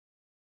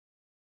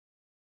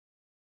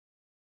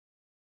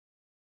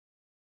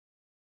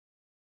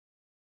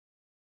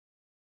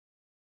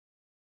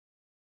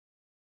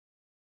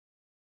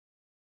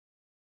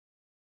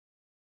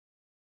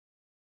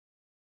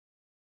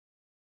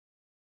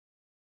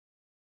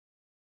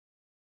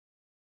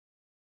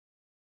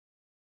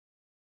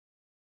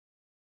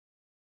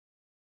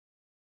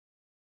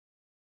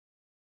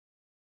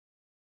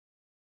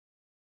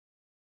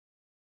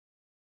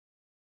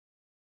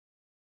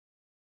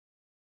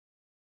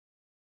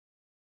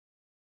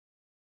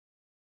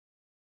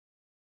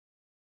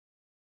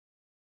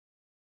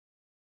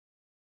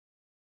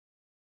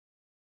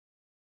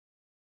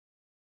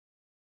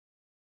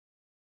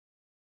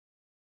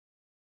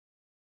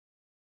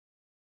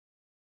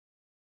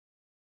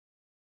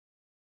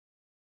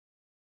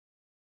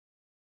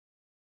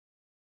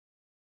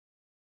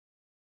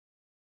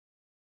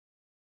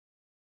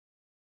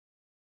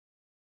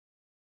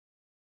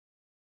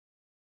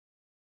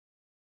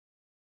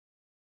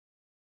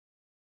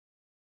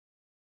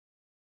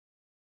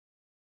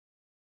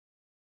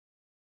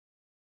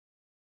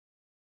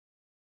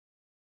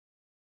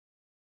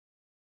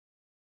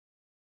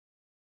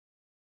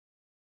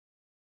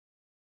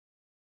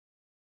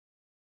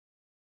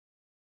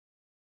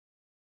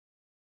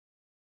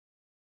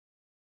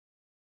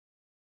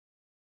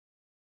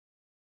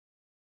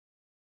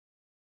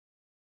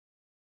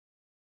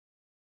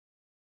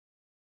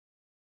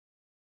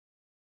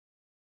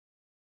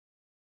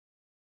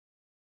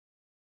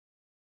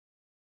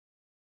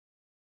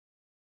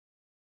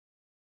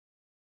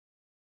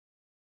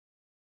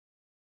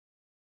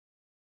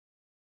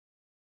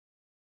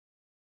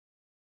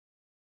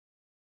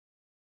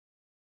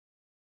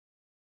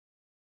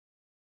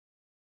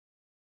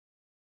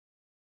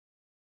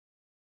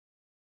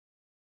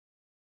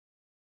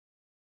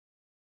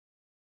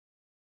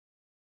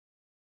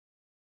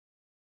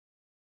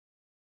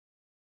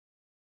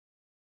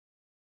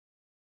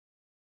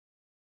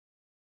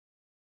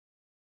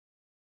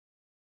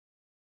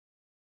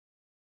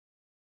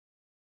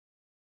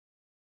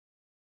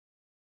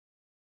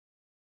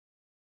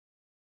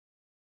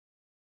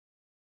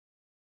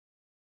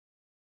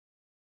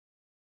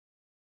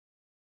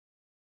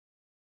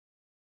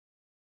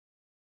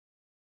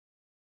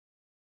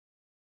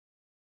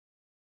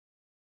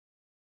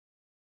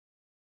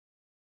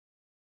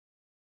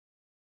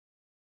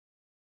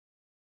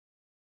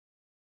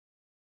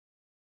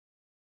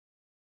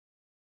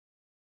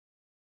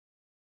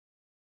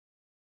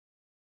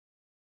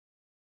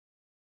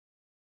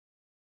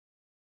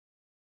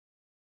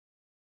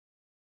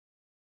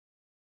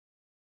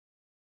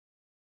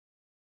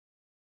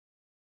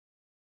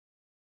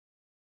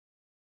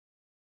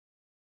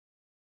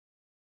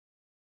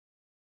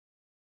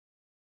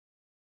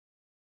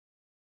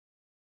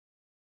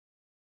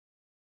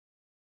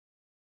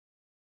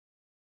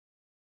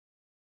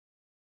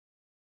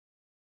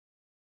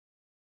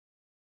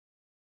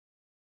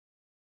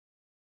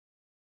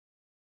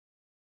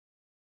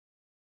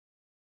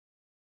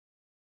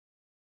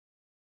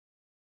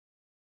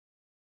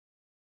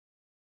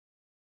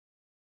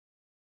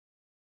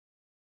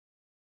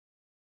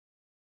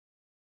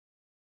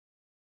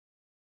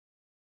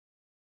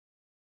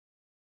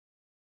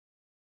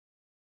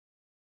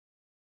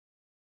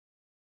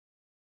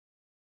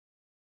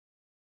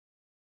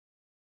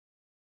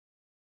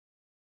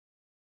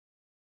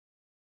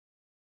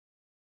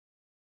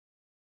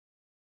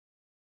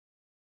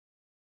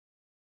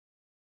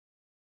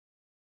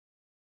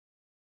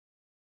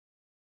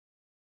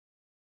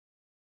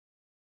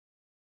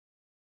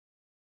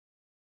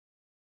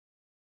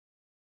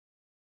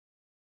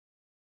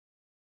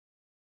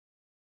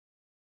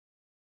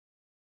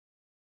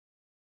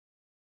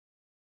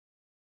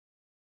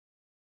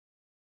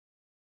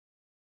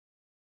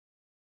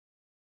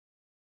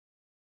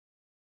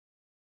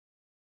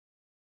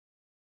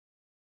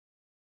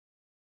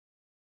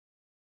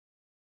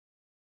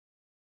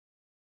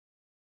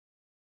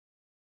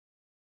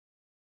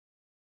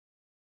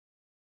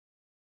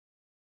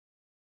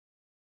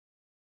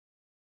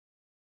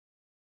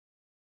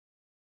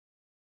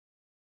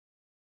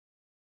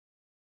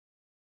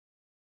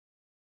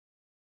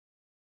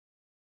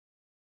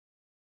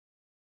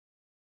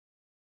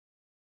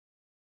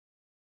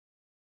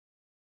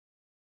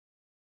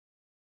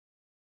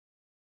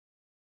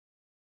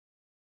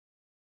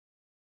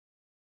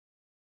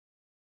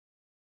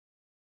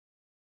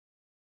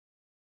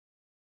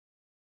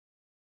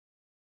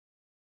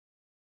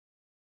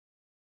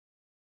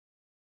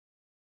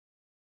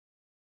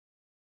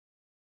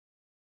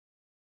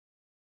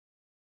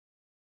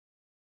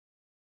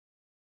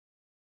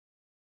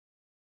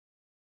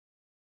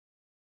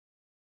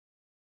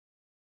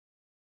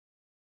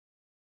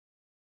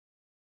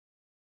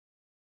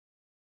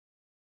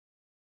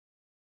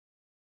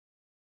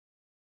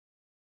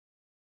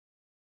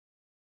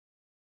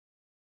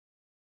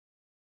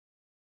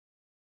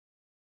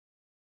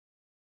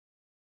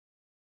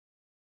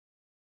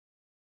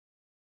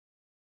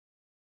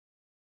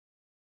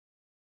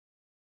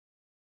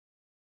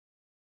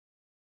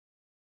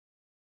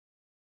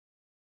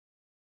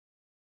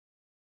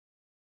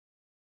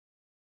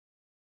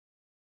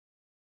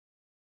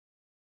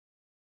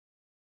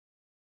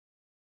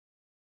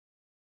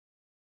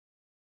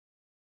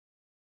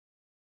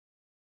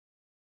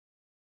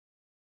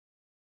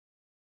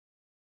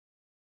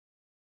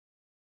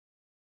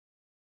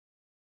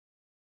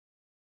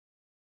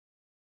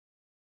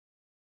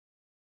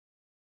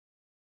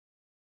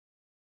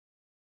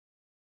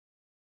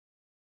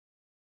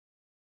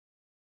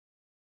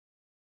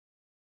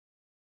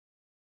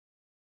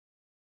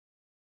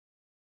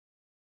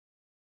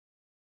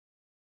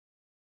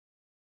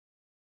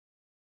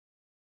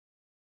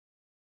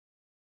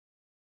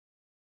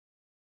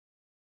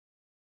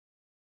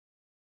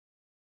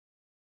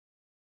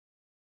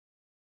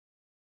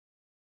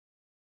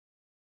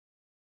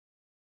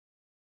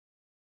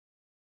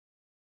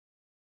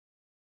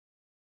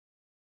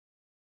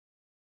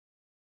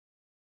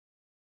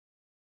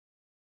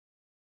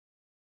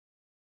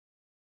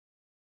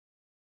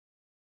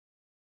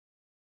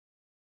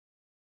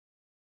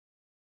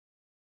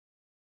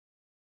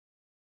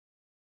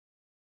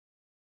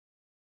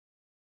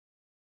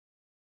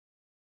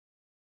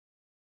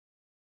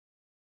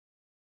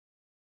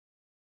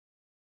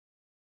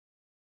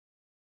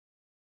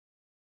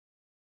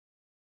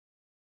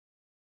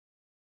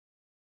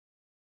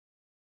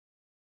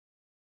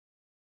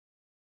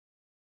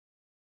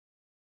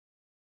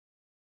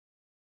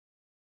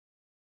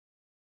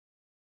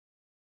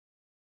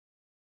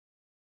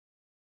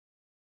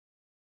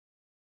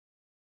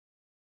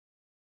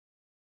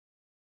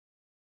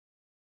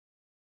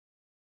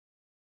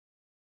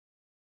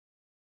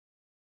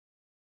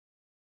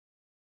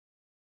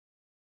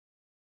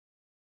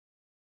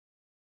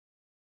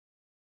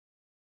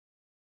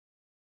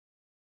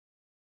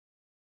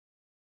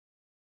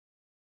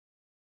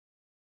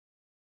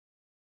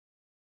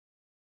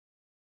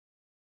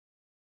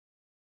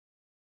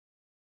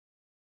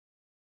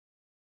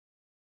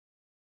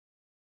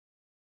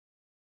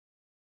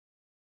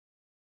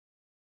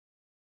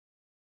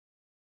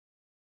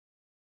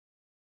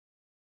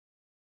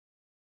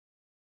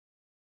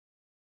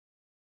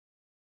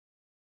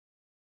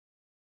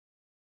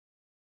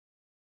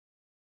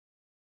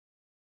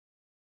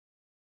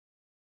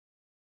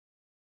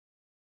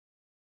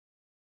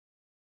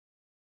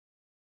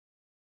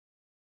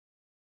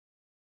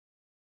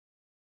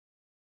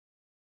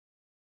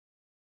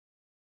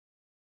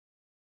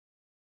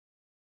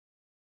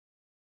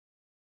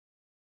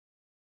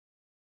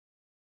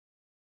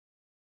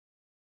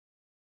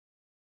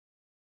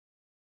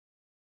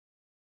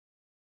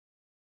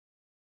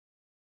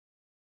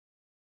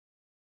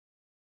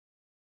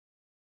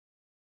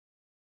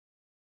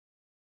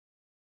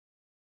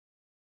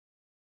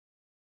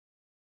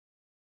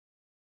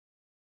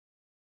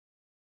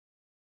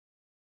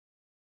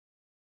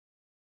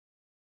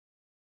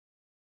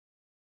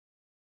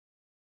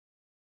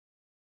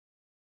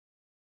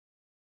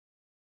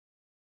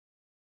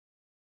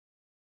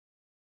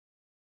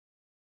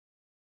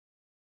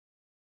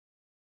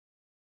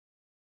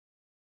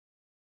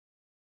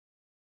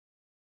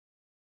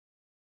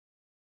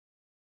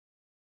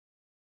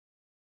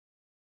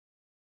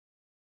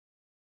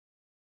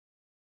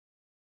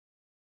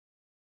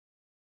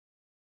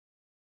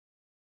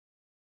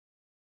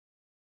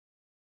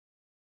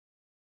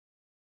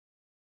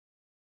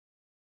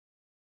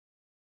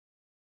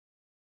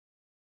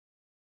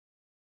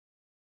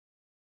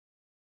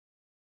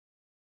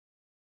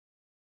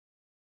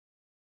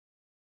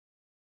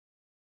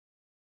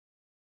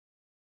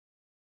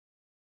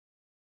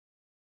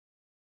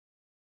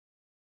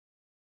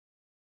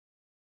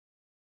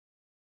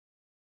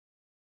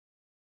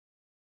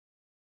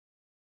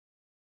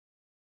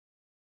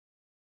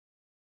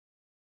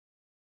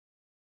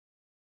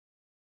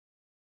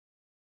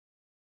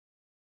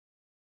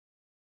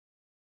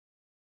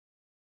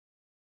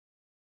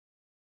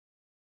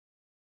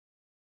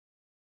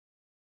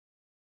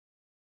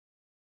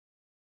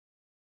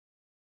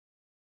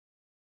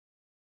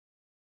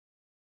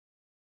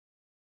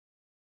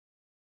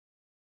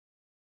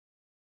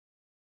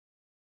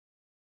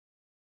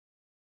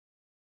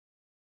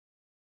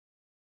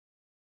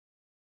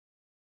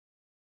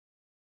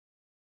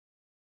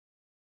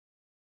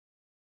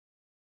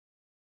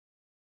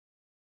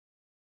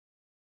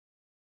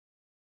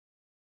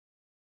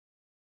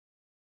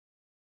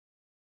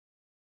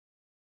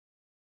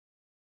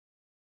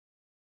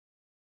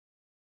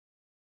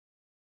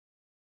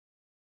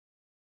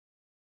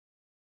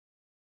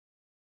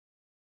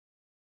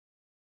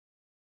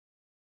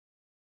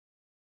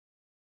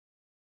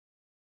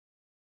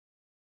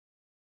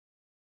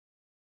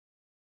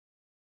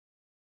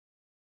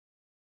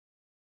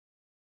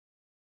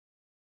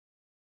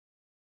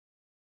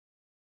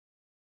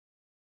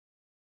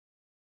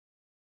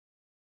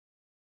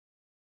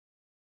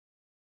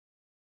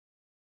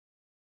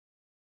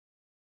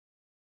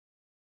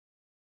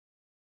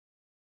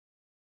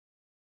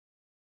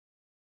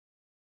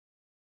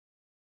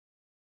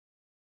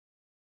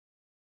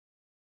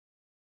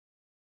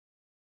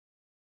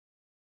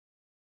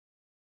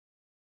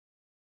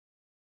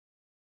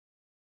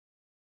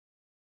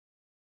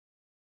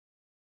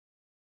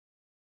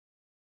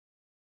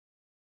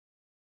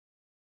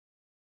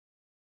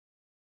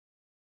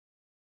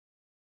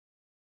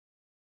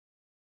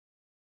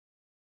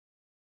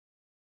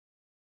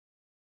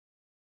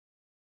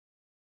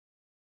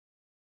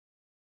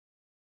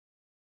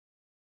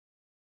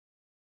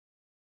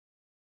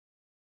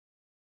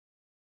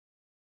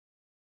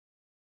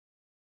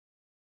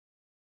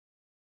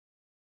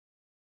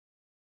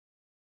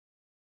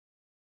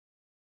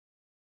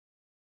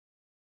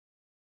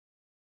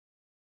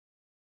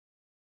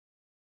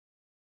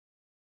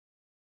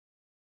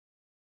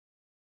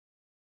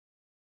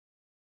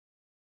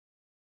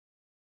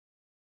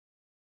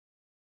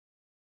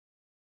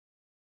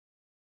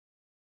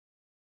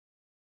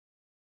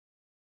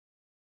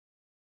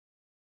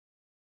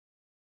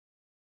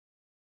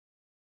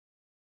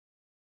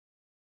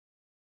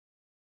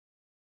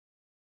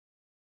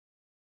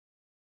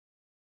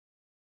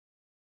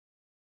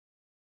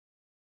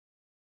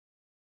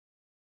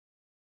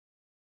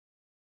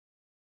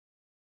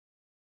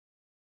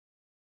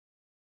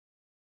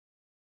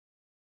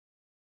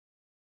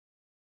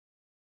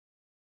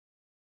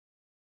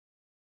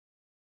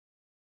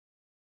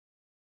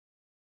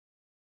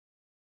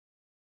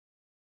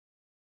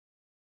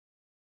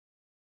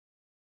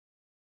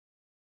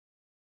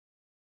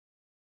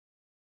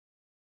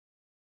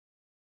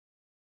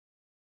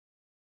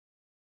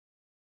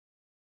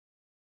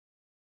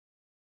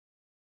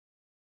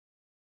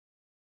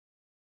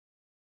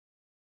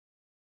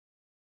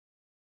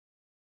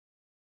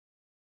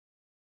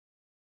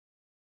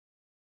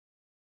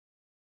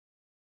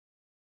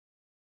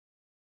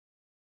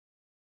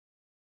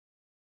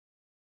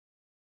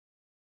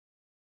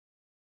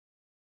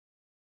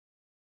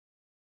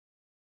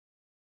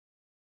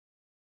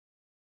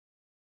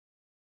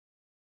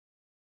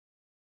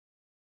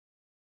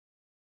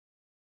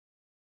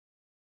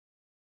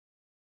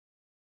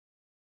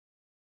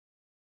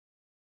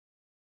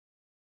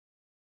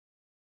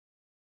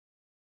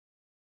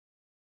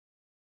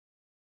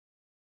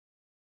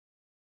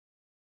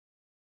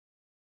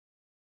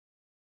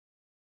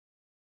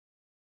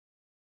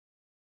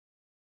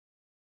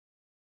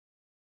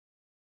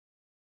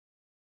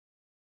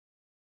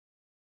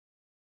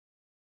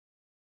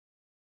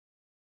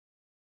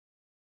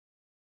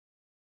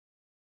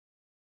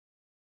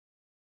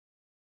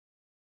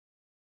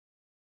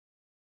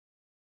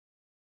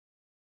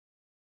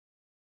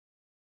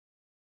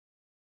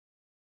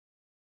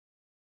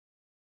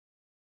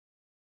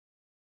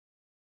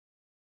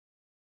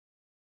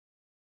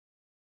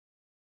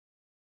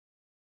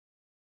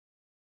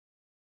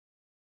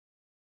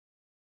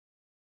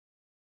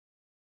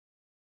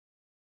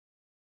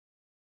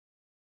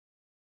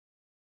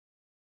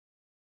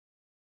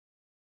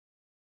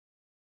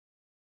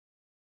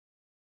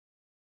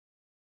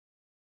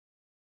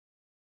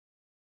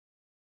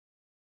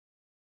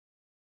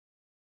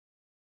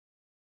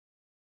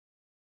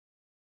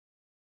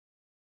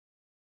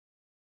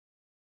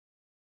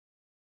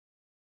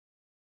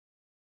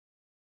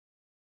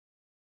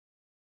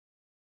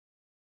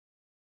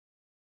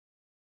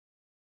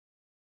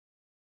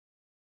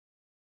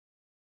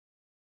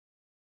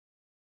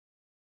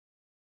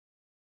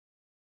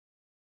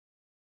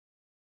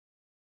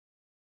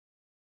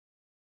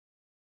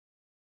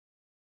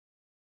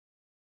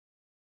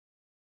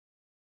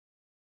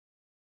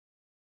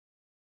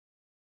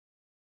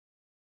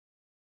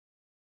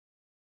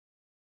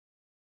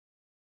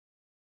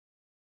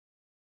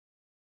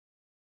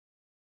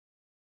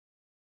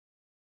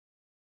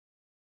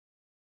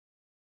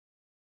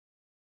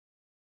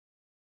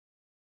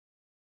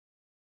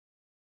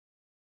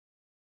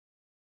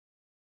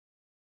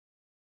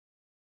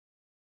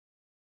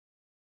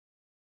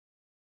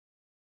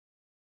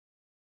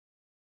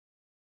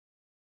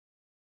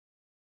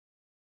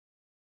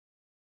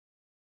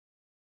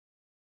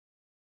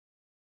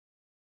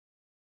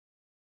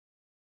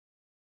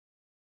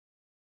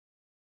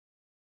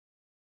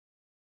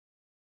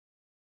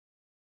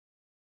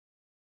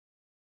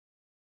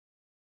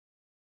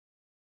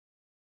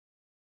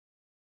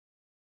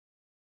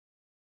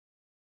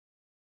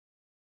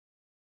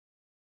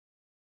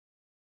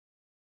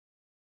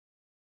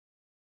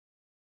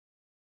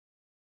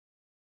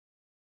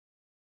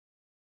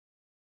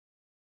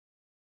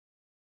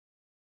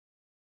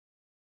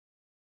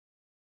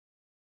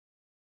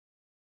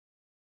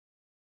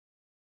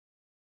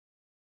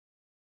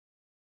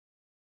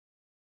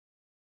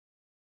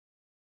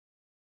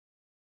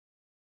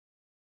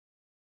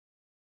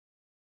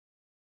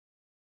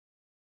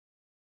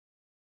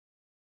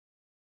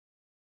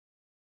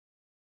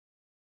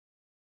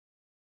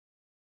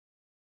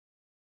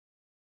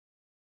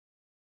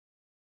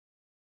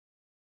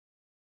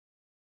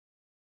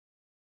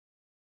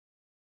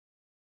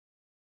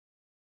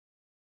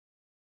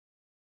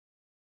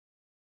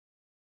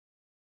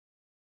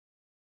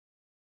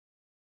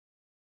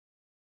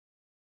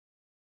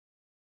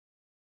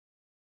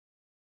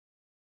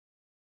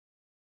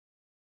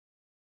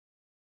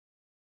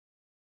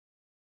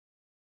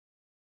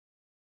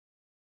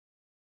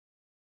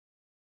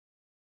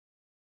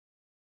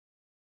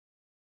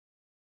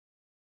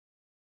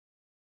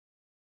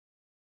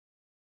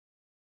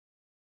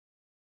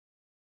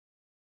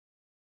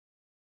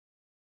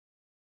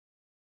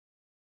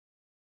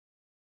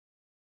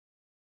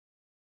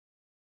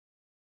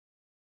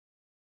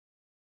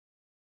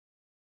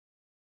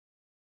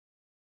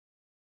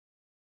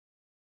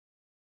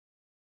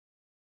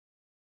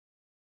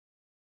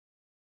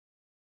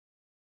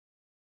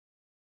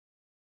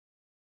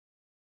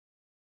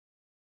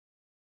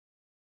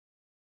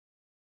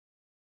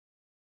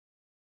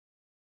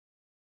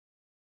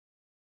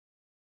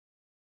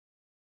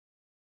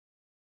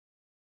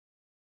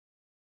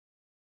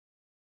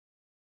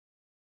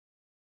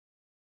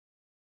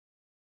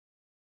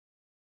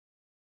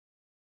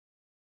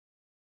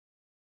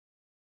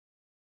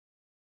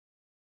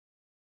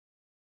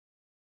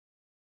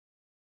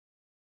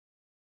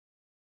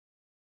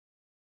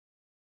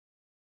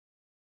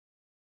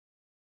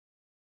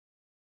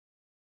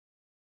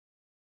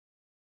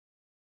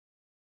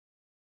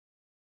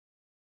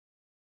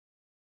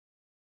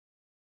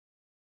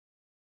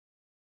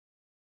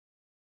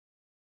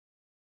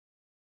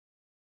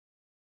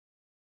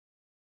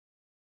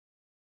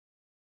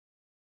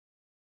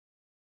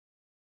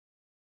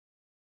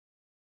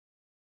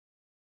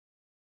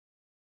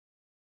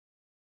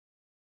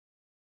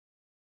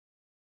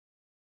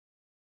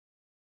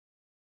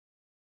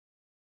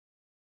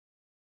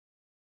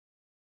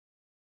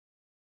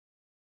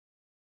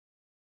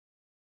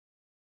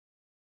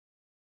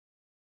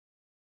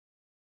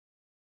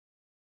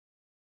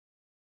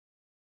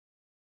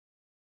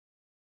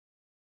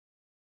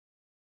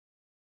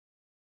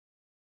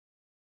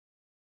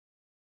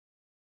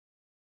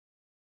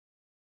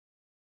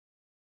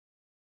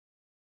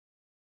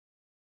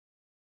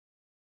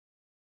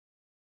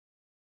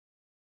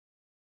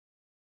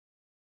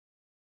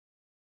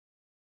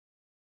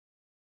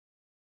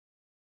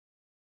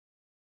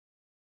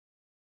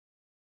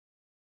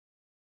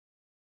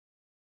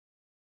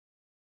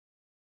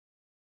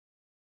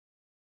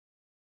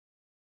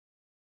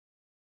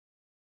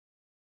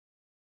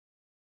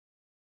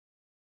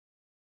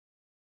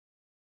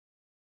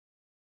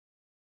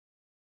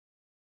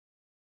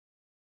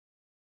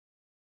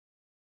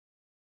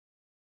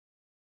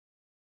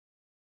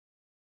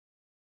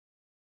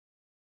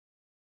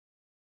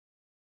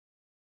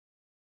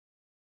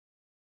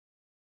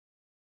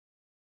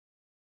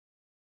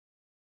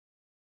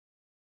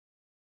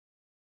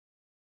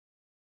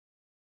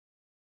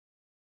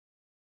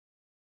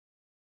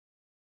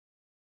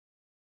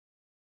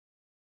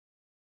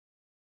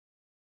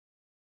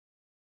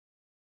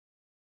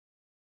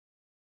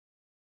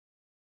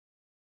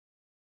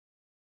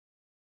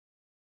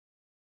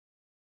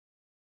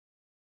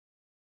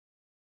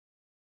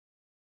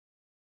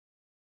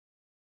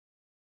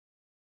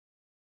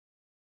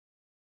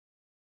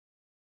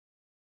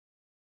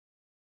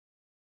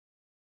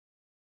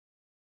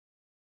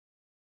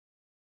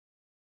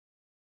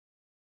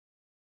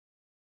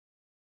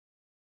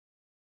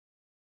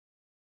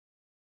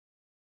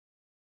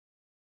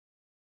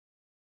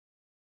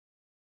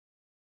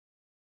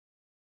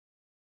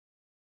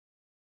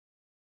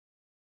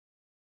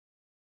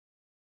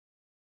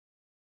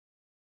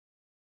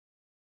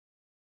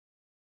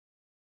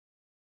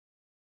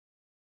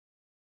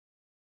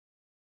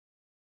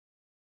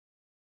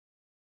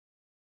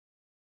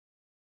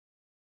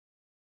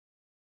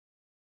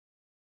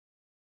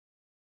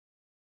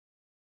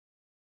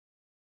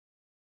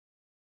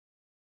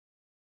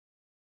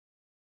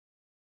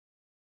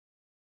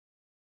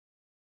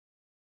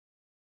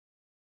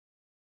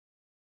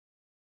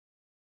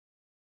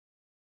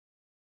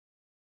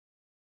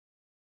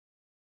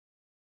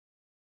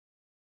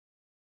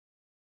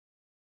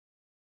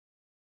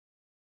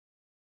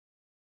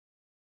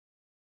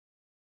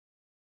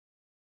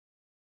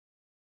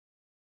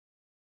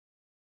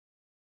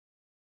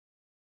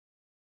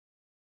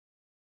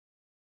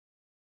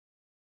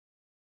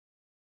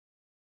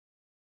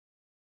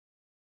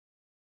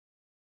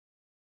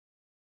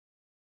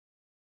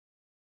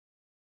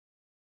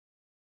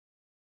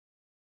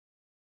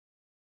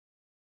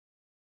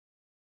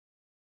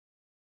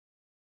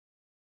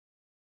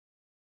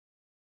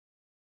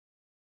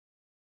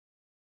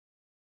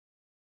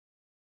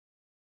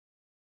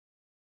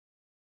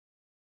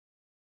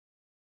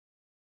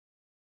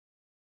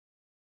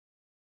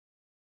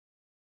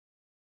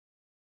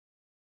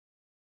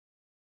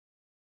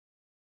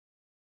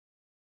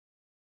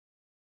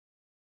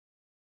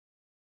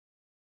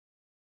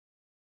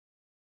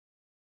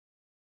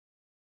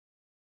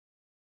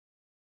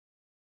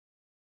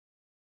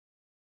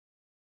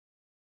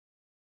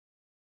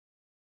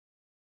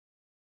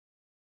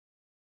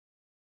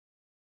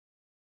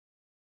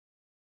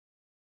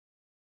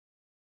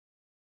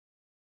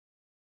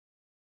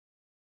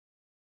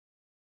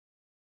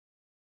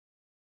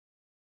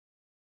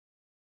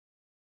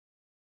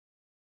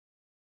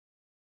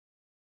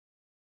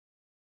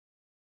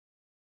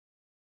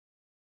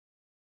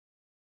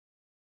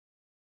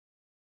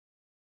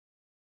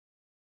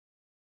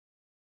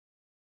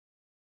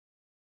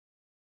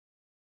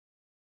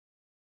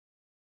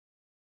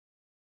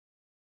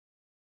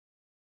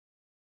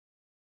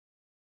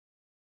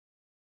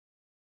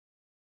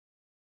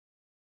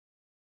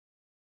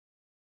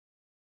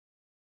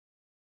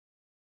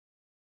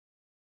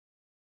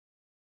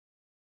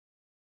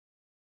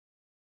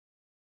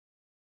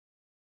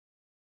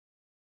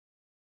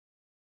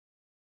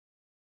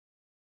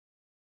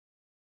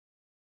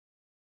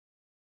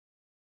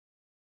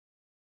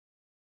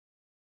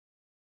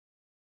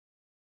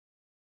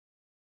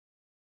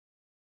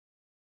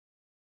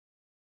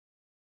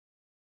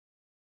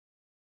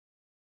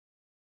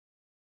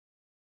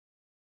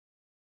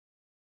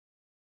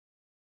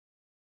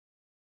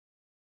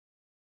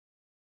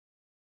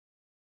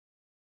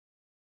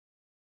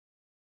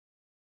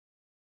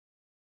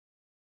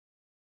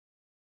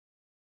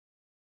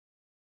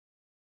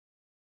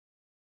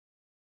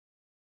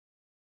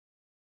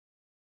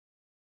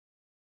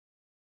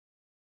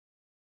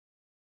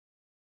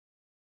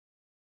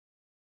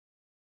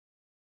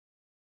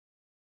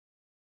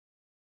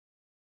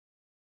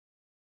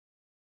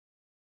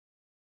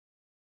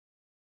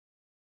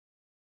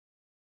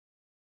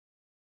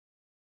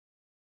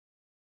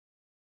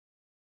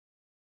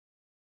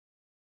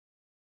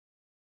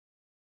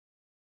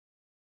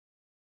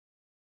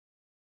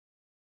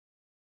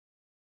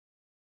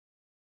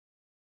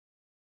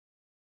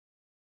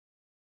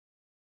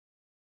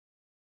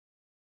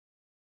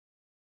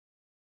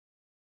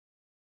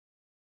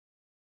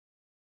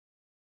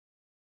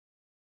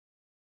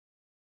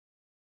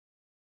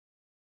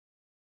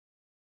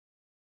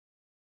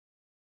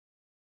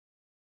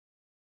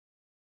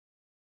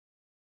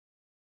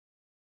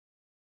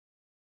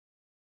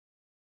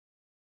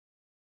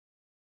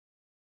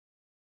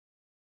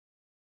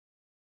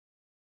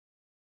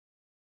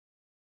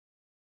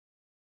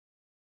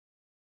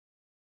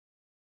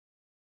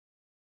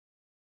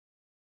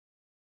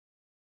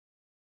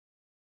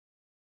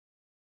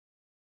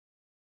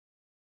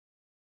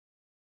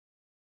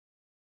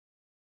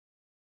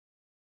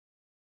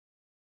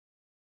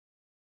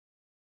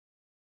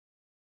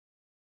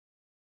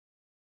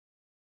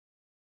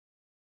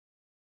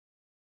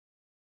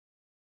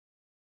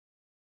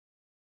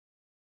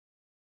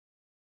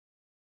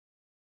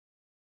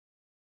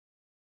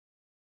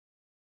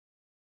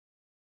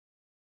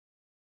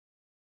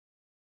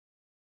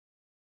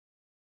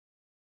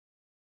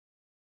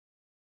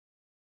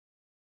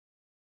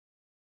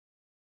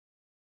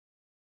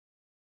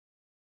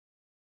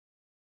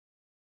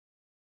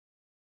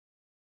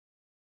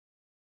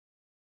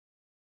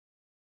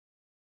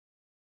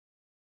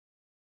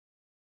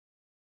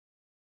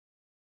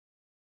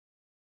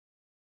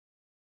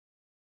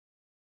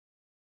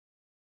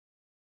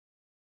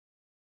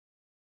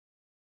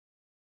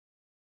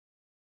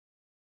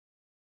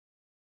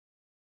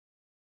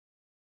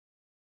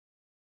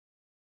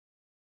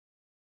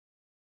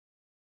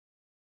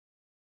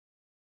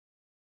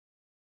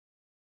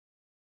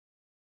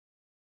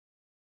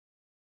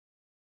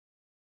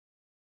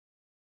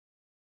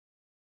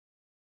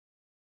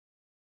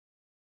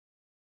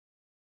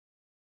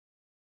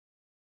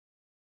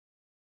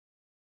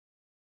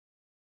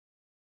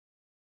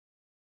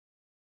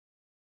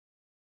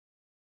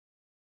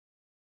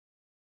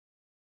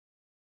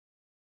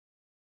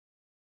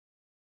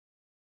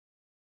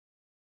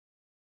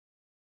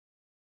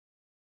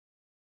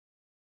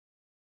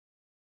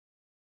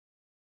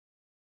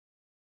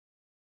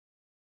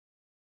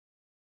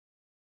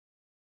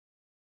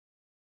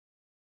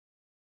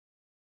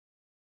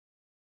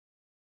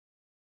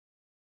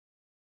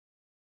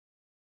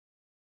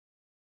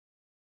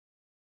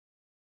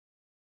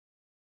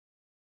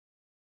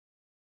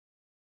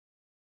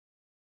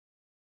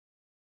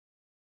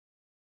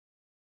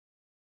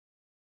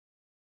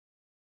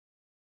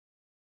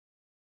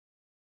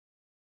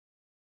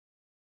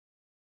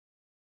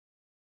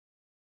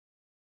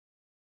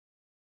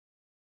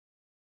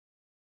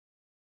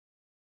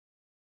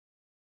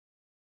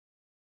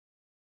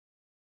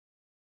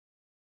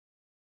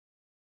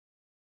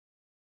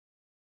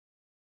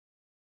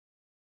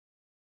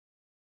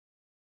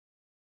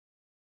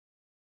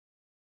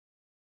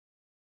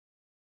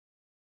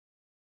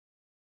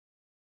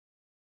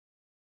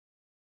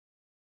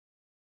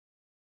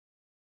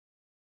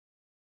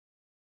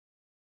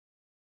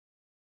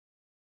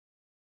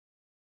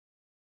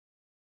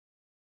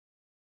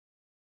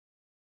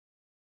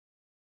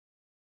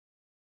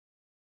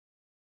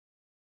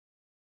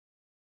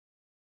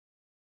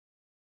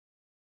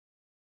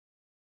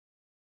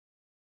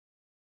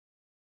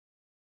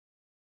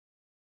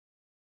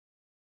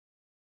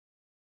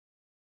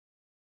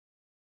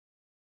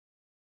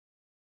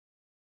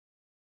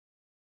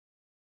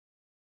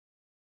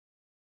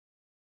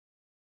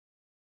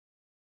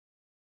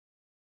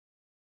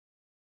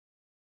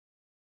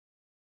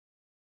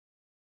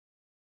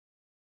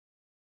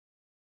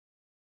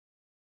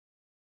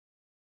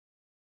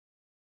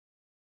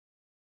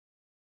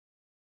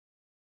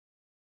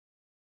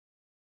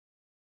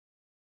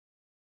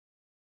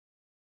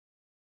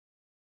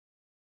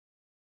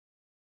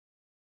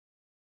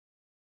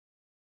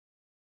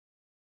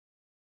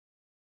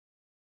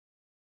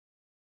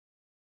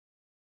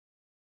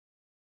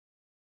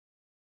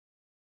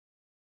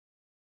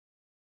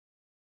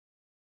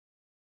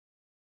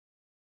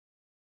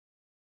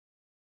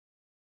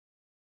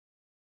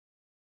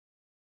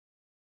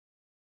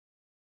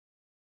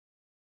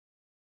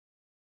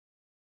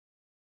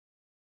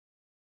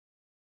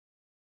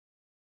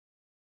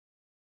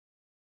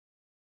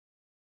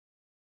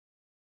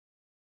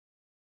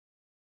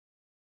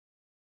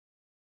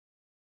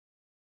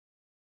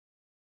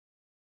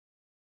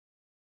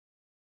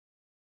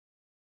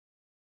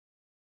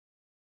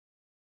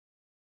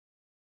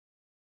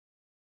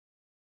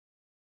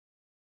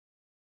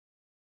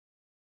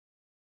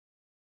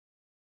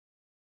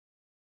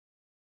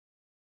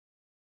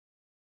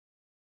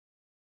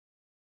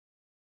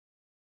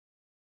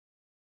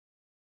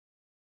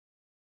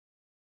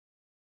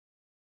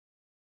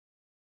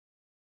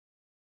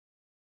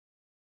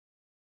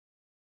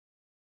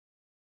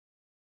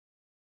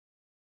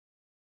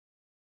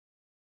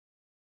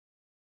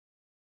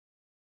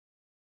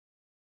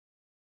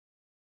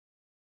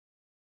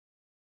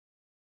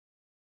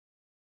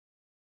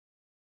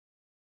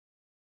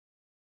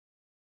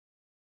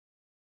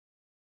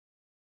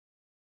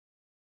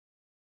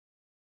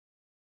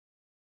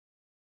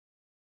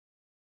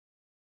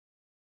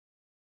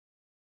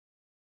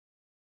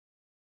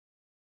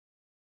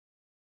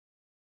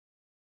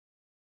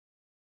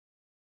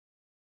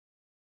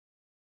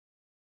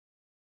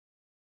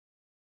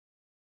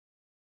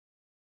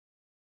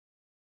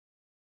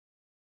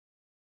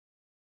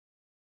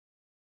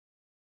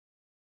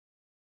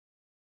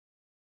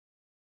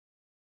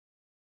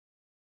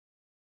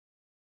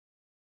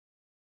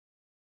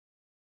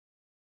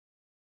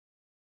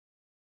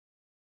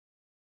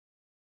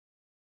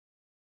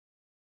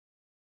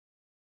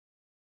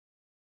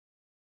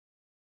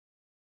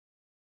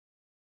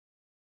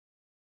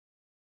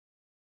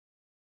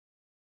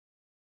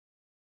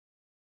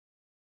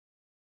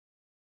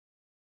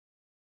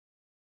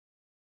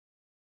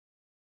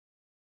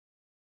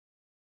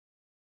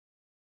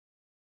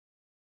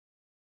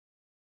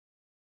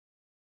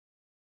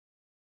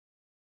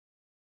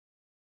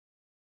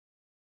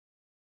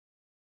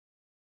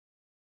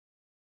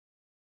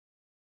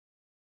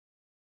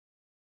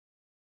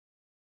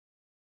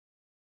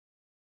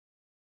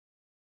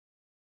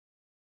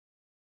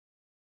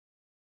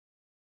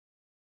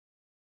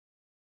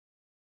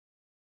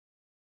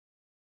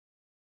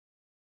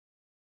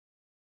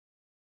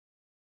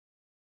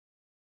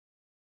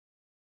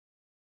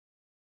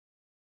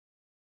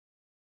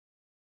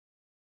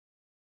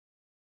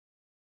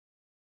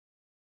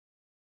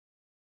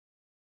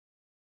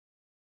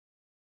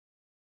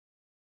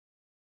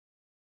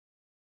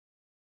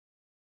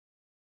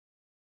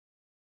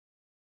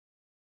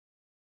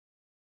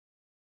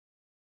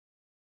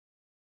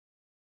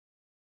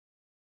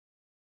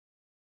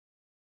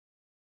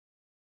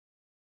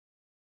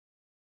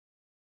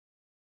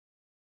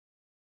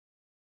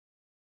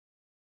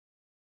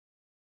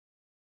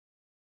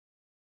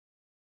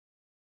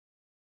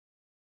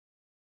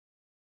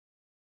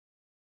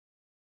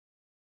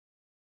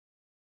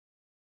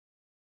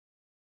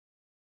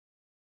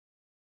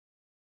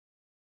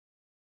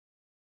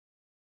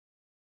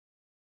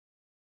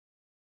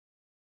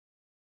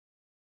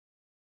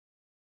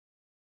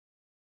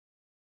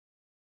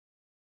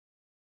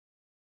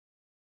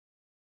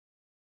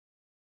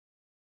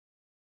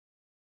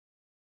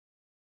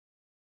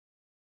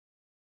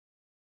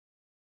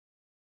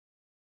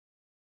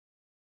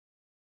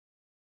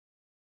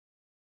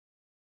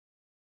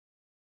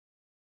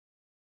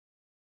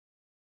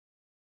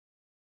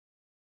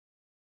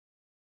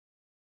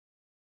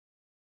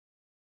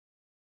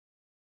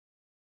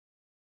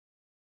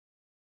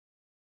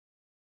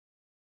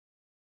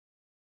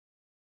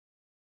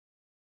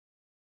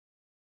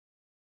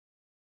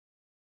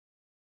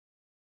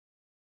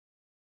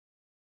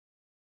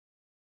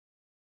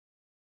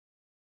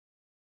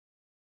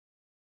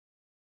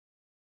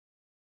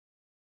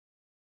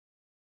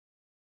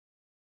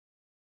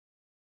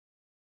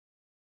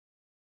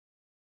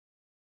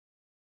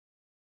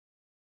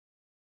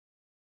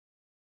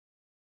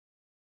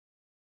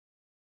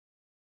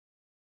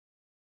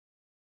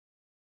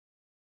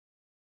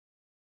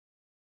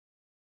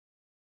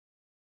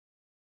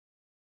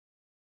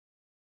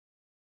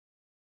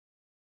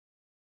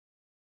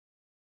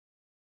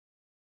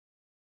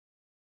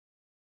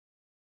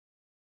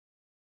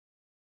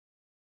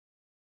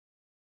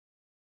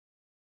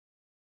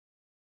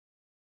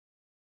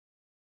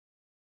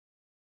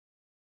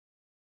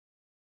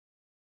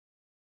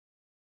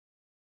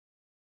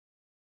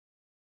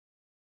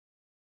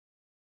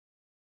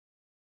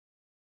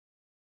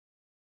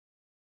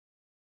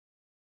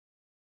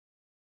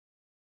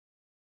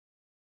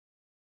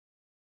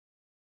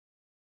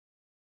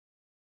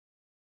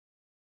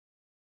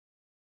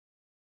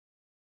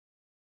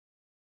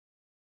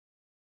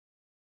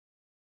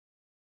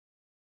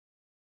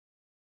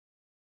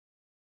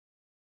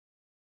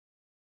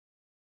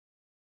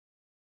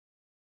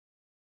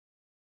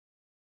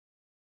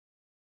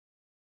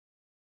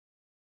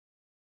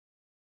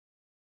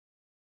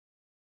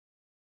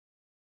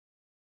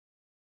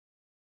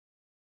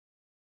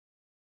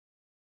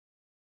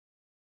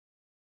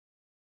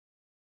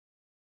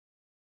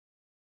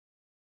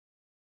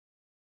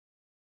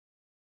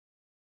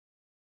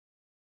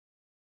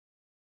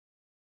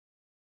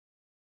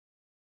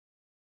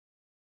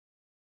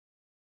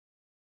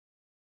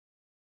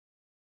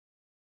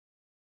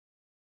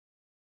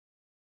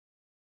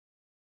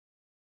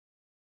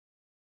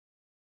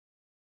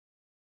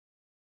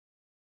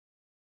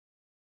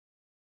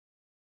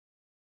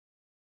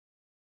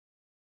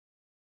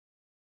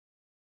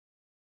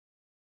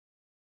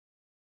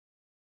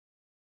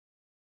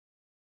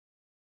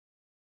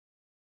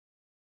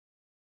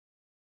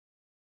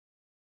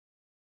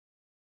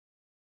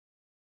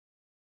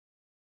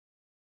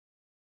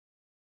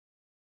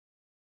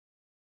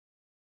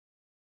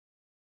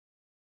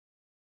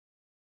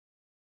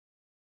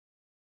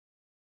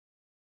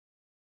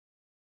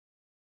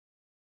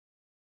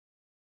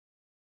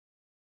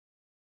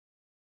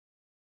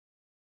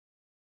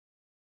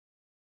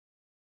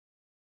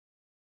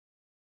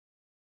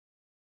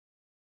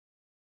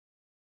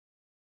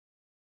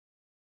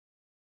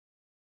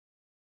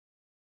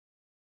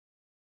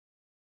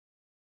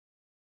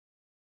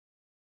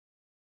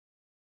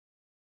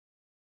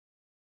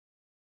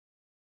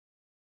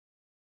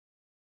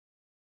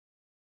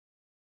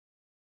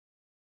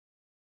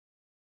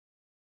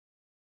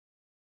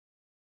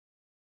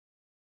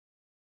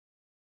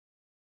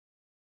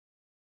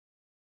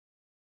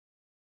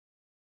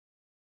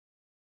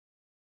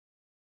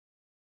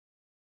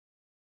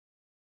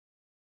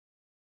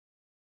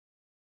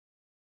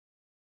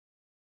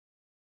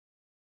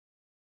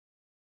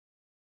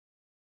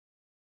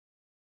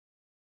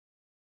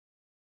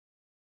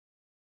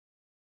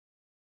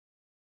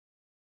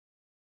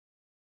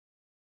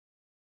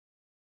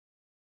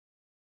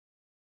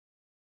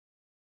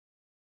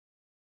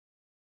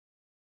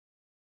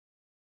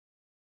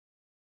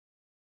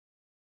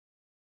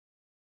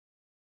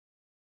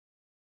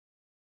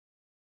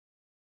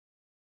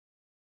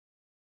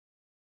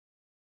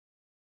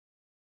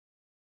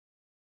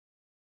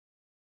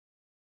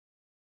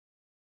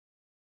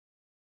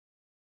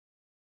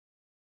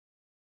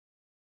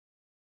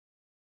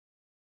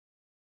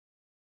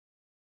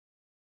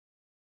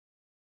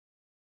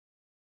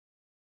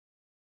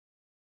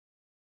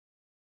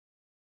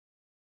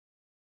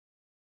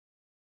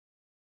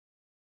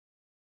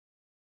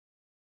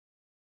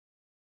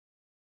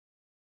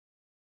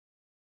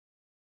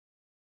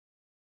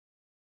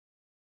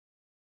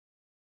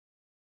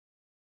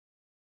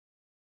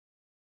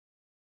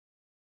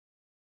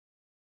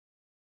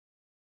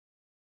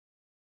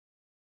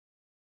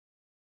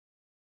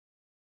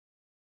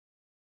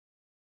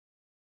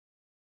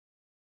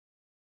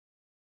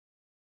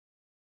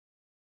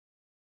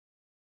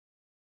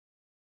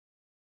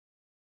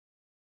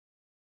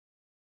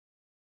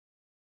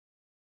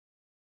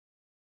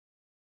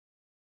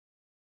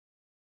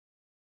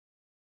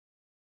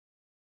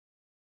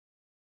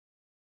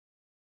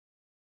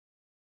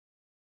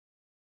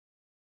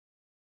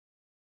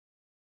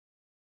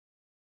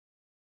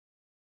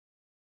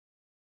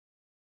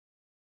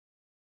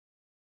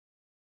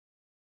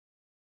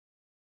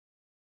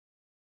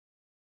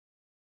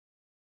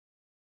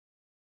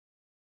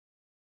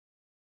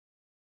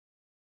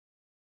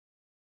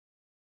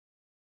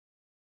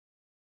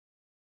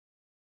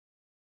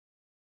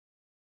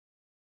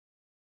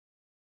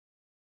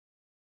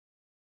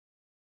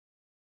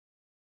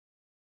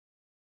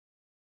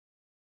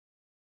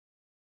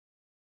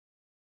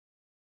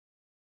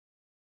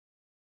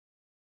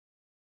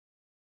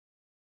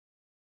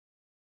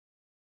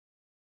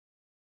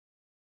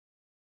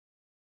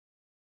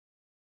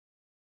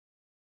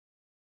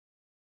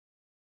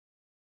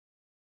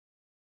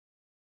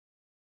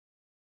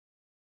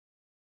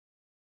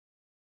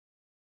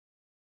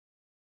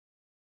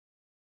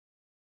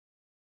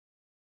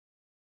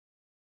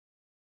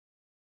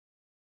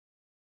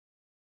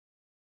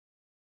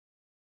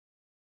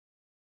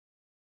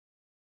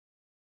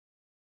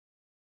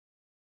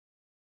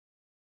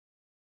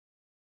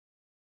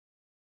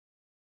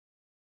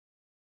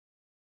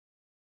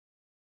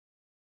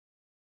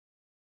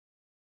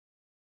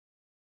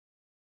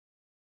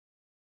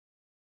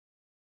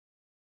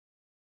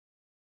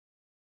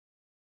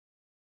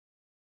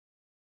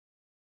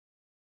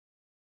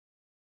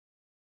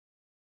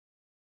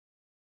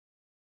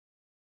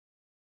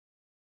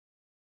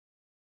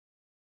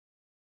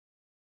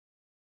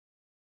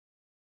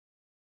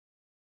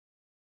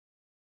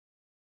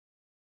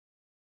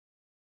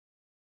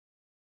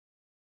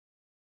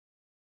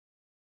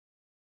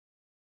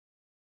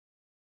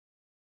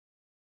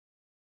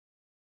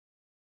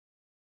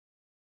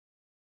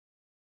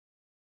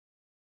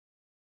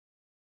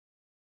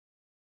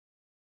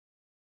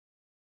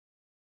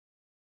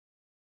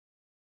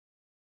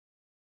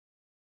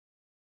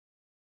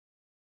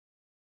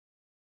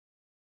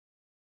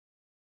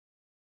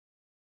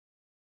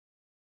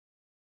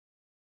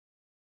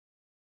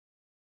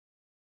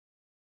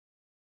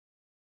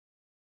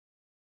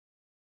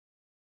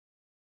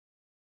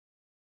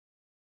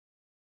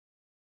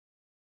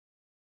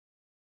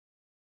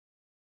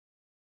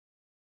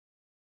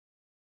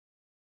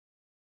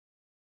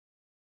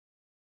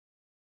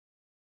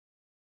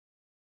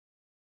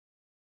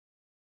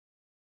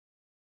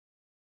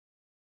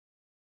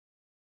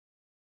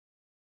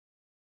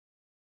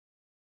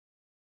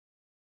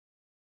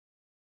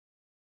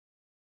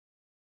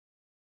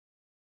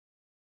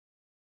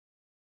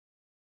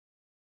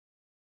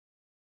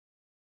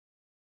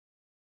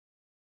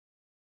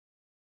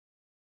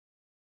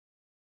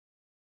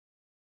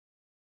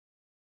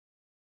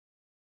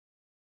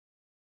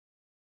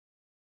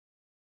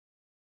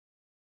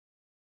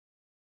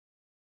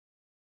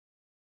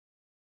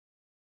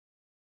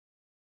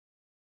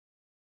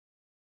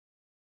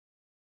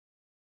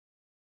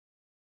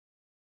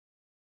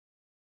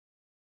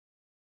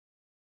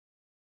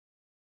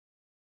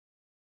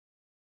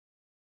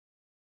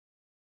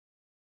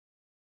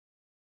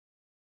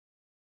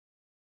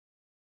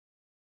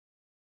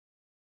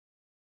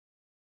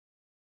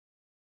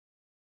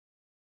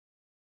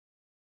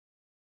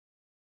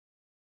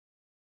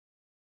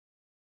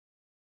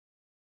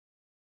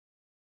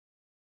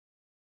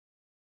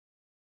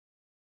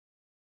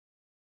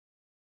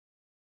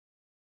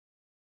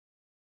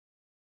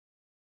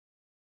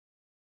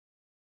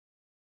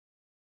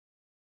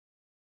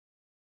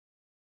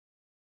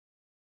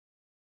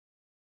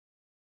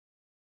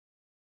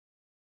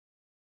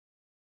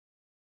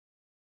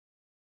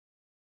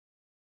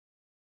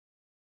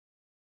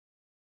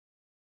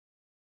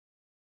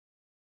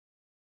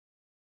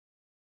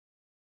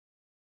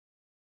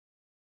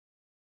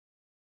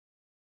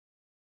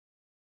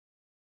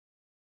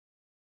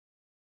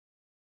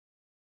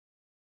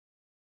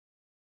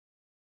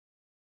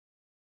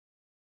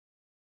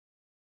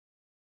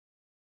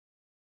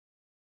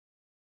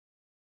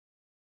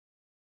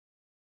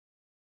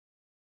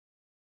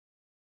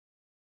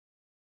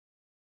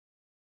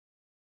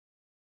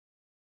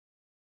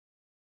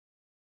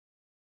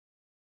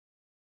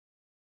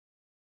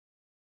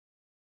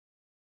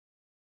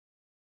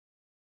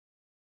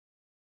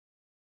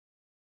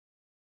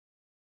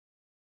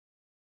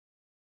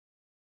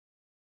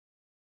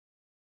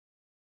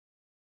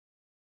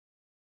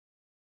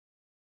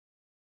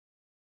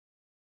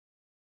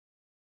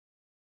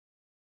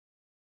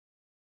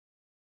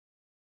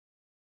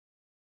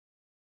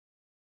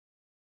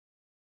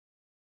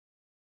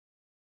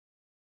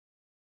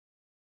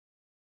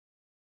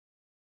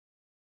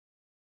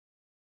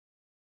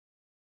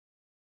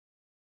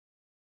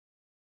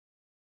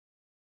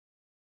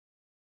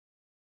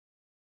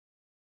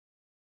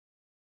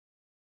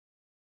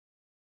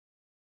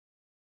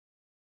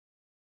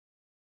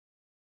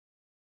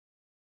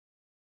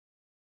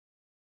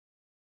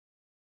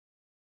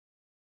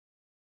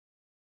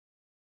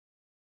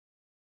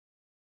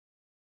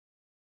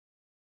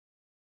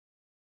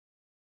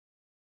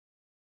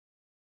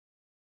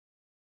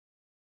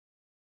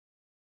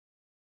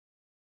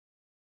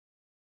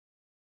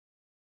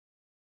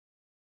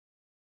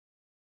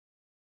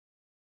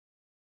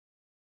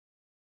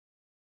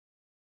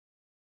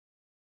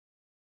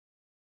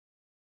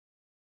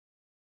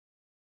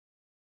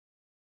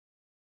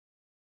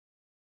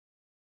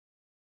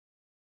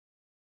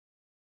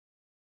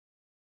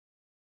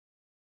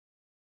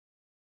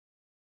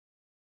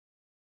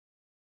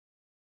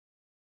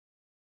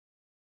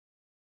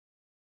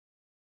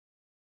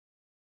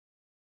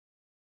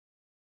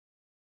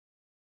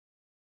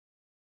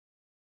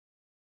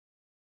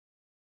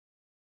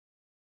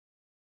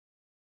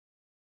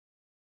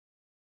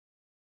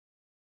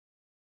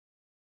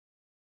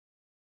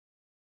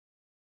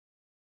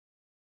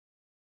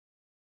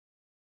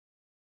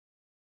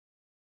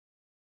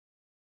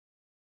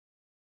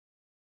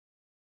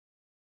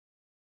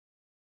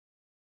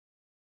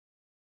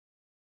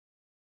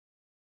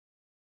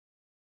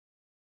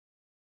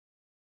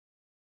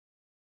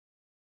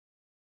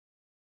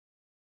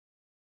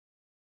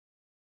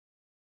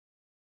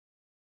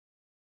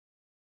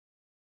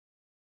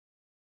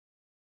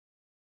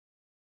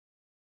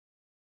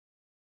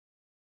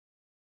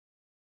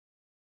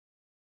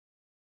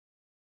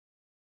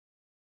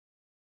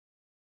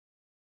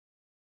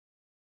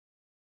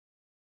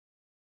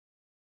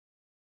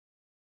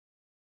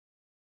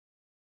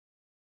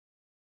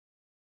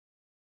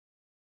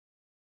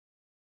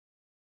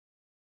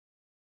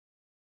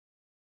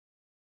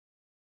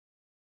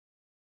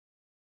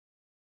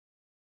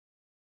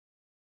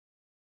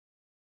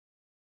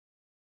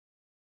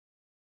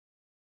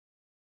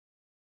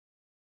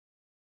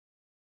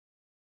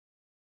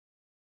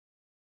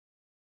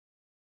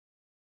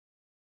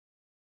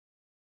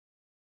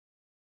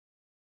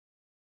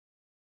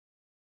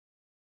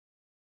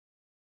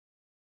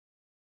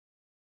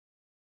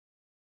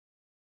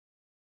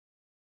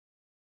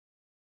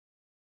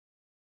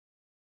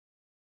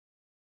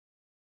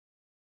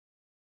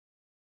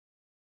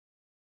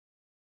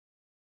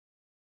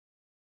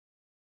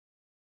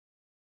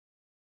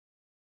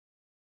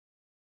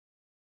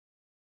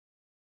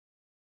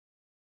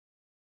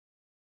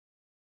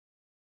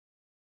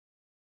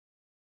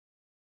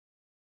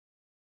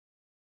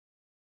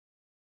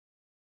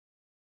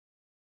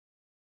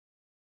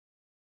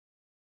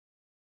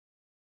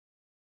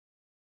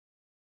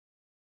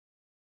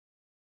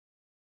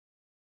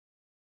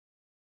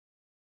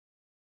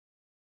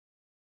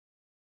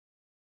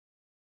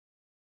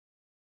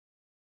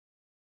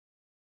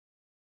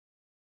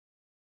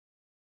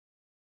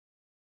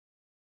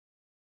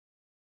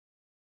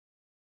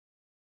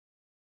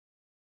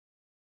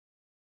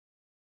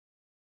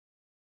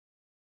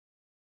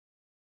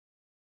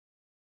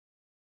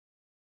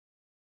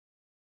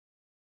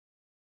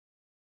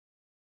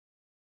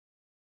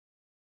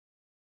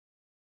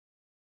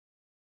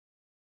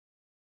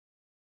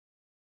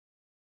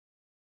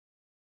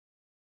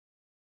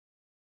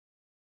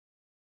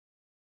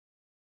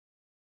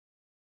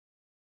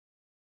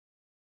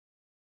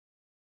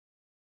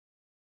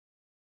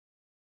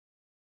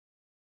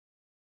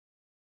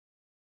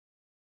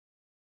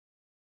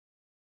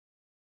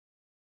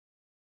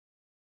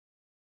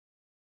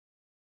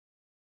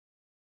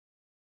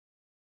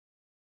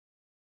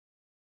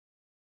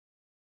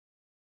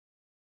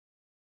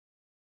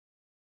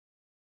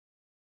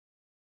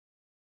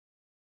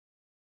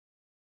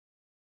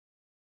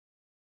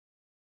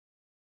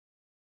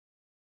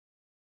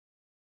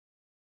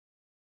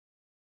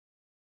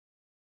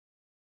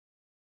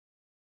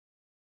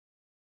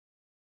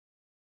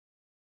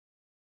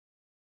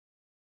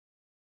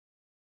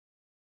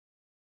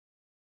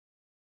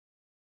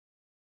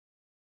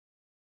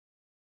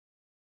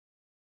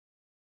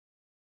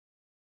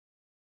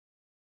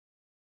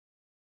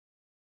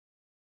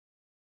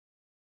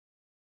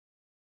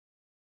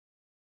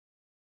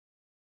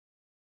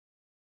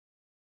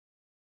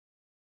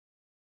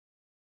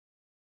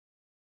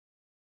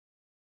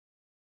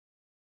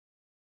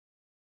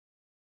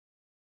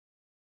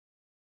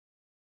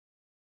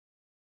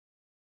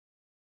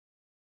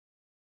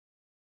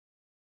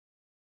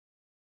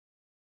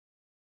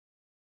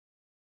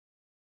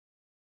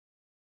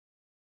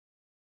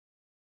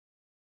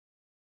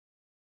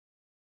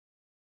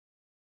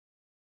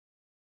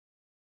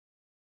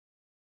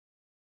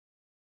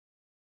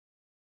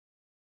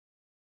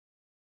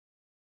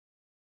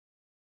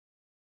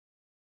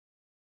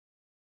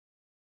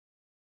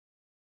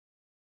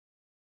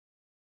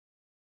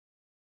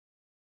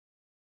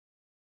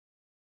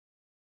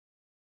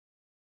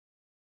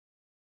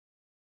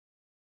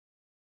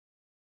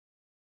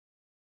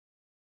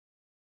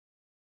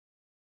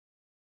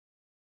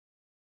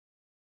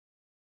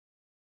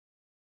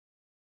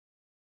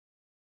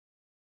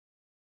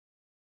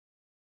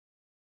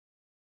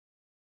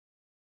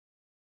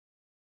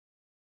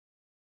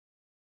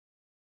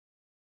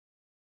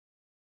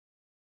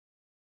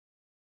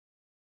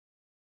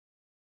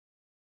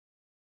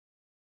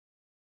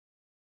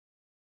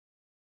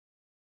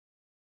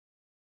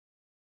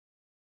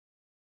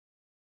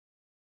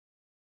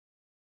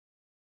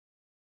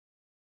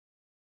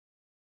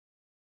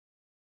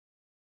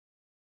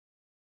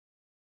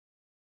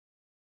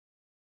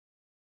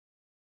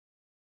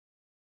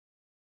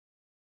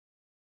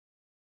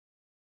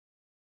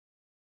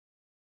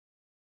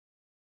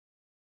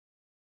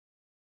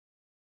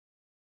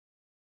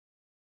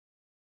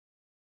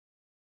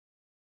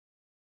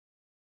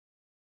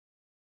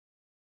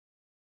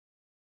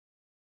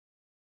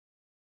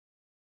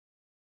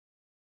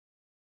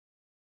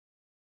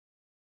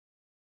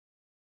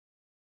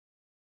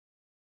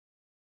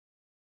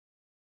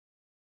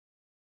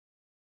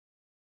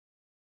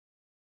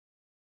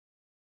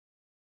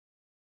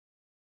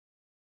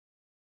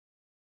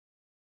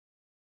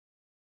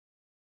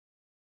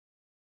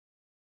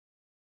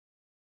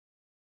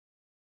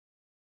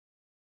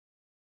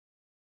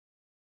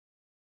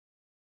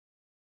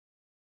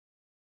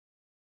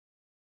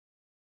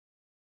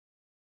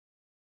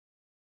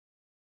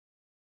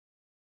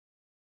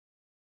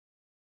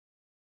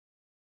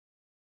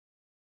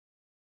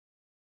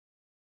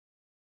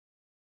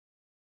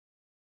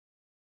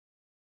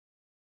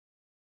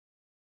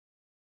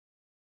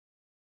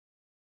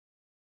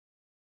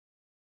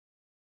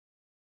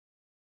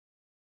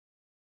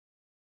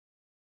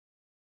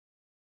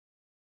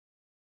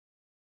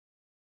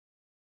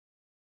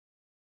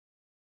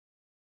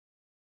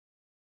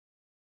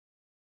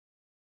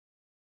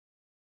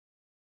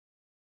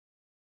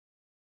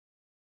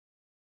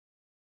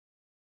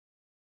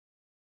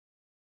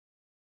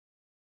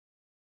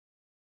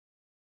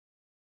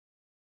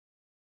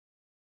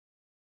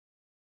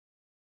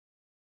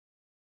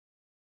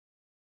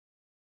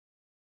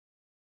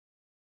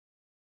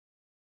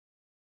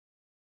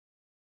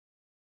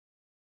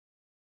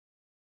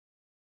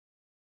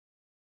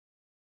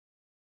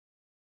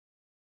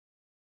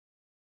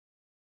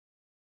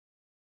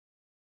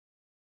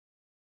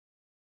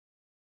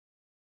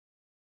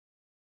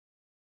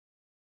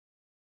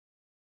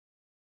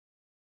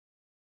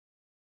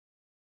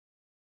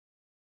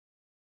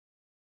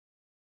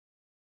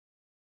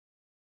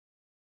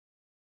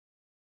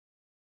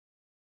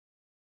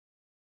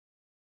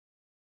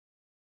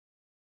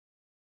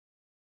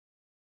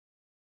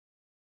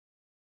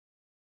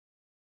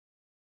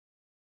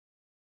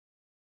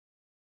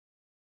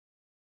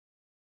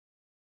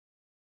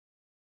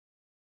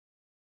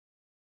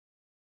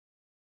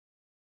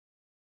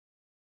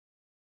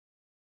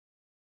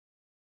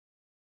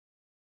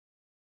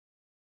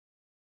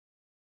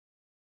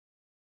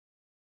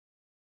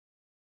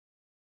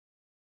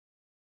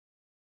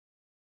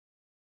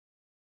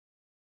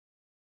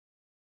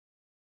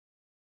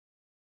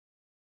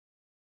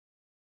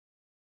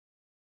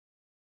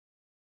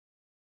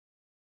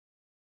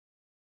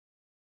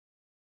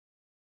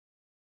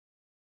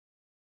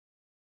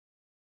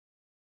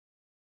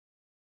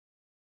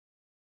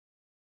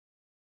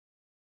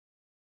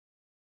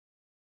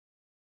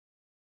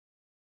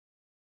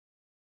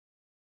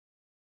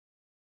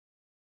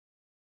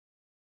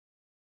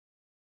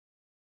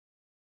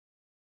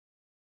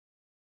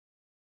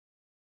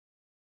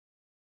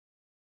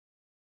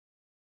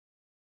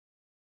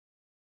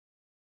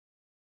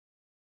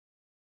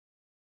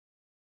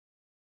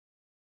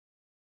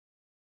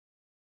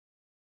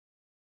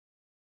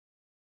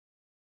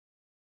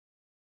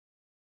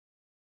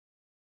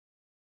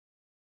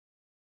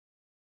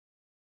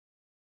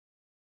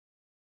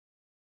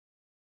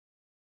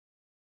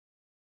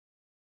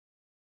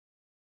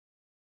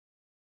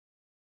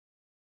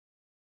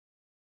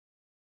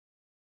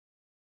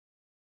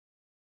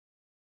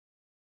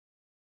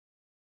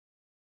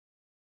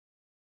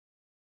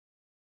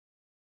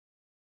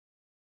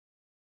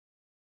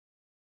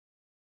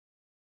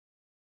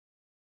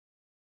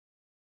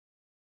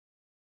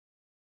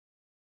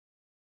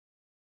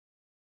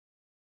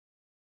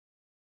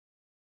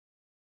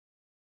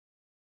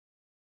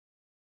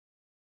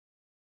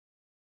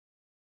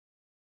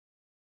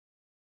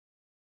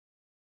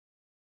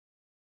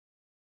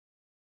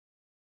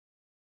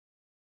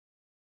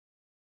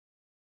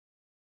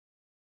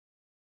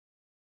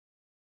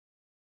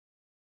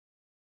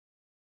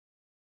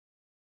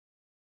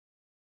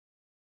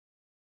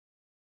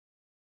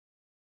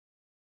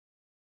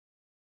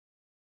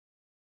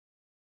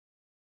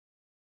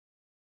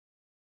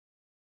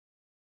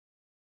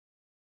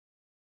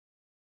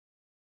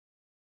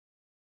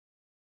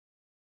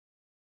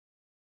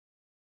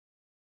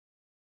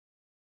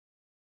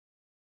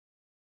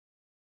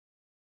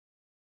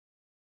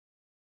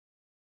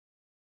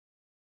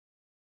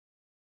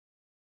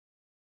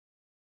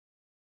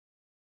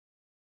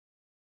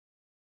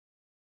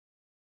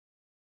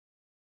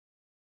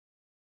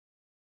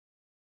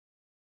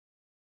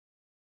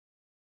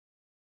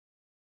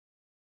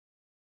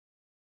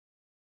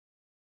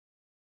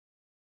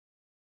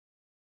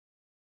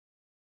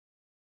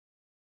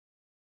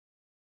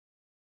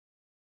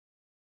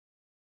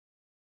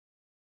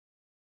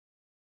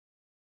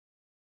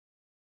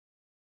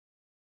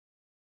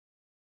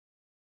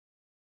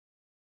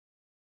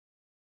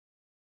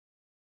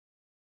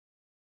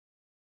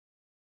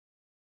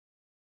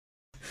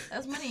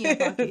That's money in your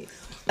pocket.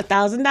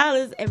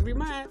 $1,000 every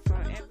month for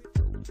every.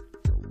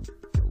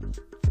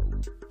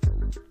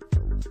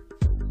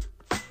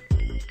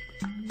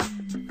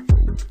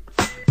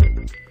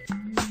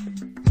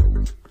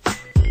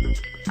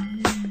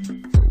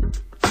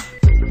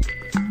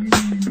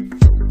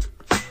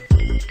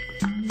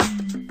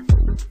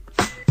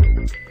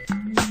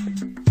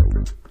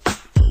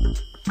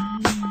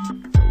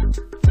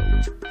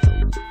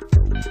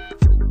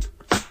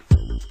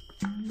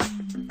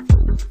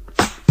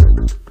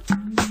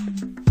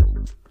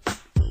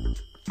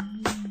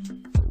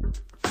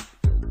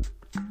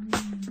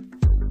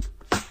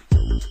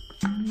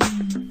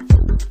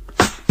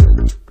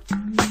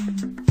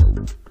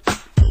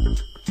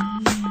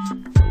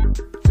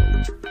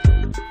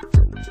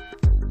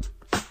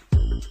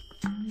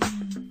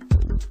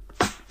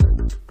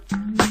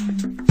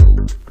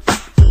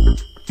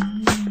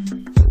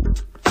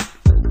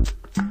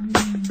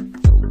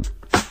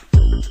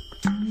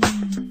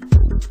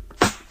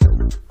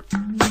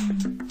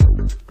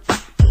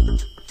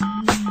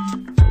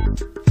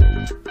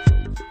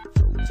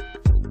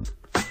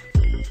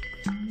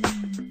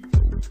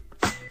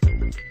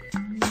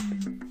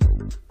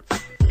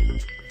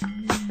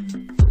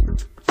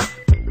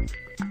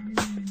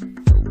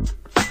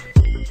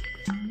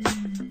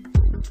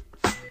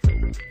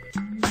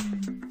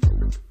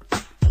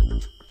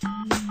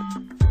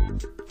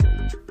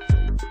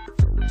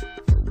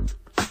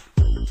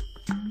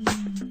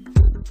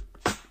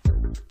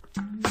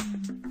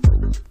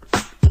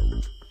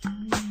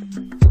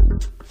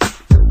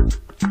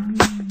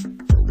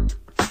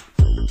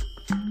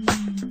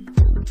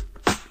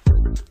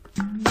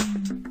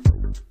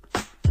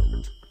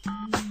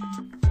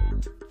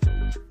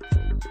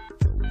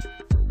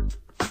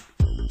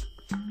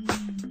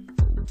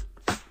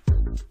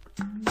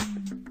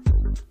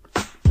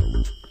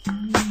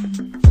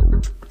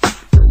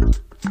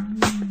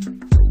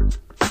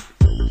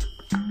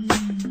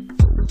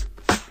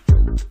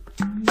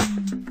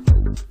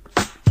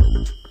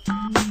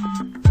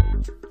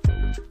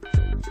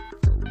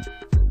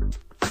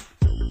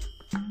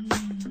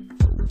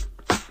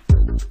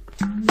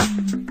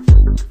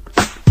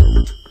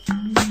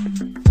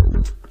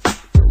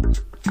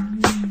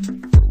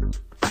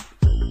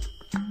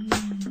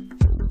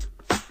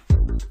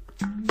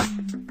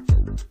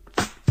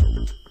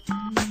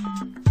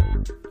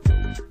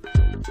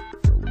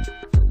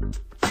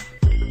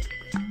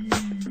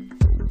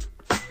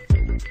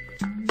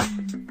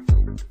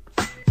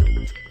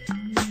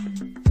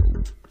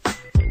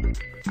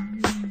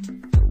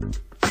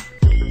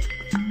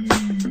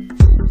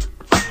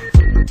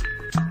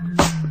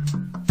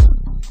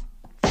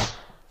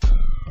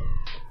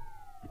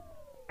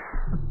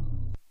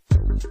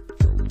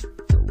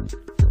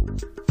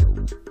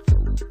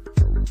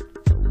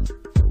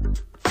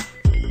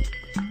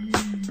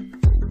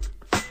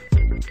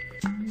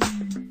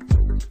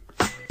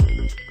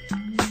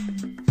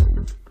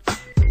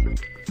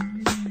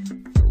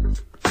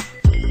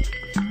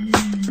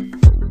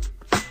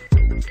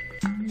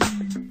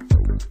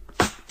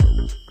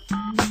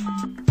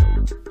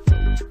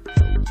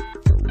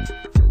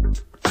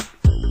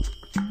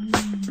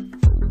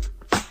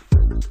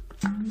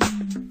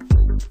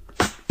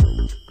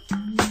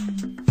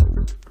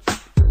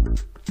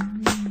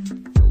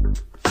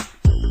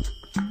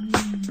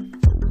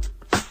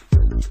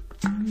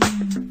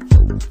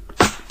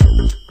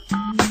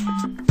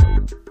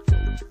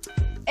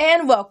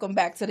 And welcome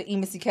back to the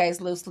Missy K's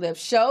Loose Lip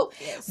Show.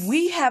 Yes.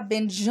 We have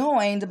been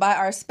joined by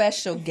our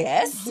special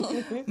guest,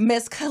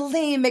 Miss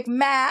Colleen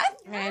McMath.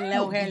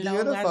 Hello.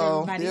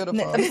 Beautiful.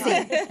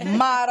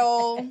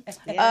 Model,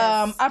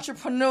 yes.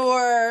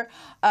 Entrepreneur,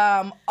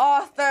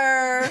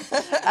 author,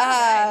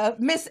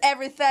 Miss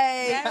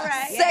Everything,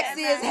 right.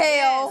 Sexy as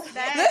hell.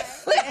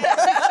 Yes.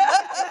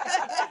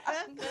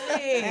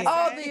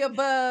 All the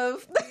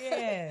above.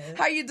 Yes.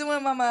 How you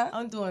doing, Mama?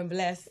 I'm doing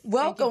blessed.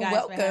 Welcome.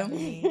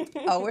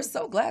 Oh, we're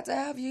so glad to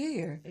have you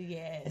here.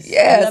 Yes.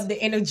 Yes. I love the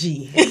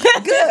energy.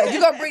 Good.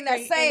 You're gonna bring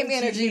that same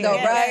energy though,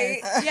 right?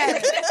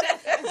 Yes.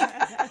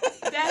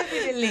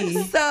 Definitely.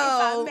 So, if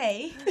I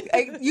may.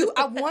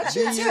 I want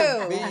you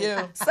to. Be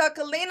you. So,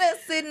 Kalina is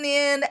sitting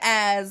in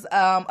as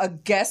a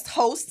guest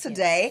host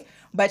today. Yes.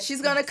 But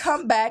she's going to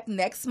come back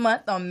next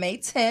month on May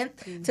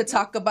 10th to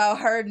talk about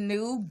her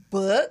new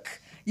book.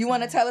 You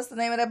want to tell us the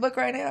name of that book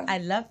right now?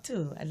 I'd love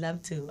to.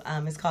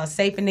 It's called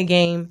Safe in the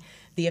Game,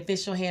 the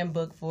official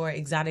handbook for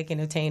exotic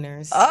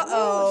entertainers.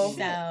 Uh-oh.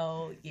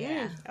 So,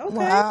 yeah. Okay.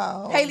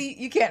 Wow. Haley,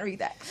 you can't read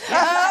that.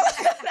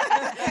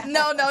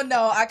 No.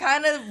 I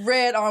kind of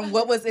read on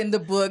what was in the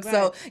book. Right.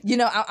 So,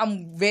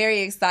 I'm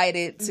very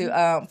excited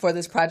to for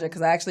this project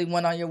because I actually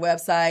went on your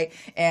website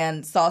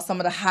and saw some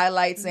of the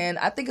highlights, and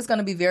I think it's going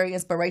to be very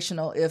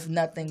inspirational, if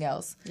nothing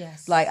else.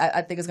 Yes.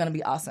 I think it's going to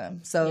be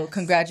awesome. So,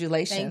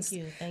 Congratulations.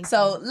 Thank you.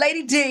 So,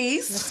 Lady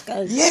D's. Let's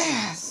go.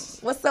 Yes.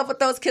 What's up with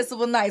those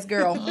kissable nights,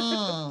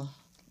 girl?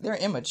 They're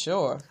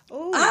immature.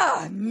 Ooh.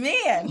 Ah,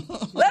 man.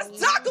 Let's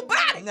talk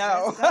about it.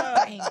 No.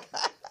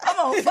 I'm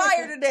on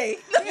fire today.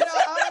 I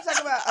want to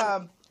talk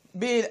about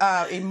being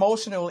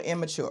emotionally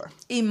immature.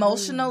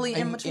 Emotionally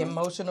immature.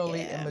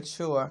 Emotionally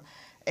immature.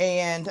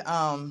 And,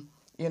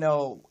 you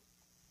know,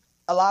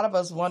 a lot of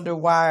us wonder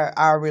why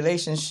our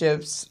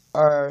relationships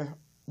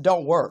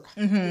don't work.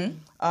 And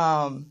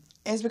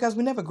it's because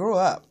we never grew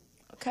up.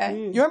 Okay.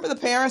 You remember the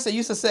parents that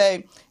used to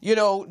say, you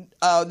know,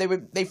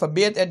 they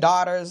forbid their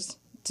daughters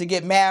to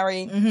get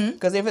married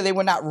because if they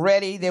were not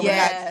ready, they were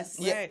not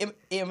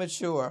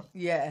immature.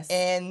 Yes.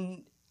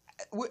 And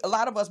a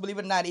lot of us, believe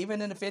it or not,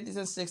 even in the 50s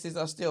and 60s,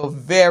 are still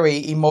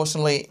very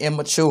emotionally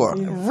immature.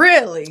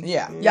 Really?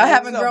 Yeah. Y'all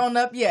haven't grown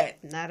up yet?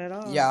 Not at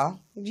all. Y'all.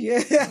 Yeah.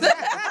 Did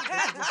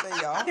you say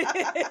y'all? Is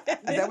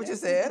that what you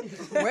said?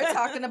 We're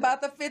talking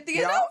about the 50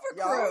 and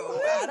over crew.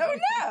 I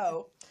don't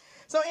know.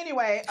 So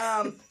anyway,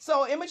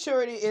 so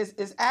immaturity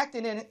is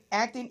acting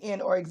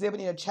in or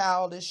exhibiting a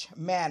childish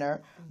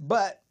manner.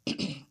 But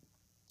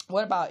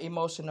what about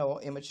emotional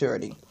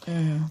immaturity?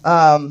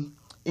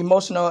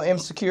 Emotional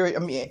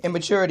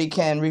immaturity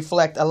can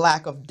reflect a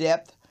lack of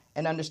depth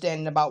and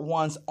understanding about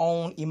one's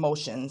own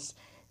emotions,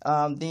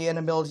 the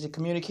inability to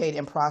communicate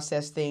and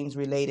process things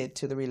related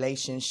to the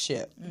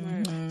relationship.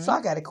 So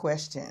I got a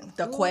question.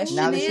 The question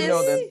Now that is?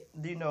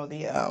 you know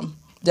the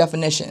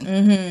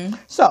definition.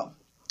 So,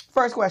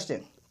 first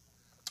question.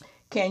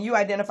 Can you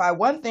identify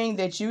one thing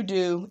that you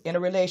do in a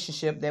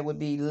relationship that would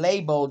be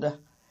labeled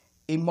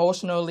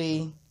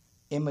emotionally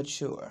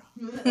immature?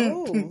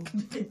 Ooh.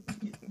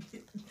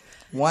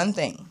 One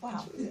thing.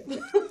 Wow.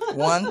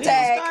 One thing.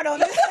 Start on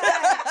this side.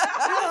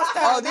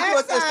 Oh, did you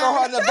want to throw her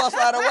on the bus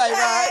right away,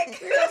 right?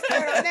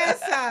 Start on that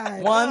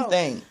side. One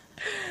thing.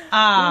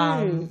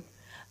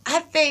 I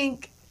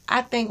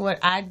think what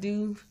I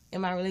do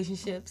in my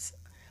relationships,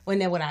 what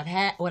I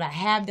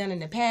have done in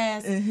the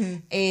past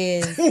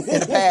is In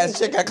the past,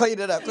 chick, I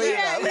cleaned it up.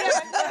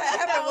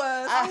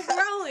 I'm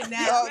growing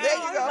now. Oh, there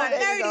you I'm go, in my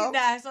there you 30s go.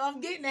 now, so I'm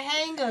getting the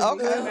hang of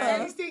it.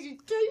 Okay.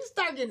 You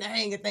start getting the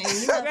hang of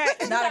things. You know?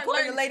 Not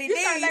according to Lady You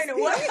start D's.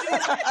 learning what to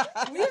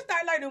do. You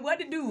start learning what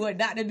to do, what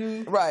not to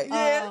do. Right.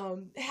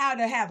 How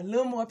to have a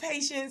little more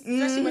patience,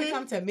 especially when it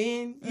comes to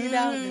men, you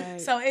know.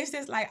 Right. So it's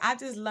just like I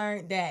just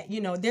learned that,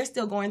 you know, they're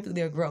still going through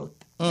their growth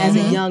as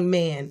a young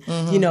man,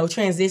 you know,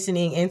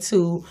 transitioning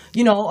into,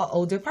 you know, an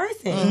older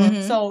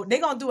person. So they're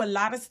going to do a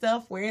lot of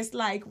stuff where it's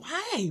like,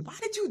 why? Why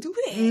did you do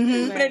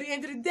that? But at the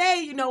end of the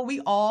day, you know,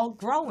 we all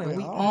growing.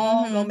 We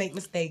all going to make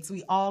mistakes.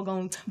 We all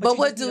going to... But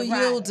what do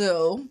you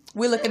do?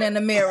 We're looking in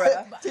the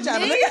mirror. She's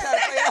trying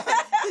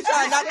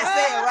not to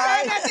say it,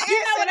 right? You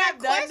know what I've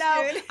done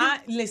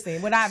though? Listen,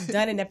 what I've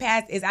done in the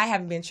past is I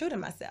haven't been true to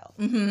myself.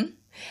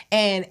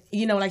 And,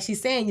 you know, like she's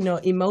saying, you know,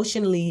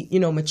 emotionally, you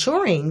know,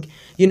 maturing,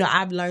 you know,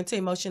 I've learned to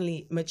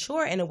emotionally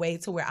mature in a way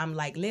to where I'm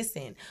like,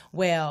 listen,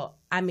 well,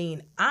 I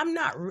mean,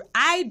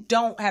 I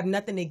don't have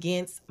nothing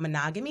against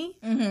monogamy.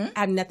 I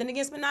have nothing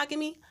against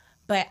monogamy,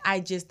 but I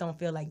just don't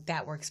feel like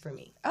that works for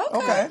me.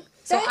 Okay.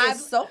 So I'm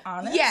so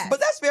honest. Yeah.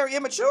 But that's very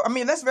immature. I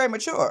mean, that's very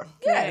mature.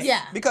 Yes.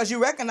 Yeah. Because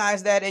you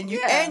recognize that and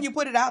you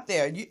put it out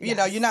there. You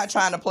know, you're not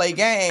trying to play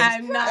games.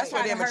 I'm not That's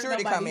where trying the to hurt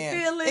immaturity come in.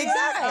 nobody's feelings.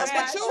 Exactly. That's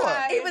I'm mature.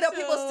 trying Even though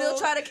people still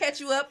try to catch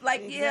you up,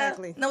 like,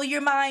 Exactly. no,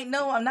 you're mine.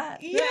 No, I'm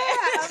not. Yeah.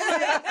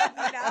 I'm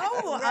like,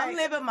 no, I'm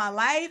living my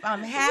life.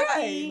 I'm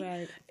happy.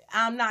 Right.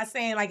 I'm not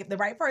saying like if the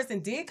right person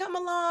did come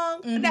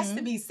along, but that's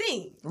to be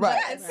seen.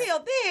 Right. But until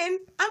then,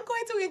 I'm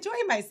going to enjoy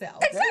myself.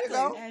 There you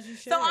go. As you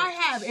should. So I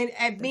have, and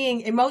at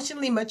being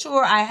emotionally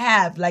mature, I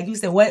have, like you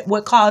said,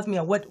 what caused me,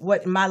 or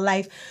what in my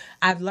life,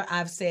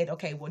 I've said,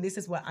 okay, well, this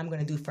is what I'm going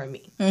to do for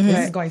me.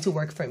 This is going to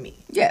work for me.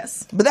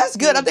 Yes. But that's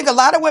good. I think a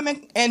lot of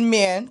women and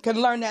men can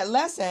learn that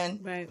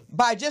lesson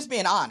by just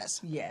being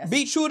honest. Yes.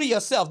 Be true to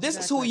yourself. This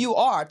is who you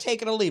are.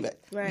 Take it or leave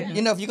it. Right.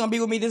 You know, if you're going to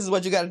be with me, this is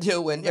what you got to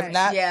do. And if Right.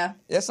 not, Yeah.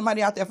 there's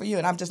somebody out there for you,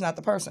 and I'm just not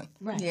the person.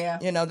 Right. Yeah.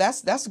 You know,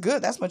 that's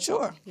good. That's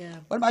mature. Yeah.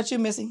 What about you,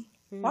 Missy?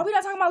 Why are we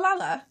not talking about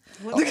Lala?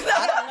 Go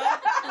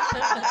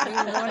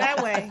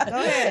that way. Go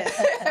ahead.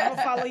 I'm going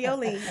to follow your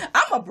lead.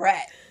 I'm a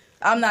brat.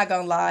 I'm not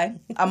gonna lie.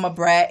 I'm a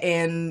brat,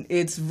 and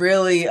it's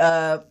really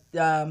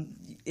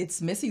it's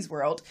Missy's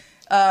world.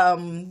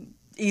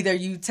 Either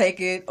you take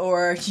it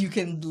or you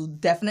can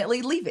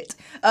definitely leave it.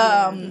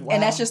 And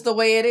that's just the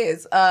way it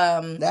is.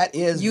 That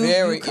is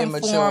very you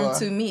conform immature.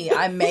 to me.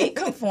 I may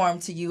conform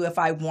to you if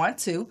I want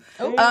to.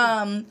 But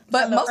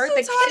most of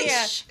the time,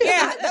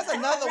 Yeah, that's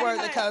another word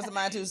that comes to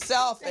mind too.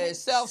 Selfish,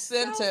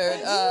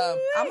 self-centered.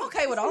 I'm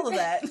okay with all of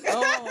that.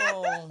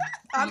 Oh,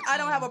 I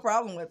don't have a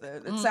problem with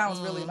it. It sounds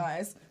really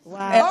nice. Wow.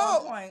 At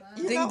Oh, one point,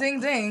 you ding, know- ding,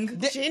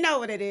 ding. She know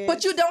what it is.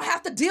 But you don't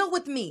have to deal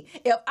with me.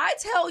 If I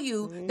tell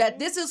you that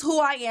this is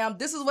who I am,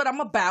 this is what I'm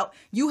about,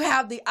 you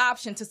have the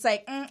option to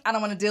say, I don't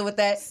want to deal with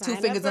that. Sign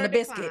 2 fingers up in or a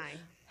biscuit. decline.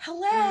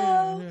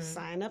 Hello.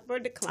 Sign up or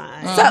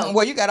decline. So,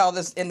 well, you got all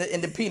this in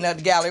the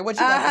peanut gallery. What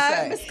you got to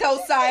say? Miss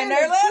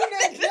Co-signer.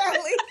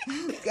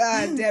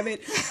 God damn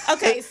it.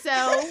 Okay,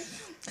 so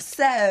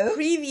So,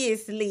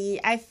 previously,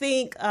 I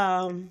think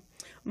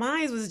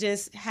mine was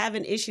just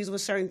having issues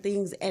with certain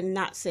things and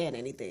not saying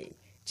anything.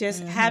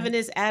 Just having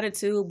this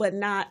attitude, but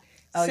not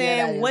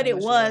saying what it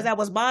was that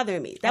was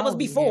bothering me. That was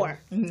before.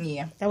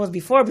 Yeah. That was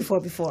before. See,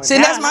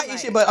 Now that's I'm my like,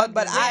 issue, but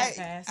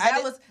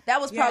That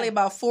was probably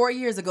about 4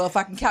 years ago, if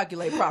I can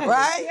calculate properly.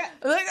 right.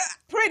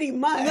 pretty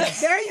much.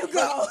 There you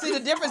go. See, the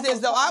difference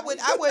is though,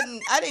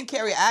 I didn't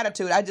carry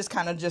attitude. I just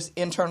kind of just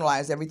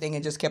internalized everything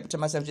and just kept it to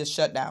myself, just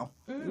shut down.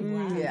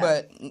 Yeah.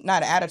 But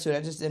not an attitude.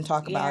 I just didn't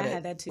talk about I it,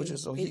 had that too. which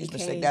was a It huge became-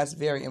 mistake. That's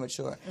very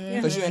immature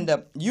because you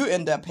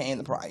end up paying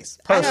the price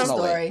True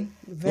personally. story.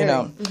 You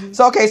know.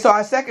 So okay, so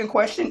our second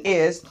question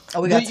is.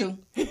 Oh, we got do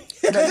you- two.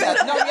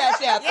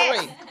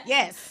 Three.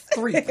 Yes.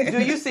 3.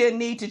 Do you see a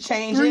need to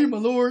change it? my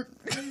lord.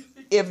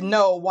 If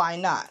no, why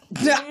not?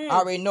 I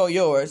already know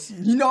yours.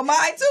 You know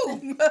mine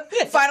too.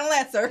 Final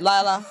answer.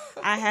 Lila,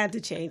 I had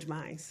to change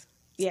minds.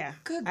 Yeah.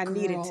 Good I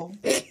needed girl.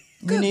 to.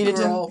 you needed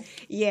Girl.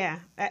 Yeah.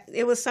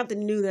 It was something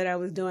new that I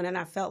was doing, and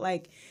I felt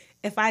like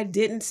if I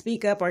didn't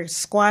speak up or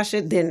squash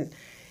it, then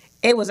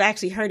it was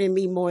actually hurting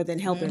me more than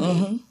helping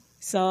me.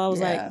 So I was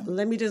Yeah. like,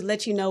 let me just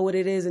let you know what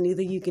it is, and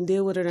either you can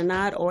deal with it or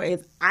not, or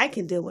if I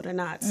can deal with it or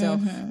not. So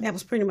that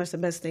was pretty much the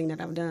best thing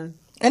that I've done.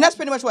 and that's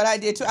pretty much what I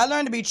did too. I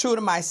learned to be true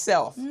to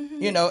myself,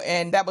 you know,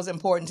 and that was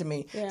important to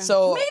me. Yeah.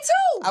 So Me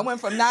too. I went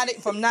from not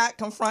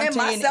confronting and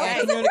myself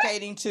as a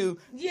communicating to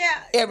Yeah,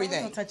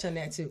 everything. I'll touch on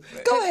that too.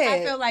 Go 'Cause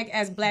ahead. I feel like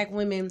as Black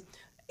women,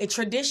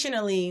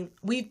 traditionally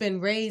we've been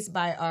raised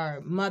by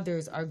our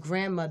mothers, our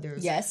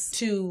grandmothers, Yes.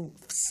 to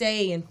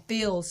say and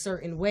feel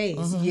certain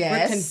ways.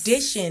 Yes. We're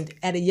conditioned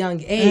at a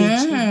young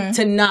age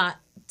to not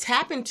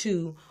tap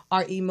into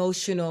our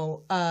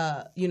emotional,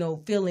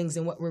 feelings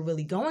and what we're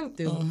really going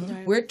through.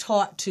 We're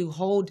taught to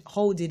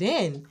hold it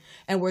in,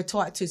 and we're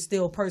taught to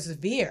still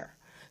persevere.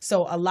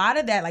 So a lot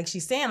of that, like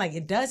she's saying, like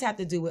it does have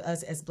to do with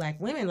us as Black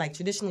women. Like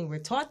traditionally we're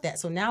taught that.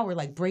 So now we're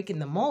like breaking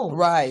the mold.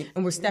 Right.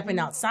 And we're stepping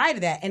outside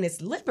of that, and it's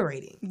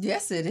liberating.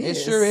 Yes, it It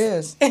is. sure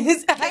is. Can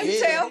you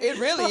tell? It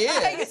really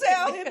Can you is.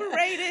 tell?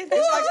 Liberated.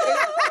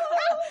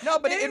 No,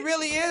 but it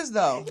really is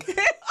though.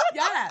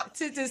 Yeah,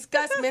 to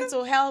discuss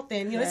mental health,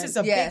 and this is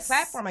a Yes. big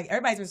platform. Like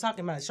everybody's been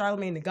talking about it.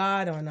 Charlamagne the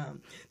God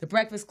on the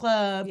Breakfast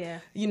Club. Yeah.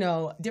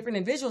 Different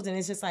individuals, and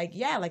it's just like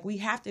like we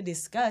have to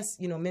discuss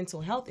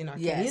mental health in our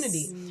Yes.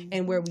 community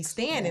and where we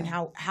stand and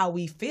how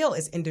we feel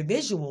as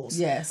individuals.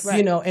 Yes.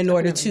 In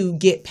order to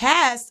get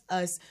past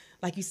us.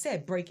 Like you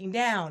said, breaking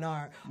down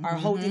or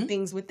holding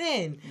things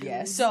within.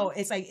 Yes. So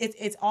it's like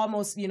it's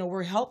almost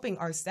we're helping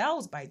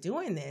ourselves by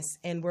doing this,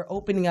 and we're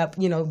opening up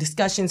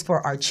discussions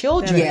for our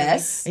children,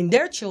 Yes. and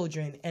their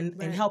children,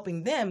 and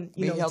helping them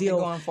Be healthy deal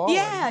going forward.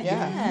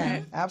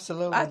 Yeah.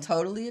 Absolutely. I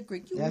totally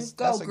agree. You That's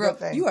go, a good girl.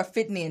 thing. You are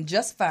fitting in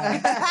just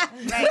fine.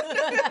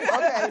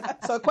 Okay.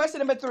 So question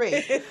number 3: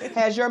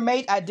 has your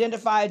mate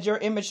identified your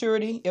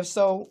immaturity? If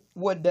so,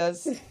 what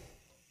does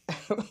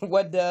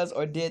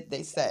or did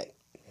they say?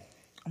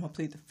 I'm gonna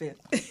plead the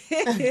fifth.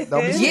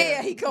 Don't be scared.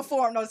 Yeah, he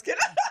conformed. No, I was kidding.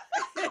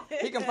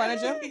 He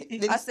confronted you?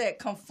 Did I he- said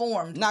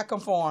conformed. not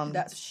conformed.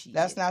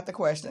 That's not the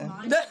question.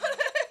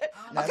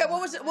 Okay,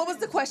 what was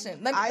the question?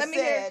 Let I me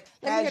hear. said,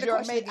 Let me hear has the your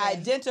question mate again.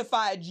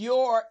 identified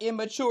your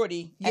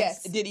immaturity? And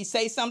Yes. did he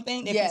say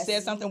something? If Yes. he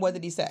said something, what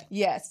did he say?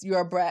 Yes, you're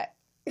a brat.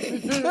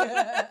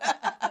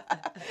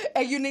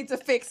 And you need to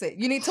fix it.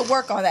 You need to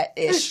work on that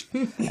ish.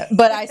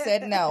 But I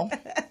said no.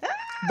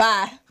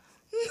 Bye.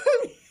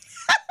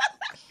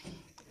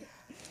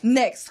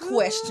 Next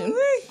question.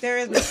 There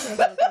is no question.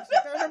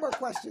 There are no more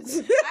questions.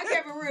 I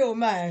kept it real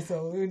mind,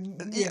 so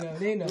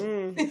they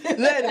know.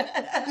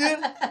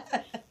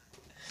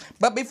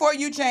 But before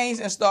you change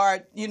and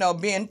start,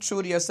 being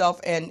true to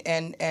yourself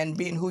and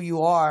being who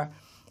you are,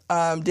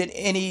 did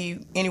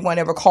anyone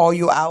ever call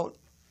you out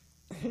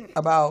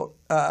about?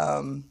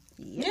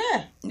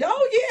 Yeah.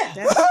 Oh yeah.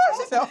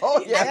 She said,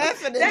 "Oh yeah."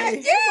 Definitely. That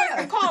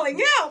was the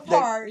calling out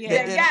part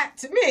that got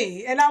to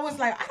me, and I was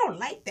like, I don't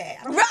like that.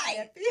 I don't like how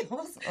that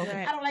feels.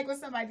 Right. I don't like when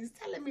somebody's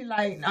telling me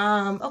like,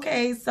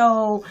 okay,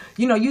 so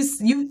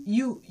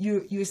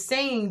you're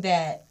saying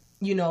that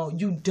you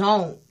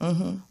don't,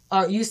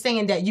 or you're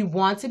saying that you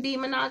want to be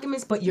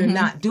monogamous, but you're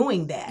not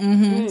doing that.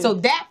 So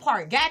that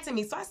part got to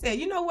me. So I said,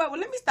 you know what? Well,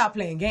 let me stop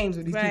playing games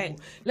with these Right.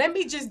 people. Let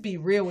me just be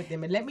real with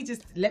them, and let me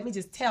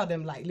just tell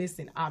them like,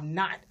 listen, I'm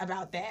not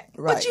about that.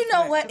 Right. But you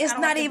know what? It's I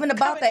don't not have to even come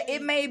about at that. me.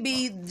 It may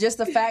be just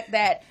the fact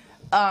that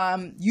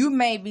you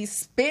may be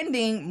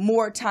spending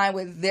more time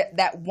with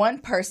that one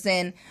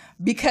person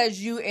because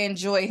you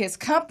enjoy his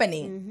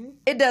company.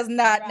 It does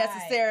not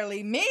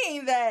necessarily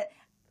mean that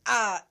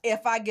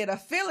if I get a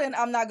feeling,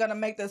 I'm not going to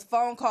make this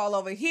phone call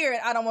over here,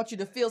 and I don't want you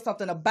to feel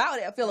something about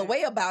it, feel a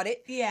way about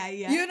it. Yeah.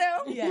 You know?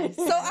 Yes.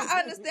 So I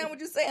understand what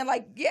you're saying.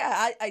 Like,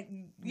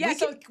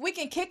 we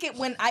can kick it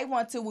when I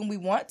want to, when we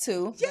want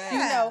to. Yeah. You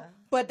know?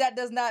 But that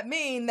does not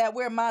mean that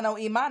we're mano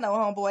y mano,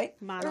 homeboy.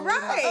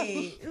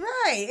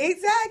 Right,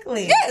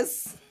 exactly.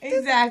 Yes.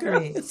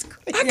 Exactly.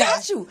 I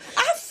got you.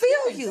 I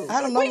feel you.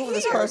 I don't know who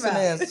this person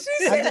is.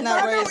 I did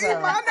not raise her.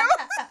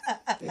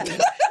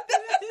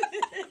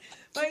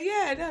 But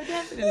yeah, no,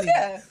 definitely.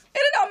 Yeah. And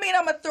it don't mean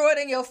I'm gonna throw it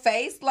in your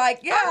face. Like,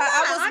 yeah,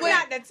 I'm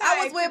not the type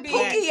I was with to be-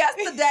 Pookie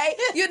yesterday.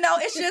 You know,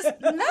 it's just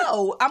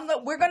no.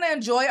 We're gonna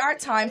enjoy our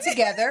time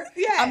together.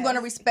 Yes. I'm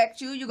gonna respect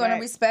you. You're gonna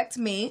Right. respect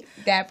me.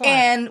 That part.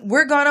 And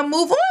we're gonna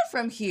move on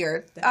from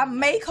here. I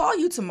may call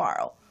you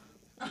tomorrow.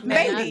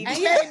 Maybe.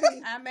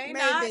 I may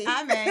not. Maybe.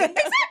 I may.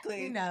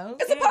 Exactly. You know.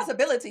 It's a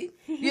possibility.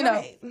 You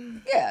know.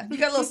 Yeah, you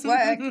got a little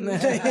swag.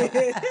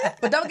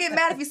 But don't get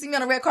mad if you see me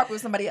on the red carpet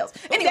with somebody else.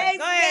 Anyway,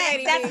 Go ahead,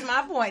 Lady That's D.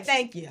 my point.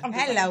 Thank you.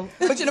 Hello.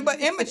 But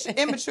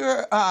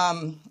immature,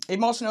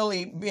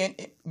 emotionally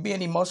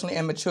being emotionally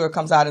immature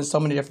comes out in so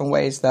many different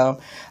ways. Though,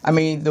 I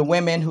mean, the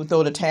women who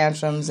throw the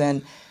tantrums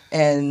and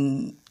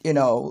you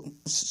know,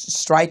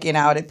 striking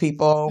out at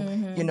people,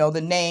 you know,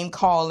 the name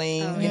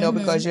calling, you know,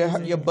 because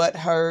your butt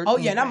hurt. Oh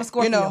yeah, and I'm a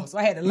Scorpio, You know. so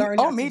I had to learn.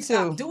 Oh, not me to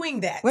stop too.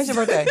 doing that. When's your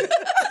birthday?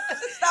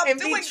 stop and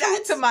be doing true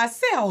that. to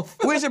myself.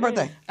 When's your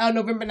birthday? On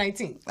November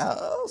 19th.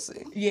 Oh,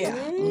 see. Yeah.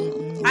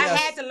 I Yes.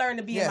 had to learn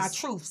to be in my Yes.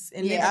 truths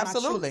and Yeah, live in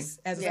absolutely. my truths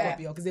as a Yeah.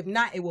 Scorpio. Because if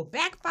not, it will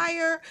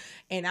backfire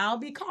and I'll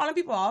be calling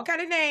people all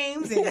kind of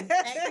names and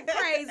acting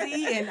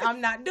crazy, and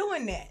I'm not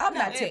doing that. I'm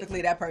not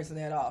typically that person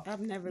at all. I've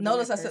never been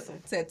Notice I that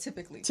person. said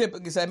typically.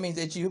 Typically, so that means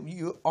that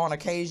you on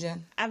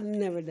occasion. I've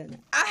never done it.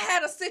 I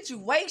had a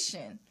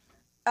situation.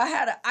 I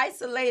had an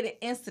isolated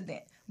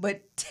incident,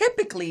 but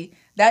typically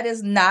that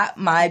is not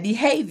my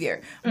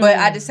behavior. But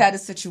I just had a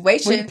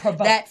situation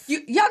that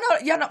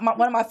y'all know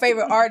one of my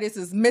favorite artists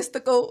is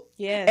Mystical.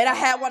 Yes. And I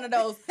had one of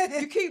those.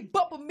 You keep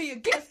bumping me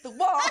against the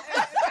wall.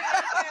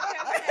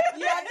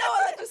 Yeah, I know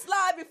I let you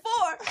slide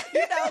before.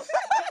 You know,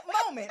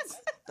 moments.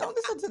 Don't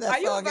listen to that Are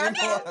you a song Virgo?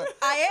 anymore.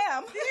 I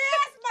am.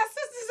 Yes, my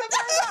sister's a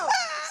Virgo.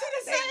 She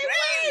the same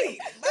way.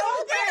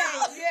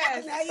 Okay.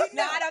 Yes.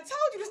 Now I done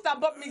told you to stop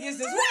bumping me against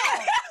this wall.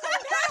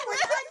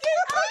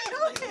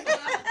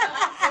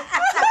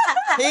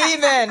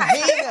 Heathen.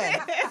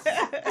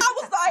 I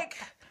was like,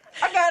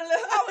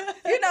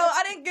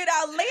 I didn't get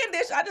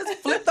outlandish. I just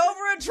flipped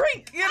over a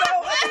drink, you know.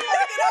 I didn't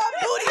want to get all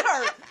booty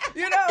hurt,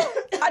 you know.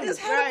 I just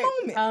had a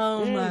moment.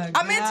 Oh my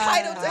I'm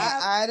entitled to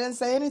have I didn't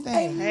say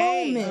anything.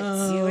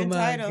 moments. You Oh my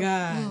entitled.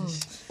 gosh.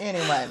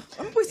 Anyway,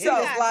 We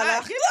saw fly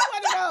out. Get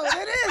one of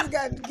those. It is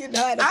getting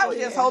hot. I would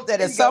just hope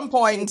that at some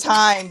point in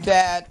time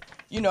that,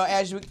 you know,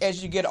 as you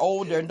get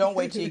older, and don't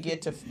wait till you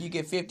get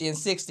 50 and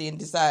 60 and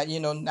decide, you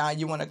know, now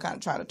you want to kind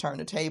of try to turn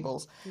the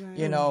tables. Right.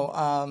 You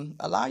know,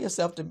 allow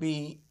yourself to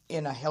be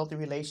in a healthy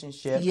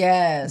relationship.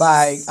 Yes.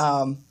 By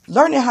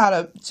learning how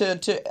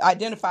to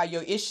identify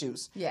your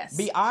issues. Yes.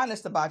 Be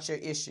honest about your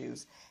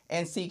issues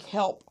and seek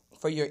help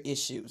for your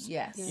issues.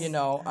 Yes. You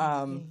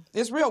know,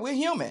 it's real. We're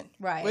human.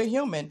 Right. We're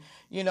human.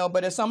 You know,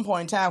 but at some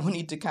point in time, we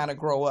need to kind of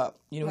grow up.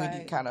 You know, we need to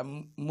Right. kind of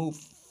move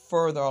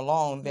further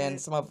along than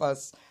some of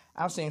us.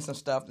 I've seen some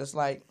stuff that's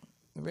like,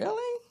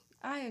 really?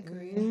 I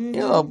agree.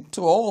 You're a little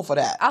too old for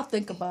that. I'll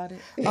think about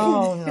it.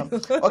 Oh, no.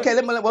 Okay,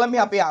 let me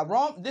help you out.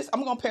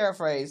 I'm going to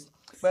paraphrase,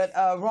 but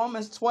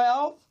Romans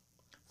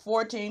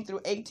 12:14 through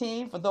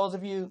 18, for those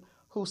of you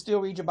who still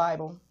read your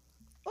Bible,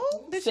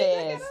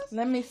 says,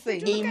 Let me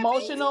see.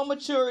 emotional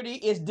maturity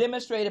is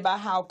demonstrated by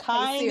how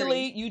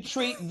kindly you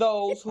treat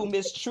those who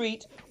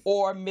mistreat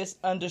or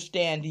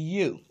misunderstand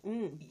you.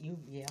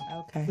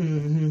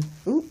 Okay.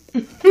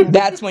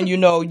 That's when you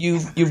know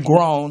you've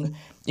grown.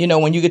 You know,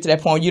 when you get to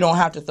that point, you don't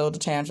have to throw the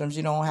tantrums.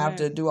 You don't have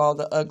to do all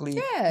the ugly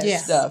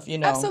Yes. stuff. You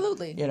know,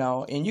 Absolutely. You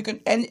know, and you can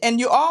and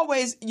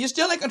you're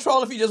still in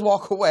control if you just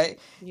walk away.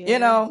 You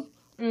know,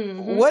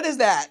 what is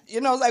that?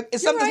 You know, like if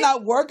something's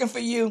not working for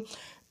you,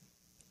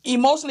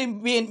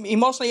 being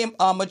emotionally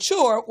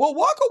mature, well,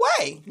 walk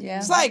away. Yeah.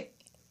 It's like,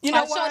 you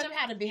know Show what? them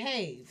how to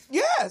behave.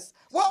 Yes.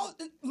 Well,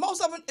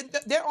 most of them,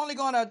 they're only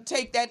going to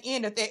take that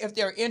in if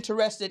they're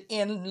interested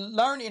in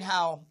learning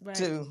how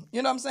to.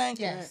 You know what I'm saying?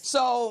 Yes.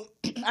 So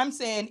I'm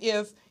saying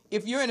if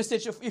you're in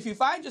if you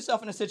find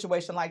yourself in a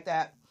situation like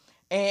that,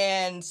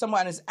 and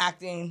someone is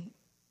acting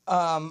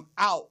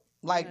out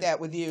like that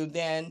with you,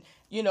 then,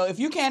 you know, if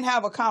you can't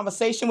have a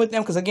conversation with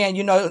them, because again,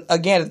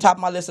 at the top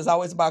of my list is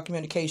always about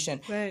communication.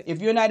 Right.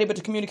 If you're not able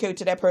to communicate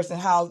to that person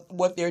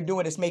what they're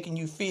doing is making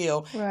you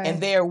feel, Right. and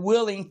they're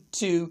willing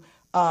to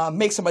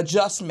make some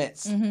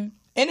adjustments, and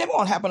it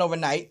won't happen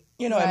overnight,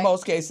 you know, in Right.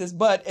 most cases,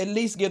 but at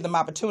least give them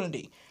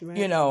opportunity,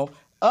 you know.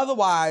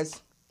 Otherwise,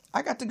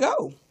 I got to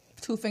go.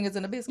 2 fingers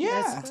in the biscuit.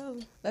 Yeah.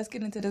 Let's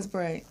get into this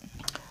break.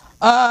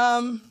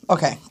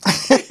 Okay.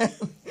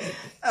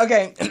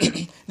 Okay.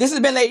 This has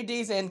been Lady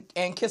D's and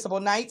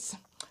Kissable Nights.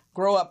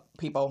 Grow up,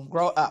 people.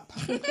 Grow up.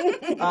 You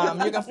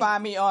can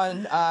find me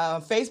on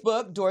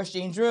Facebook, Doris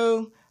Jean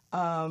Drew,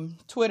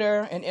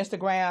 Twitter and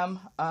Instagram,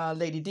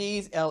 Lady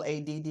D's,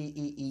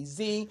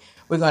 LADDEEZ.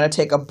 We're going to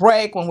take a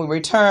break. When we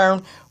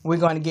return, we're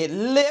going to get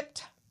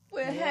lipped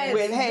With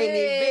with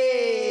Haley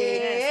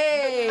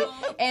Big.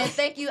 And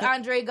thank you,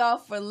 Andre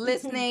Goff, for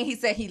listening. He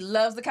said he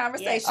loves the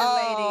conversation,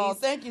 Oh,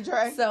 ladies. thank you,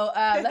 Trey. So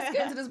let's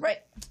get into this break.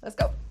 Let's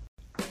go.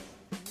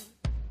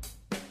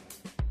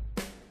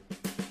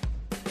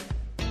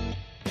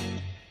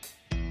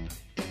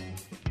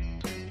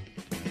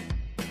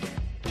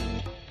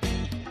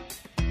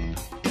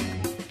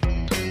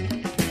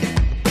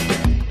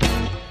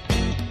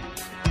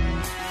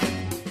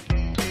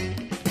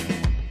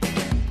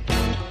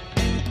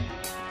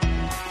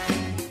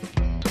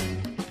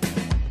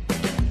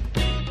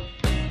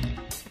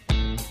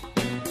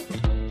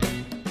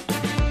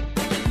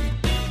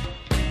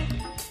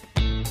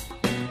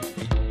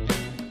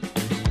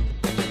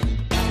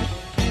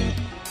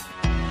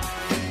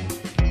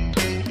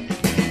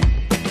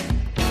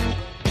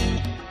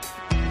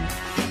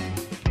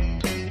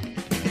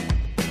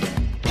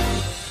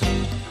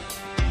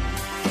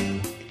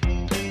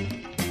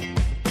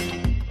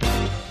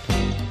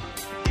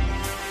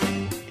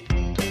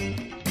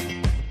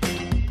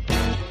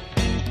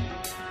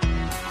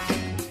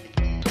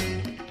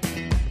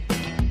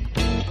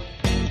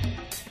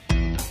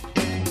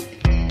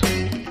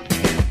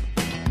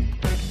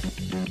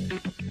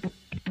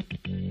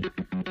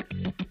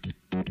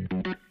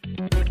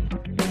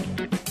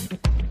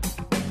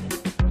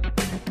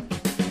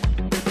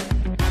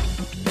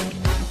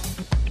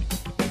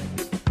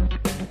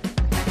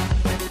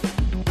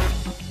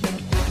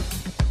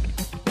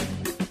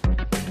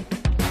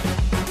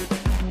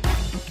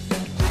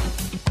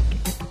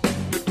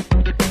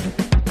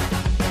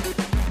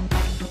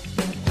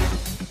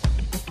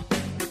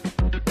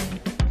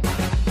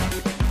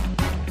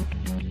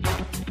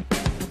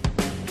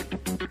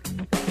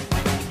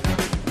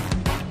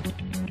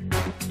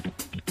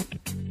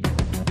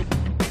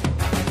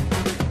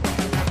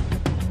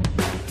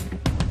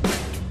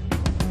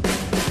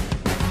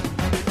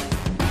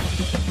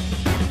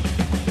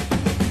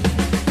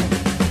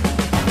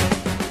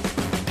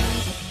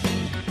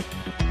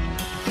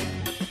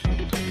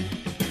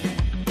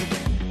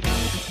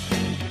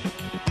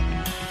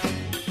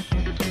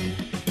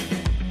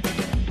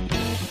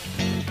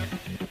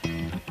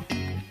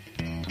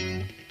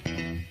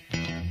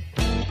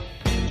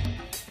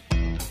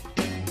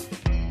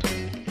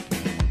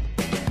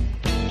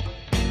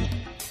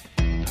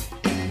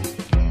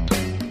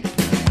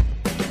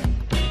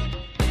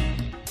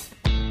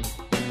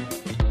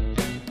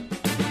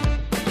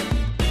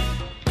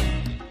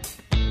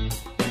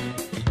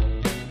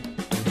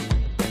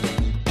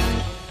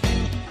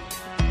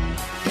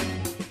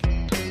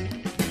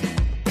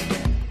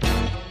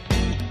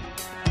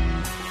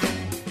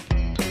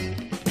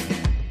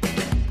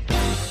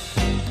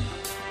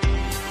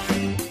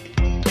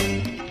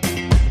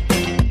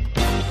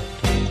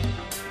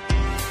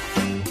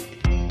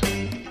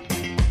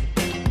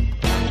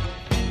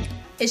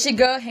 It's your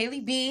girl, Haley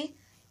B.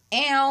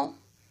 Elm.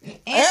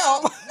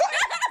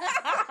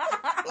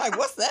 Like,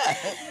 what's that?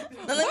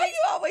 Why are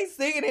you always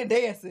singing and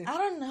dancing? I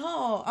don't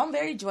know. I'm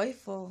very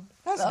joyful.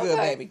 That's good,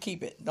 baby.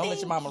 Keep it. Don't let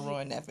your mama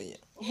ruin that for you.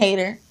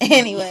 Hater.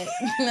 Anyway.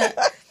 Now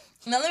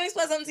let me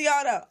explain something to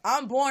y'all though.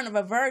 I'm born of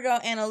a Virgo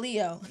and a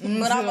Leo,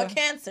 but I'm a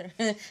Cancer.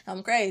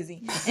 I'm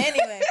crazy.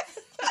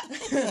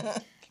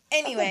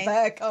 Anyway.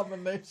 Bad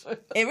combination.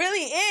 It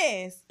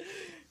really is.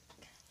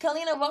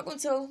 Kalina, welcome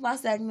to my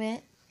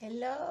segment.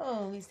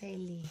 Hello, Miss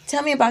Haley.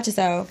 Tell me about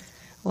yourself.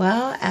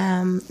 Well,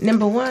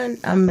 number one,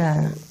 I'm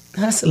a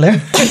hustler.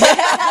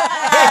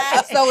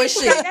 So is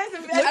she. That's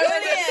a really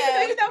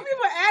am. You know,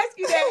 people ask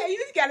you that, and you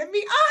just gotta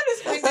be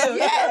honest with them.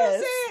 Yes. You know what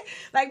I'm saying?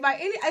 Like,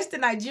 it's the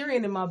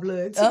Nigerian in my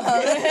blood, too.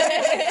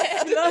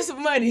 You love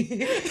some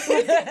money.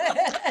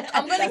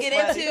 I'm gonna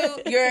get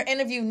into your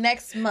interview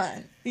next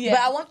month. Yeah.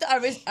 But I want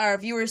our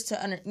viewers to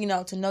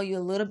to know you a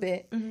little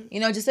bit. You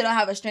know, just so they don't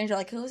have a stranger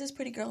like, who's this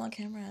pretty girl on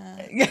camera?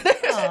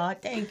 Aw,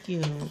 thank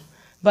you.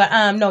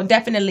 But no,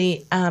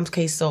 definitely.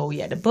 Okay, so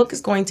yeah, the book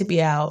is going to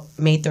be out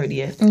May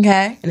 30th.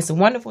 Okay. And it's a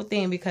wonderful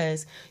thing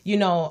because, you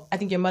know, I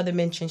think your mother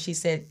mentioned, she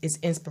said it's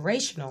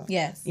inspirational.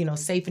 Yes. You know,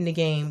 Safe in the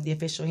Game, the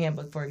official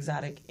handbook for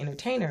exotic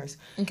entertainers.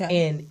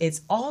 Okay. And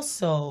it's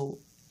also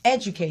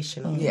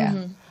educational.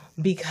 Yeah.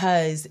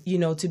 Because, you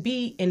know, to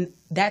be in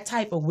that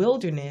type of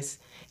wilderness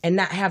and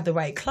not have the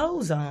right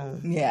clothes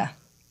on. Yeah.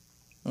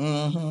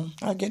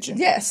 I get you.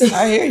 Yes.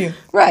 I hear you.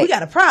 Right. We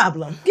got a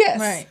problem. Yes.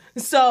 Right.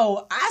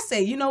 So I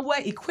say, you know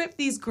what? Equip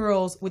these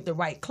girls with the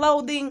right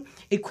clothing.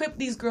 Equip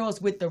these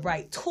girls with the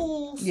right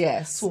tools.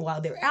 Yes. So while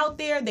they're out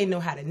there, they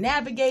know how to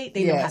navigate.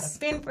 They know how to Yes.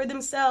 fend for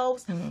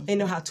themselves. They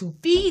know how to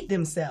feed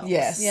themselves.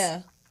 Yes.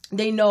 Yeah.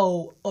 They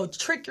know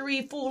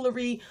trickery,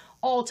 foolery,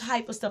 all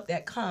type of stuff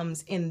that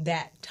comes in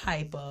that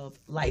type of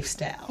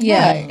lifestyle.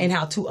 Yeah. Right. And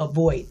how to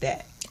avoid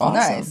that. Awesome.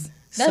 That's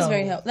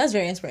So- That's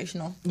very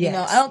inspirational. Yes, You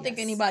know, I don't think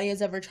yes. anybody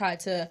has ever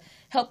tried to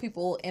help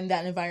people in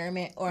that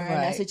environment or in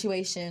that Right.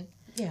 situation.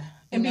 Yeah,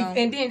 and know?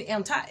 and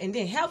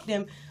then help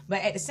them.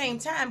 But at the same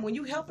time, when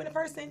you helping a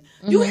person,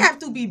 you have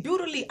to be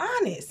brutally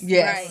honest.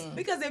 Yes. Right.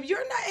 Because if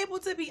you're not able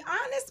to be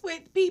honest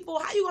with people,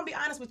 how you gonna be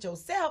honest with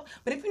yourself?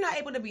 But if you're not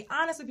able to be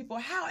honest with people,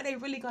 how are they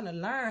really gonna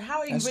learn? How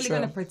are you That's really true.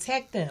 gonna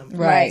protect them?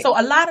 Right. So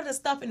a lot of the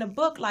stuff in the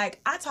book,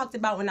 like I talked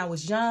about when I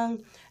was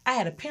young. I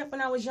had a pimp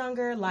when I was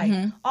younger, like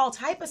all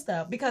type of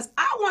stuff. Because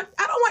I don't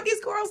want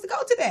these girls to go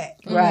to that.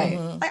 Right.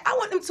 Like I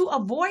want them to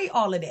avoid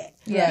all of that.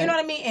 Yeah. You know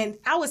what I mean? And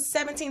I was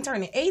 17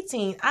 turning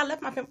 18. I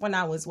left my pimp when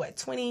I was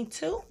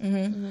 22.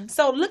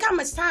 So look how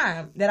much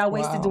time that I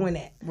wasted Wow. doing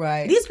that.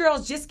 Right. These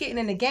girls just getting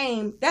in the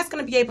game, that's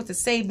going to be able to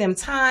save them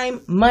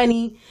time,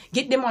 money,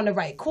 get them on the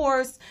right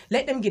course,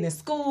 let them get in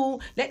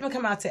school, let them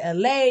come out to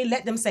LA,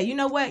 let them say, you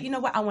know what,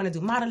 I want to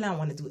do modeling, I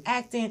want to do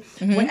acting.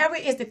 Whatever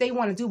it is that they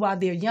want to do while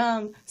they're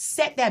young,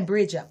 set that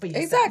bridge up for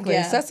yourself. Exactly.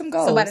 Yeah. Set some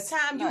goals. So by the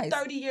time you're Nice.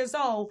 30 years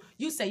old,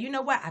 you say, you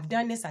know what, I've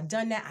done this, I've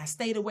done that, I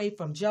stayed away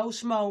from Joe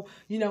Schmo,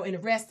 and the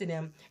rest of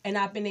them, and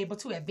I've been able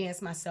to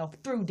advance myself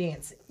through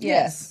dancing.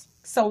 Yes.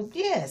 So,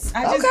 yes.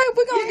 Okay,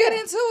 we're going to get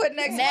into it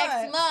next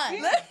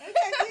month.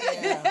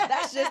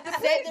 That's just to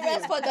save the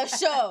rest for the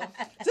show.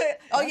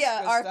 Oh,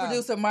 yeah, good our stuff.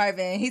 producer,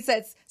 Marvin, he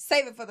said,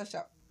 save it for the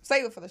show.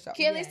 Save it for the show.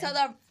 Can you at least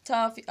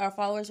tell our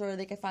followers where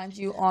they can find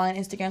you on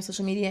Instagram,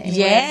 social media?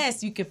 Anywhere?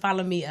 Yes, you can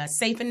follow me,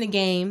 Safe in the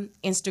Game,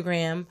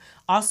 Instagram.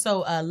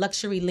 Also,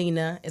 Luxury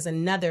Lena is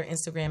another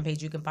Instagram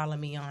page you can follow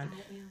me on.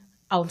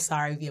 Oh, I'm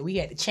sorry. Yeah, we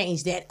had to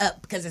change that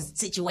up because of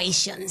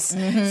situations.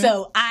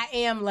 So I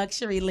am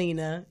Luxury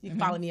Lena. You can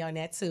follow me on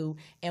that too.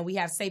 And we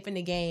have Safe in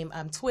the Game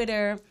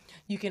Twitter.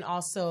 You can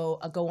also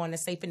go on the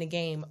Safe in the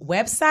Game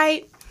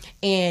website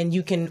and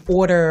you can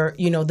order,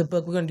 the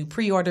book. We're going to do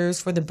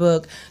pre-orders for the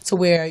book to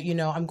where,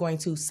 I'm going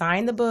to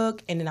sign the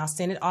book and then I'll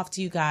send it off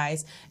to you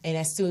guys. And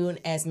as soon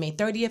as May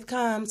 30th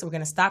comes, we're going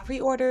to stop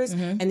pre-orders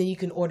and then you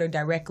can order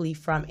directly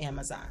from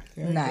Amazon.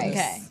 Nice.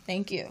 Okay,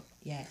 thank you.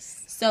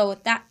 Yes. So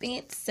with that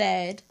being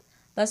said,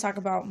 let's talk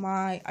about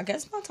my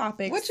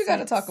topic. What you got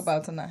to talk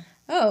about tonight?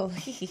 Oh,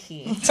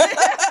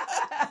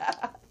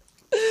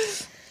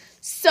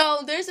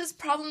 So there's this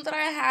problem that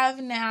I have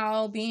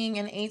now being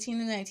an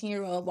 18 and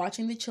 19-year-old,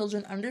 watching the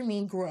children under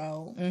me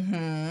grow.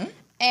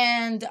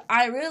 And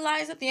I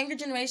realize that the younger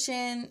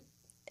generation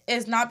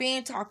is not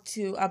being talked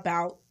to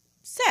about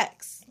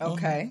sex.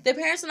 Okay. Their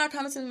parents are not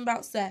coming to them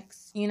about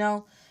sex,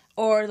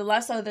 or the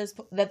lifestyle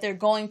that they're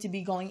going to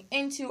be going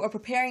into or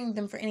preparing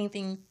them for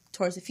anything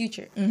towards the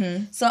future.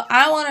 So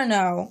I want to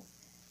know,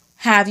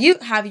 have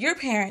your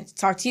parents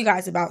talked to you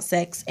guys about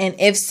sex? And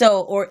if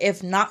so, or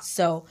if not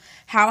so,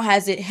 how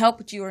has it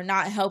helped you or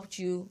not helped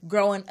you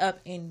growing up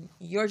in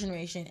your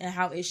generation, and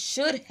how it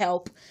should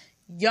help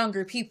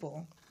younger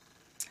people?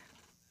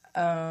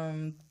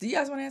 Do you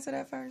guys want to answer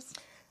that first?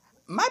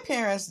 My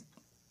parents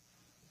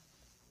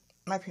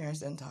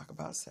didn't talk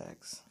about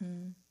sex.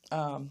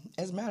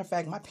 As a matter of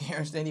fact, my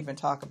parents didn't even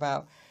talk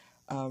about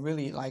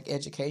really like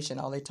education.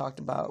 All they talked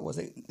about was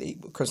they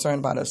were concerned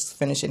about us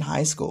finishing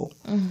high school.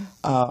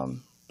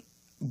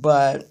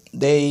 But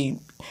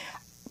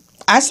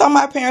I I saw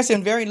my parents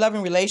in very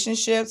loving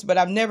relationships, but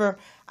I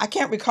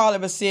can't recall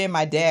ever seeing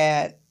my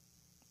dad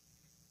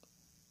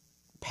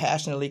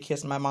passionately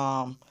kiss my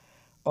mom,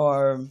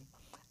 or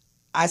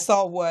I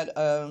saw what,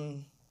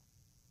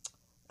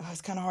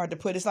 it's kind of hard to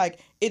put. It's like,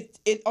 it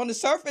on the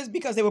surface,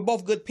 because they were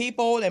both good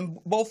people and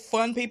both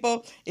fun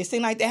people, it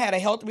seemed like they had a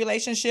healthy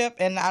relationship,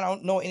 and I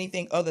don't know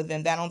anything other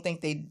than that. I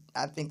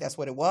think that's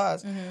what it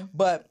was.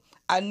 But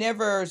I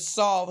never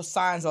saw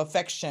signs of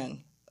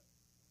affection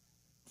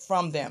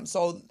from them.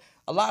 So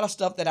a lot of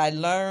stuff that I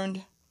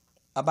learned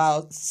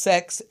about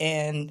sex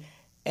and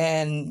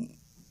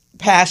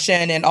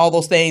passion and all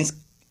those things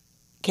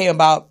came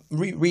about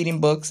reading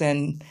books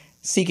and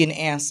seeking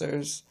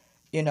answers,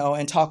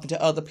 and talking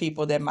to other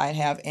people that might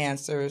have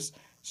answers,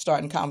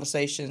 starting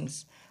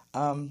conversations.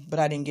 But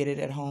I didn't get it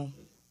at home.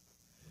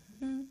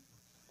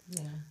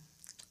 Yeah.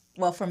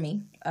 Well, for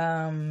me,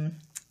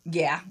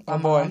 yeah. Oh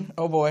boy.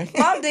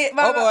 Mom did.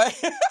 Oh boy.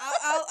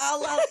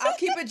 I'll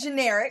keep it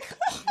generic.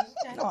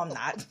 No, I'm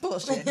not.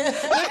 Bullshit.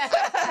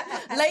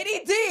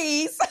 Lady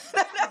D's.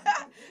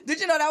 Did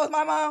you know that was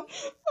my mom?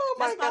 Oh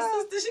my That's God.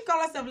 my sister. She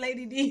call herself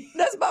Lady D.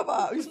 That's my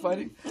mom. It's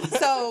funny.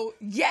 So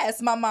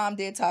yes, my mom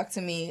did talk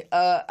to me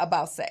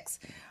about sex,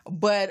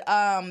 but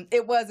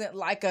it wasn't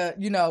like a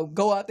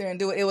go out there and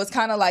do it. It was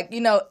kind of like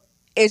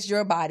it's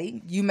your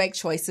body. You make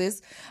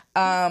choices.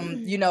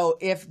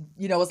 If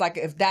it's like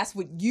if that's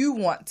what you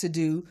want to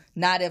do,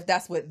 not if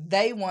that's what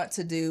they want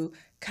to do.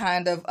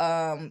 Kind of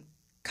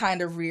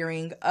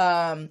rearing.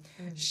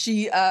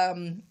 She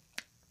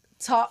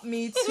taught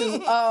me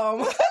to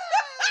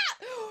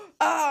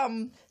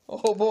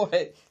Oh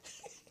boy.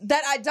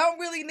 that I don't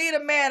really need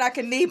a man. I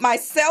can need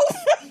myself.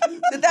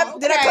 Did I clean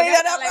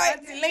that up right?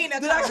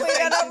 Did I clean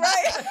that up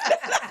right?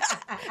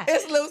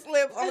 It's loose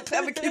lips. I'm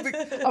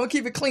gonna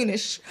keep it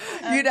cleanish,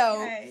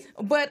 Okay.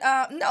 But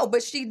no,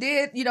 but she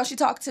did. She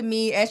talked to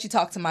me and she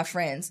talked to my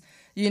friends.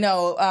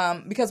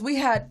 Because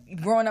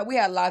growing up, we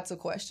had lots of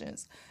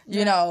questions.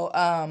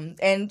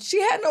 And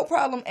she had no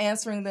problem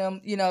answering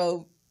them.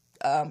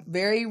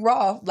 Very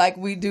raw, like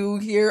we do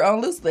here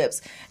on Loose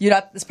Lips.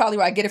 That's probably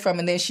where I get it from.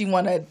 And then she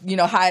want to,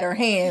 hide her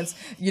hands,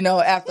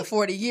 after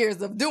 40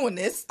 years of doing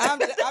this. I'm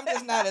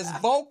just not as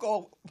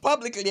vocal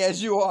publicly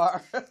as you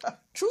are.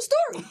 True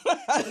story.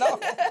 No.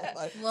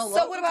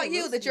 So what about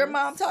you? Did your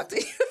mom talk to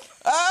you?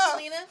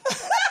 Lena?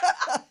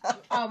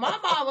 Oh, my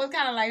mom was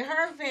kind of like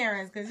her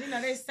parents, because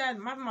they said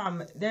my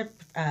mom. Their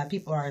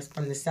people are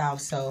from the South,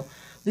 so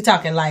we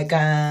talking like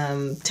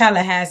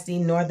Tallahassee,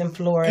 Northern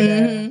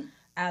Florida,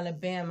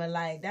 Alabama.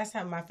 Like that's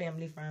how my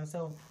family from.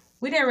 So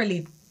they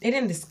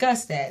didn't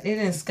discuss that. They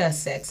didn't discuss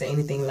sex or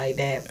anything like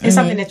that. It's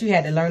something that you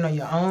had to learn on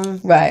your own.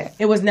 Right.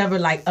 It was never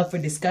like up for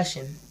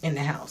discussion in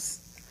the house.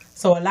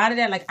 So a lot of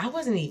that, like I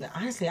wasn't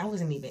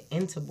even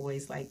into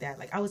boys like that.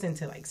 Like I was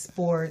into like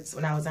sports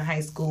when I was in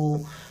high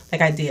school. Like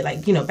I did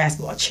like,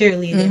 basketball,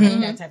 cheerleading,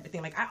 that type of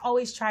thing. Like I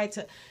always tried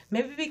to,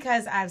 maybe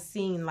because I've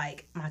seen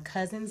like my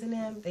cousins and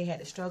them, they had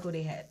to struggle.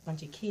 They had a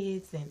bunch of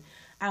kids, and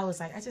I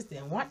was like, I just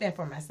didn't want that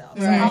for myself.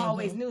 So I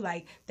always knew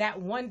like that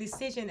one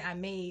decision I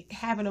made,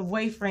 having a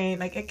boyfriend,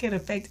 like it could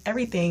affect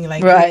everything.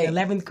 Like in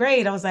 11th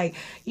grade, I was like,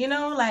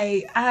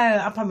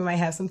 I probably might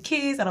have some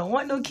kids. I don't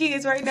want no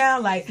kids right now.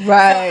 Like,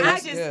 right.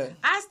 So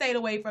I stayed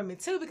away from it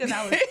too because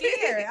I was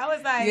scared. I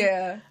was like,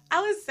 I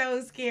was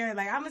so scared.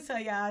 Like, I'm gonna tell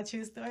y'all a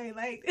true story.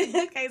 Like,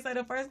 okay, so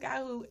the first guy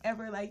who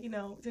ever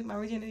took my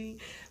virginity,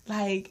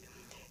 like,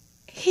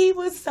 he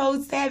was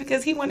so sad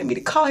because he wanted me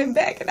to call him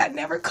back, and I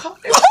never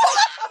called him.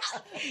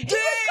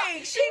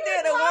 Dang, she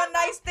did a one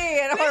night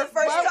stand on her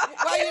first time.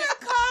 He would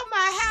call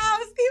my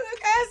house. He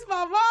would ask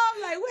my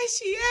mom, like, where's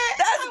she at?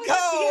 That's I was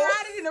cold.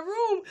 scared in the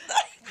room.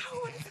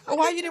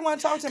 Why you didn't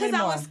want to talk to me Because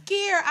I anymore? was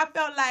scared. I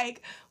felt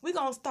like we're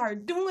going to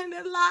start doing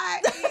it a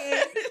lot,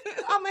 and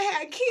I'm going to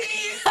have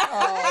kids.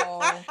 Oh.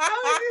 I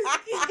was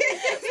just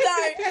scared.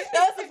 Sorry,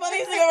 that's the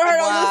funniest thing I've ever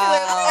heard on Loose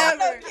Lips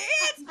ever.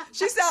 Kids?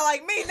 She sound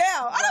like me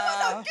now. I don't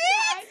want no kids.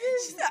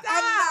 She said,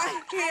 I'm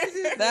not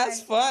kids.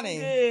 That's funny.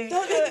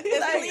 Don't do it.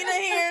 Is Alina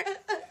here?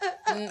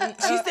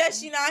 She said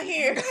she not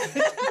here.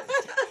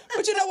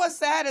 But you know what's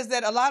sad is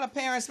that a lot of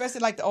parents,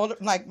 especially like the older,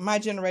 like my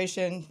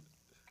generation,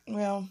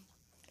 well,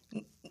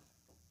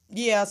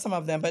 yeah, some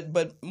of them,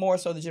 but more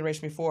so the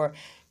generation before,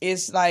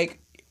 is like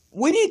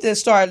we need to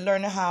start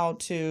learning how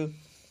to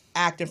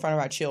act in front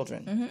of our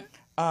children.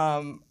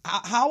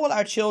 How will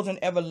our children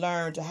ever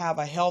learn to have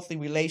a healthy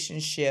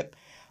relationship,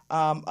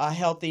 a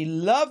healthy,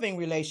 loving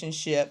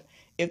relationship,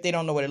 if they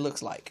don't know what it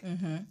looks like?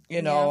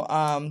 We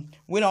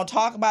don't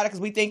talk about it because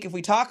we think if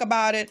we talk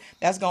about it,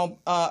 that's going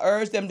to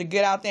urge them to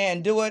get out there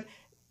and do it.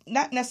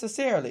 Not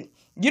necessarily.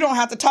 You don't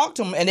have to talk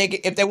to them, and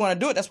if they want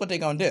to do it, that's what they're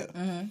going to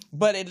do.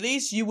 But at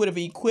least you would have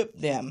equipped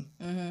them,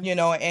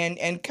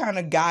 and kind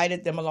of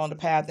guided them along the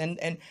path.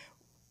 And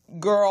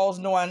girls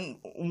knowing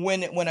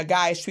when a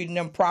guy is treating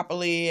them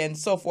properly and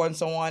so forth and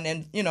so on,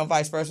 and,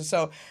 vice versa.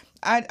 So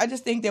I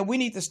just think that we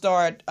need to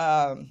start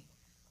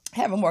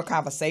having more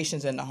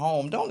conversations in the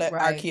home. Don't let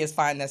our kids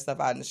find that stuff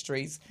out in the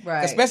streets,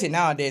 especially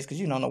nowadays, because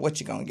you don't know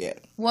what you're going to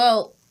get.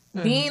 Well,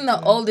 being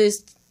the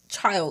oldest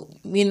child,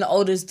 being the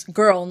oldest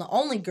girl and the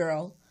only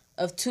girl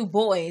of 2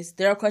 boys,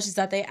 there are questions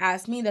that they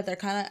ask me that they're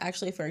kind of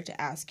actually afraid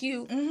to ask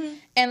you. Mm-hmm.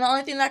 And the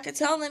only thing that I could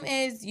tell them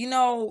is, you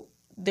know,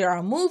 there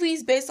are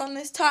movies based on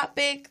this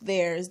topic.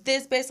 There's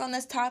this based on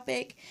this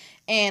topic.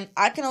 And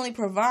I can only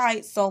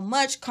provide so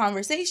much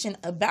conversation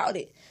about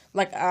it.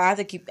 Like, I got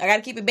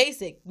to keep it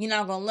basic. You're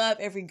not going to love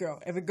every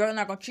girl. Every girl is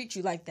not going to treat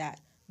you like that.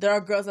 There are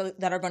girls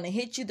that are going to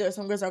hit you. There are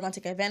some girls that are going to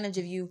take advantage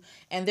of you.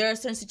 And there are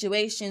certain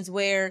situations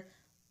where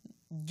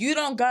you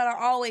don't got to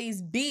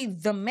always be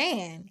the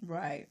man.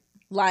 Right.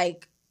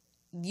 Like,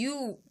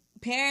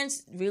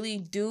 parents really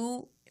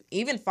do,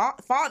 even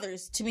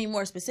fathers, to be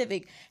more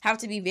specific, have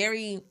to be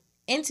very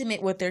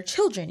intimate with their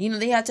children. You know,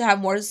 they have to have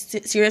more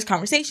serious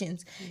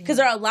conversations. Because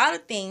there are a lot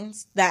of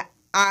things that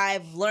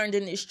I've learned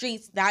in the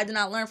streets that I did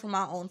not learn from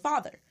my own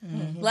father.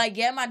 Mm-hmm. Like,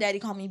 yeah, my daddy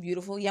called me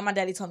beautiful. Yeah, my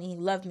daddy told me he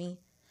loved me.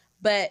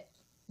 But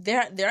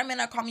there are men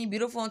that call me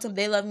beautiful until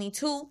they love me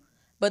too.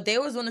 But they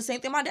was doing the same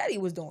thing my daddy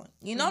was doing.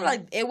 You know,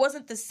 like, it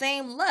wasn't the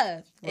same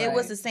love. Right. It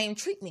was the same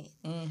treatment.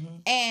 Mm-hmm.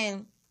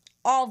 And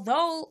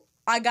although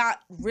I got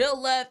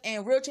real love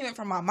and real treatment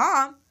from my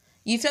mom,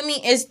 you feel me?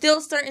 It's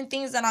still certain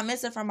things that I'm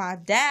missing from my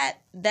dad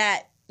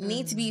that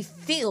need to be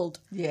filled.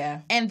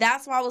 Yeah. And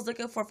that's why I was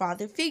looking for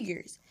father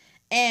figures.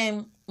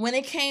 And when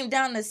it came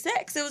down to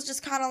sex, it was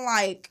just kind of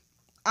like,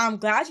 I'm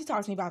glad you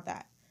talked to me about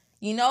that.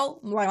 You know,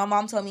 like my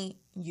mom told me,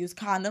 use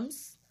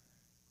condoms.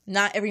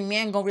 Not every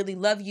man gonna really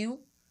love you.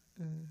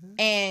 Mm-hmm.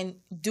 And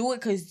do it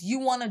because you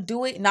want to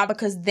do it, not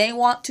because they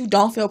want to.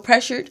 Don't feel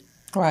pressured.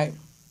 Right.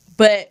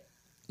 But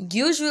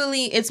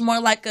usually it's more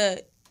like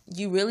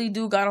you really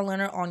do gotta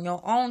learn it on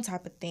your own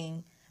type of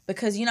thing,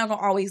 because you're not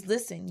gonna always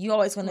listen. You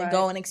always gonna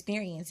go and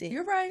experience it.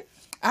 You're right.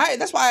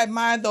 That's why I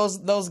admire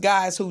those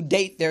guys who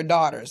date their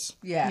daughters.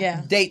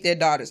 Yeah. Date their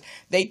daughters.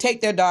 They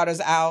take their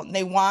daughters out and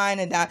they whine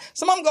and dine.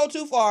 Some of them go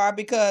too far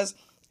because,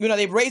 you know,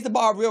 they've raised the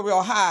bar real,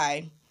 real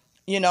high,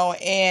 you know,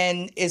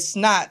 and it's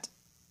not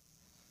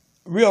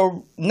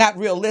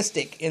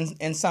realistic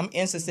in some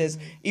instances.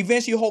 Mm-hmm.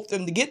 Eventually you hope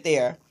them to get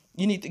there.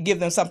 You need to give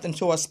them something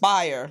to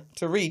aspire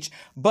to reach.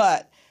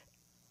 But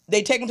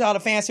they take them to all the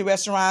fancy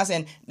restaurants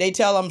and they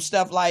tell them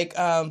stuff like,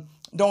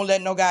 don't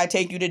let no guy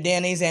take you to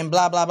Denny's and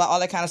blah, blah, blah, all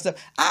that kind of stuff.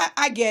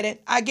 I get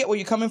it. I get where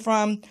you're coming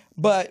from,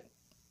 but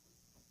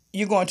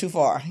you're going too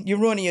far. You're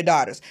ruining your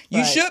daughters.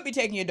 You should be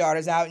taking your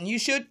daughters out, and you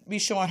should be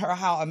showing her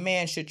how a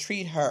man should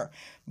treat her.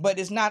 But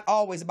it's not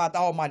always about the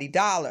almighty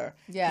dollar.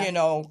 Yeah. You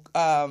know,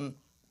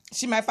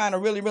 she might find a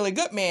really, really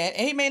good man,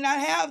 and he may not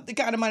have the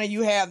kind of money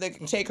you have that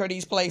can take her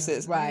these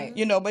places. Right.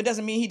 You know, but it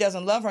doesn't mean he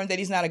doesn't love her and that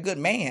he's not a good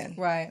man.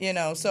 Right. You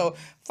know, so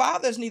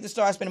fathers need to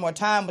start spending more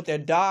time with their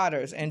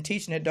daughters and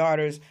teaching their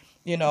daughters,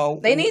 you know,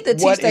 they need to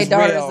teach their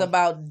daughters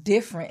about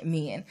different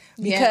men,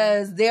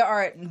 because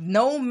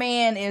no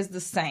man is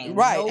the same.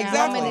 Right,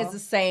 no woman is the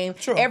same.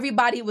 True.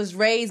 Everybody was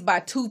raised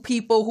by 2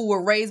 people who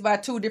were raised by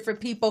 2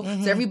 different people.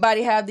 Mm-hmm. So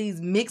everybody have these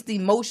mixed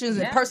emotions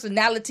and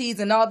personalities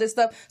and all this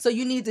stuff. So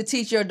you need to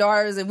teach your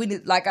daughters,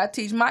 and like I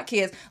teach my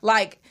kids,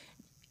 like,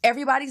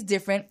 everybody's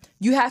different.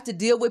 You have to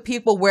deal with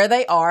people where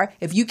they are.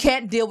 If you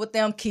can't deal with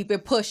them, keep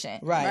it pushing.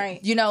 Right.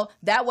 You know,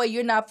 that way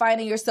you're not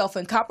finding yourself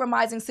in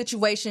compromising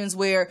situations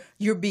where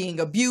you're being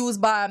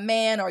abused by a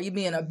man or you're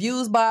being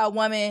abused by a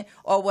woman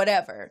or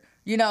whatever.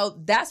 You know,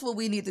 that's what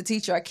we need to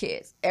teach our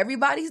kids.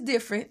 Everybody's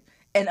different,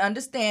 and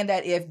understand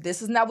that if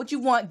this is not what you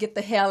want, get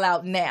the hell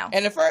out now.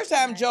 And the first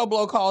time Joe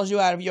Blow calls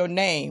you out of your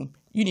name,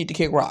 you need to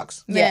kick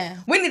rocks. Yeah.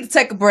 We need to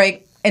take a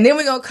break. And then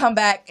we're gonna come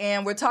back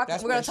and we're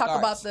gonna talk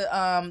about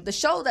the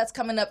show that's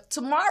coming up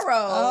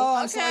tomorrow. Oh,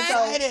 I'm so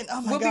excited!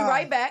 Oh my God. We'll be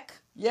right back.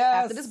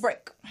 After this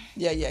break.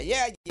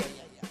 Yeah.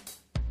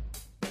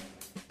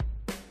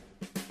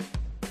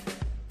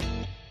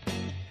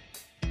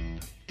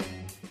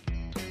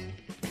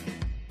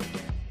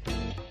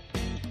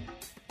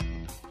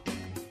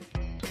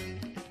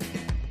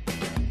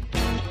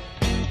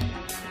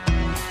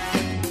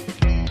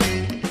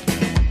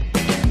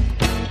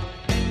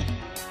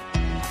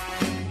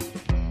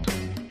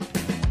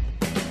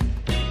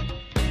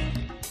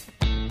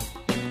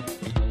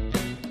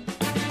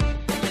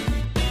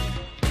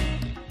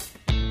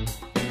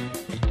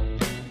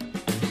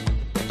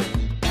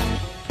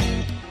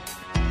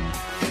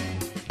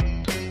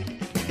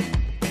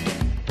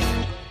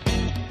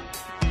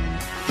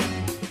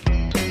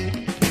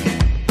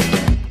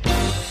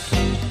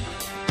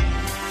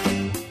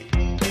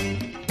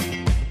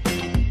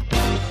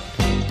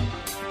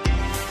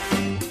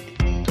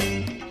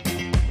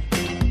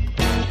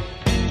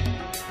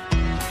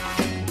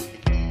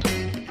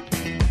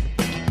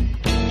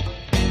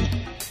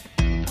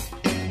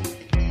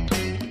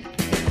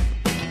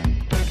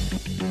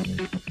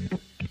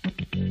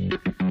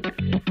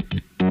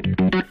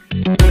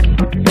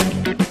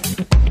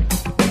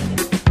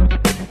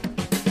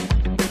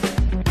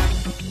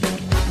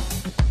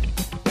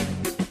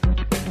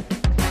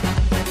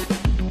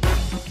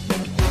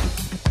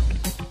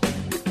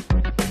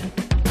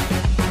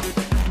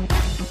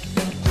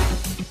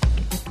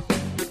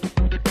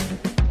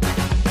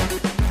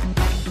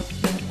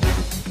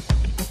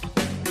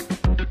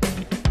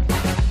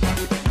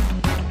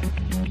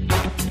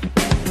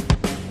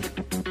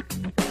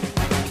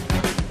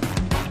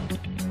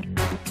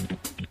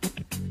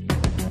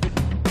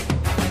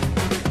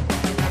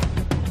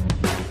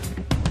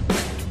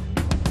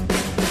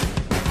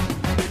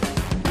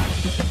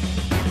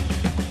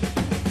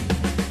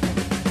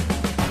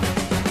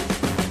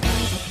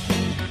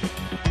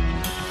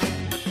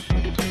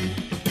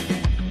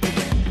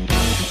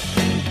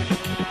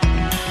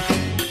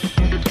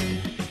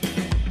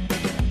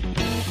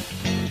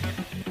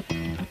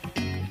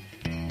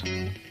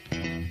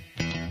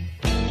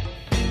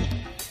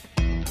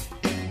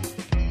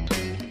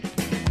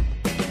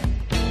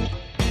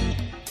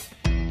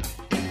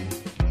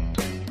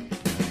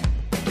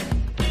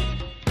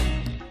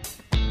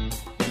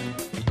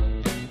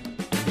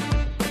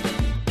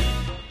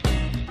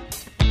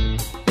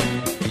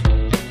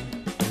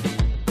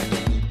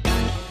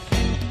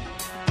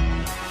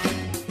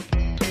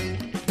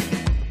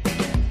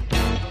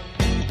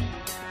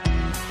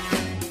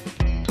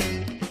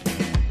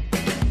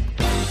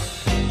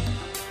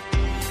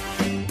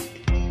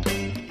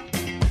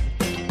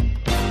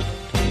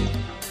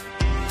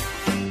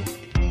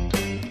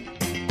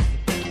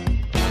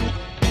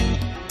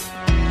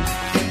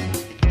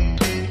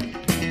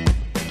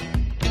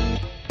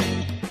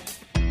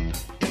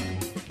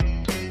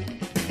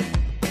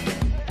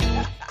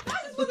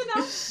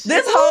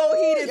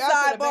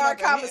 our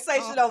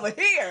conversation over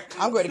here.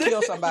 I'm going to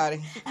kill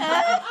somebody.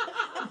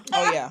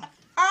 Oh, yeah.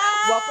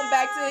 Welcome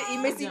back to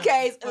Missy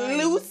K's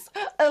Loose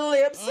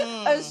Lips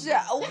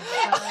show.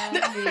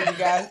 You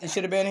guys, you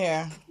should have been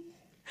here.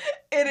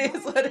 It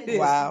is what it is.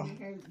 Wow.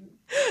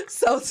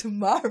 So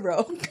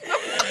tomorrow,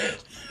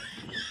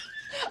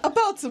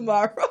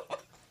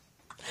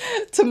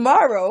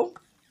 tomorrow,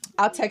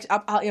 I'll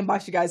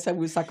inbox you guys, tell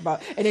what we talk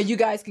about, and then you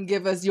guys can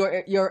give us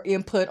your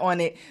input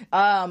on it.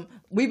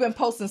 We've been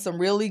posting some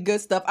really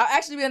good stuff. I've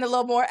actually been a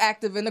little more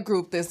active in the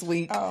group this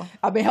week. Oh.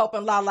 I've been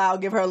helping Lala. I'll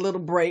give her a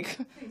little break,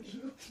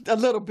 a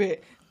little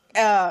bit,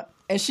 and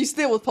she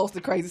still was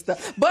posting crazy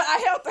stuff. But I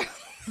helped her.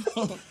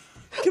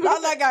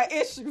 Lala got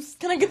issues.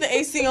 Can I get the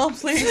AC on,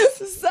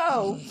 please?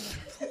 So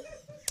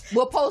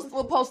we'll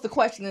post the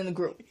question in the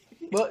group.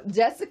 Well,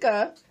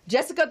 Jessica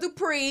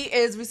Dupree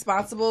is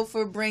responsible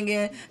for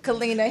bringing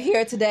Kalina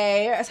here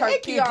today as her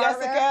Thank PR. you,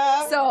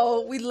 Jessica.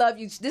 So we love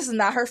you. This is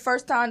not her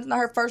first time. It's not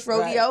her first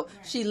rodeo. Right.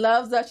 She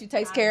loves us. She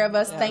takes care of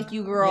us. Yeah. Thank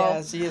you, girl.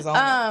 Yeah, she is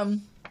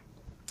on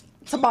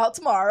It's about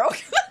tomorrow.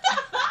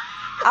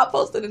 I'll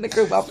post it in the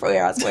group. I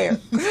swear.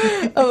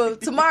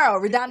 Tomorrow,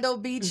 Redondo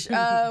Beach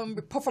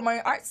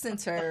Performing Arts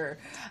Center.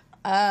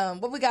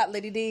 What we got,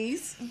 Lady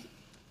D's?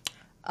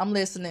 I'm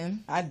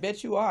listening. I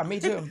bet you are. Me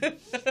too.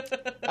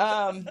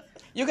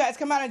 You guys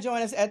come out and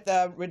join us at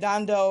the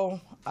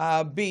Redondo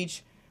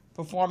Beach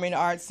Performing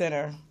Arts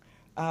Center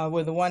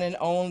with the one and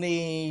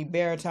only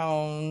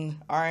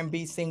baritone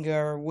R&B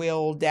singer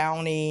Will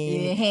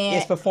Downey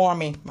is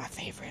performing. My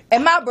favorite.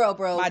 And my bro.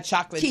 My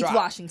chocolate Keith drop.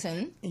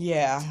 Washington.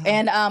 Yeah.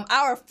 And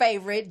our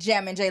favorite,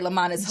 Jammin' J.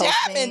 Lamont is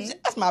hosting. Jammin',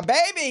 that's my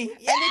baby.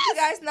 Yes. And did you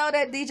guys know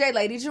that DJ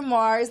Lady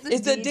Jamar is the DJ?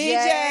 It's the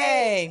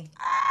DJ.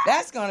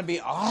 That's going to be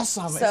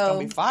awesome. It's going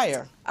to be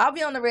fire. I'll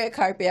be on the red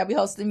carpet. I'll be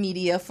hosting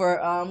media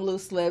for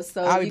Loose Lips.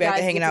 So I'll be you back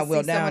guys to hanging out with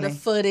Will some Downey. of the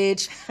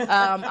footage.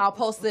 I'll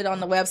post it on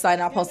the website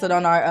and I'll post it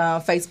on our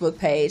Facebook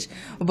page.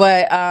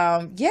 But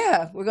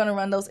yeah, we're gonna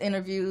run those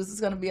interviews.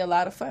 It's gonna be a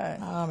lot of fun.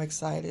 Oh, I'm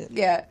excited.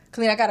 Yeah,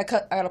 Kalina, I got a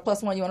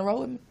 +1. You wanna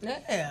roll with me?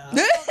 Yeah.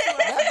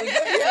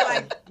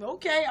 Like,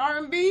 okay,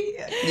 R&B.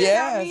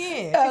 Yeah, Count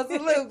me in.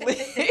 Absolutely.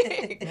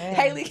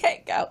 Haley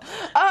can't go.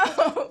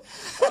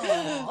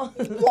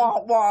 Wah,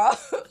 wah.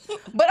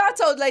 But I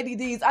told Lady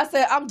D's, I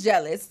said I'm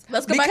jealous.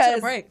 Let's go back to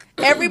the break.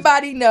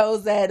 Everybody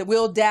knows that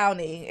Will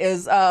Downey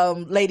is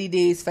Lady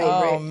D's favorite.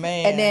 Oh,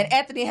 man. And then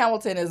Anthony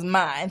Hamilton is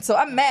mine. So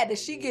I'm mad that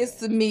she gets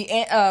to meet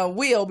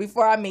Will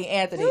before I meet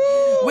Anthony.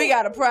 Woo! We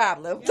got a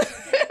problem.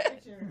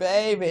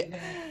 Baby.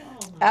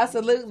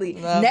 Absolutely.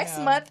 Love Next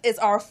him. month is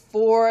our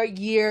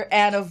 4-year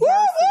anniversary.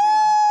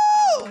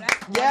 Woo!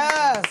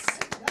 Yes.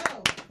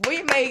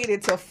 We made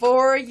it to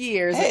 4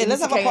 years. Hey,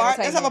 let's have a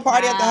party. Let's have a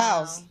party at the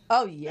house.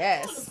 Oh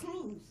yes.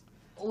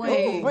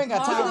 Wait. We ain't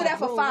got Let's time. do that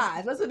for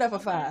 5. Let's do that for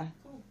 5.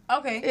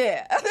 Okay.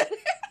 Yeah.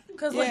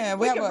 Because Yeah,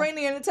 We have can a- bring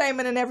the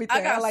entertainment and everything.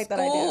 I got like that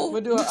idea. school.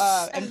 We'll do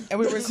and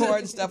we record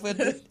and stuff. We'll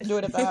do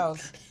it at the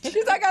house. She's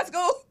like, I got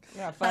school.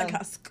 Yeah, I fun.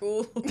 got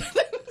school.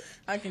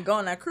 I can go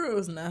on that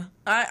cruise now.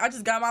 I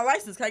just got my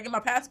license. Can I get my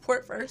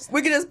passport first?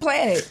 We can just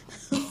plan it.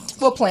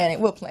 We'll plan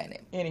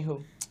it.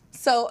 Anywho.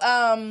 So,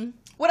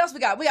 what else we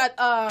got? We got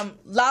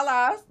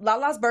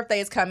Lala's birthday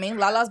is coming.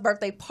 Lala's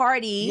birthday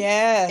party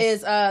Yes.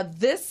 is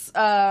this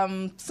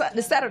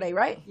Saturday,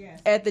 right?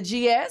 Yes. At the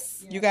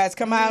GS. You guys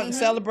come out and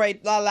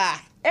celebrate Lala.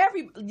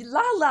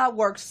 Lala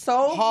works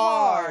so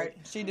hard.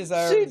 She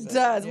deserves She it.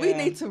 does. We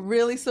Yeah. need to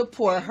really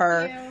support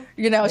her.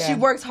 You know, she Yeah.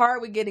 works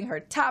hard with getting her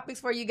topics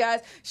for you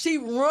guys. She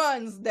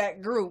runs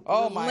that group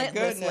Oh, my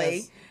relentlessly.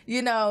 goodness.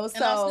 You know, so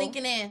And I'm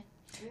sneaking in.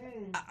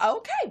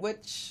 okay,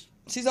 which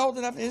She's old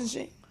enough, isn't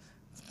she?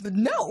 but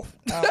no.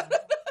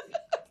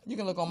 You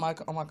can look on my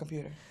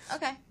computer.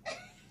 Okay.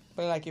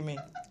 Play like you mean.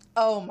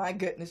 Oh my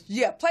goodness.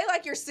 Yeah, play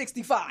like you're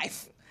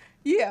 65.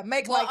 Yeah,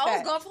 make Well, like I that.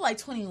 was going for like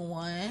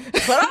 21.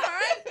 But all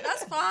right.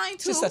 That's fine,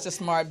 too. She's such a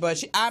smart,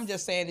 but I'm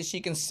just saying that she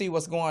can see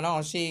what's going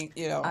on. She,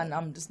 you know.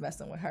 I'm just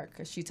messing with her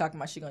because she talking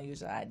about she gonna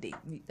use her ID.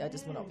 I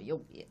just went over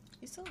your head.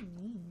 You're so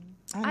mean.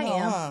 I know,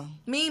 am. Huh?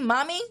 Me,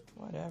 mommy.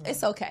 Whatever.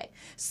 It's okay.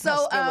 So,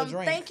 Must spill a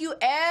drink. thank you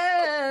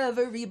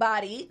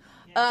everybody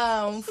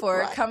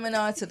for coming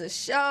on to the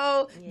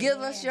show. Give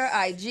us your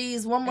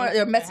IGs, one more,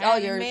 your mess, all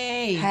your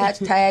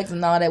hashtags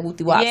and all that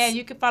wooty wops. Yeah,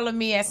 you can follow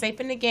me at Safe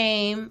in the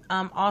Game.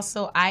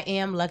 Also, I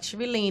am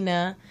Luxury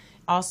Lena.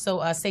 Also,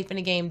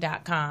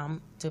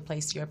 safeinthegame.com to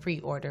place your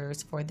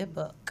pre-orders for the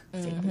book.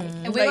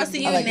 And we're going to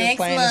see you I like this next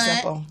plain and month.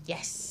 simple.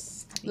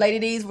 Yes. Lady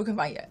D's, we can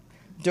find you at.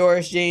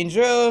 Doris Jean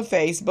Drew,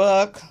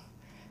 Facebook.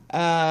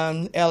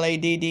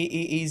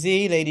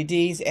 LADDEEZ, Lady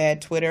D's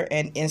at Twitter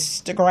and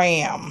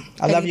Instagram.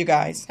 I love you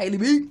guys. Haley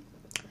B.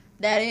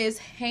 That is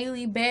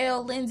Haley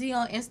Bale Lindsay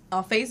on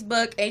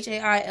Facebook,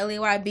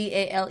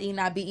 HAILEYBALE,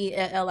 not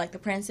BELL like the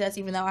princess,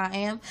 even though I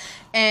am.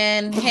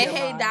 And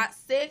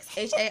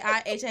hey.6,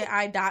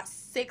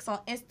 HAI.6 on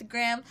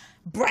Instagram.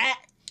 Brat.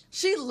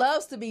 She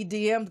loves to be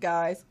DM'd,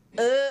 guys.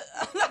 Don't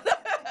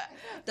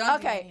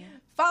Okay.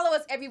 Follow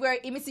us everywhere.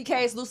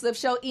 EMCK's Loose Lip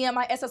Show,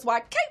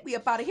 EMISSYK. We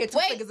up out of here. Two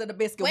Wait. fingers in the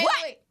biscuit. Wait, What?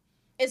 wait.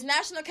 It's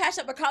National Cash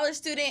App a College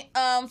Student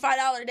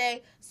 $5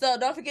 day. So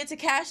don't forget to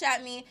cash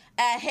at me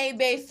at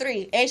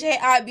HeyBae3.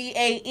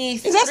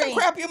 HAIBAE3. Is that some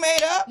crap you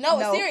made up? No,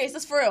 it's serious.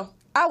 It's for real.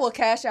 I will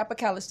cash app a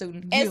college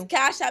student. It's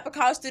Cash App a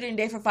College Student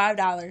day for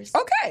 $5.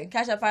 Okay.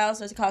 Cash App $5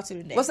 for a college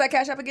student day. What's that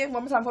cash app again?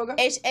 One more time before we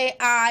go.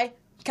 HAI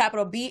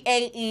capital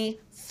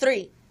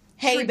BAE3.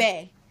 Hey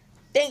Bae.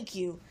 Thank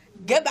you.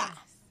 Goodbye.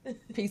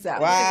 Peace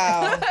out.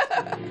 Wow.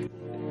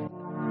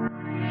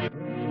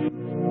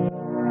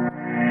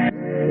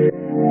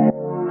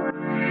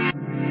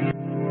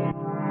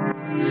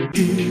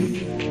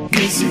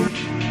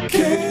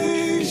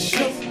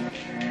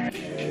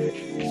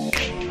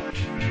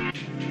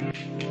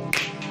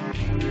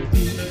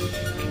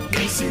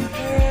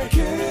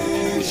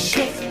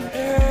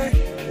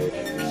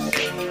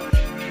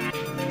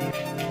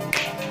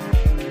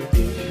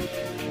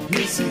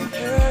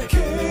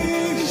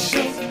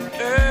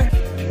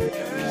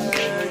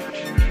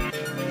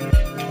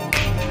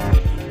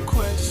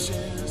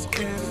 Questions,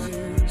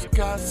 interviews,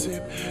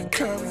 gossip,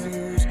 current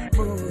news,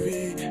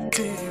 movie,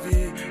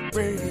 TV,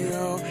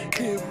 radio.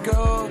 Here we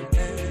go.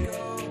 Hey,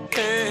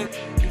 hey,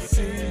 you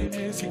see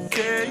Missy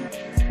K.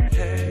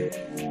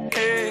 Hey,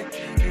 hey,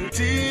 you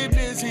see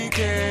Missy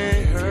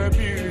K. Her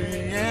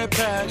beauty and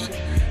passion,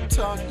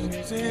 talk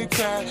music,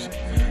 fashion,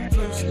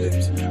 loose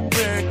lips,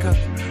 red cup,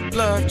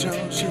 Love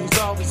Jones. She's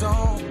always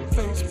on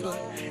Facebook,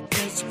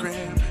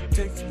 Instagram,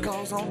 taking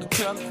calls on the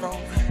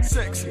telephone.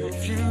 Sexy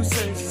if you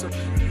say so.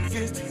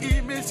 It's the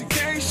E Missy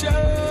K Show.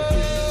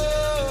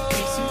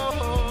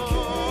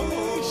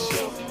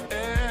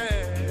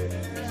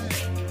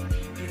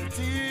 It's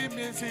E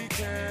Missy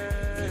K.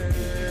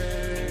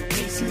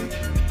 Missy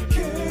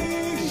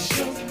K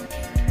Show.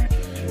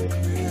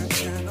 Clear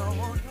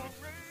channel on your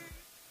radio.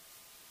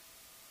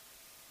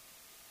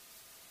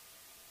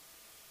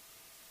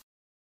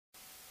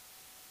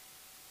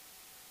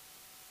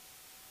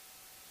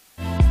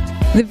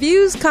 The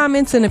views,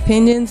 comments, and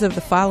opinions of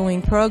the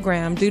following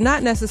program do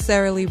not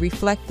necessarily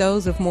reflect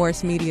those of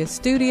Morris Media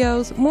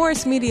Studios,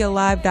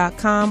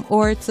 MorrisMediaLive.com,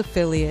 or its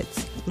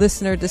affiliates.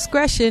 Listener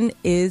discretion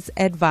is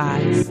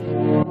advised.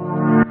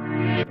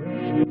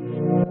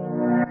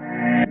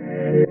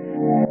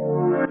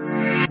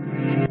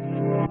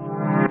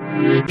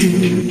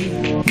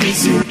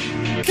 Missy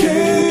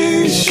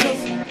K Show.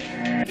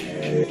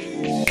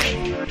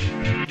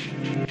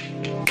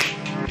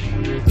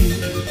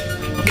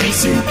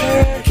 Missy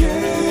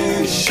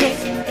K Show.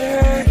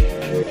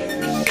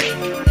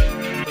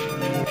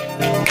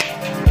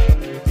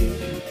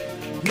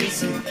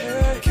 Missy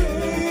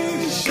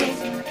K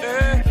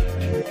Show.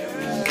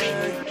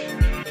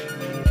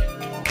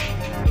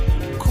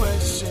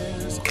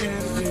 Questions,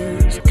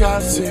 interviews,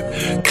 gossip,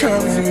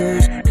 current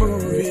news,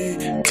 movie,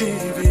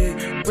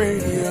 TV,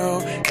 radio.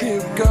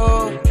 Here we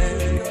go.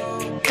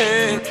 Hey,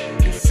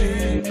 hey, you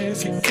see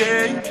Missy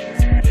K.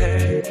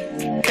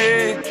 Hey,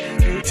 hey,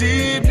 you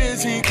see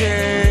Missy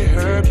K.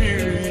 Her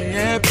beauty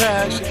and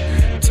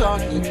passion,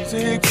 talk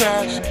music,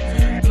 fashion,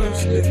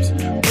 loose lips,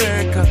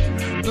 red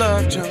cup,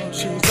 Love Jones.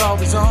 She's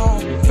always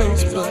on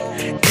Facebook,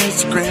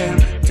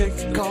 Instagram,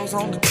 taking calls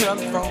on the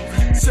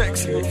telephone.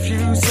 Sexy if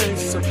you say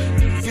so.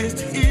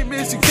 It's the E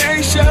Missy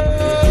K Show.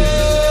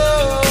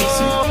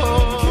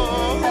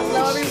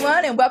 Hello,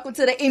 everyone, and welcome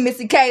to the E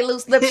Missy K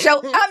Loose Lip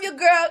Show. I'm your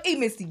girl, E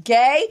Missy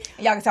K.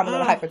 And y'all can tell I'm a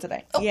little hyper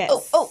today. Oh,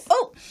 Yes.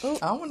 oh. I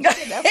don't want to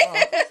get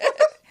that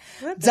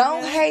far.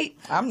 Don't hate.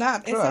 I'm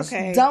not It's crushed.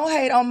 okay. Don't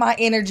hate on my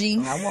energy.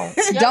 I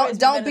won't.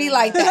 Don't be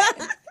like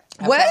that.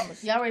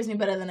 What? Y'all raised me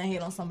better than I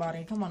hate on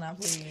somebody. Come on now,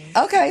 please.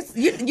 Okay, so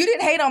you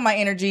didn't hate on my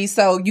energy,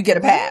 so you get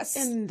a pass.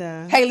 And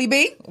Haley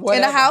B in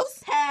Whatever. the house.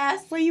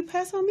 Pass. where you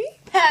pass on me?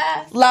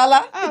 Pass.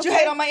 Lala, did you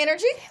okay. hate on my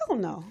energy? Hell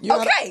no. You out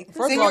of- Okay.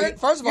 First See, of all, you're-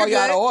 first of all, you're you're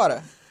out of good.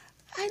 order.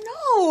 I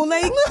know.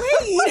 Like,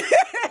 wait.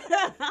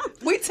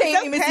 We team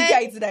It's Missy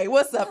okay. K today.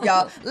 What's up,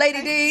 y'all?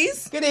 Lady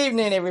D's, Good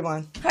evening,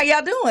 everyone. how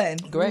y'all doing?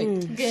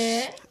 Great.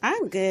 Good.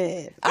 I'm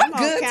good. I'm on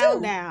good, too.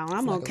 countdown. I'm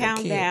on like a little kid.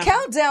 countdown.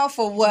 Countdown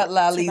for what,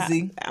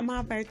 Laleezy?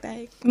 My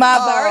birthday. My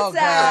Oh,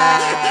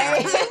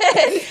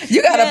 birthday.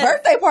 You got a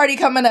birthday party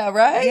coming up,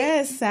 right?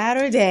 Yes,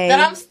 Saturday. That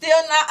I'm still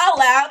not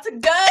allowed to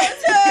go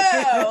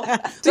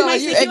to. So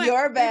might you, sneak you in.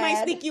 you're We bad.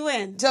 might sneak you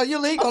in. so you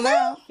legal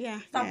now? Yeah.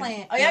 Stop yeah.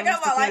 playing. Oh, y'all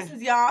got my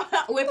license, y'all.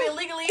 Whip it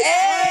legally.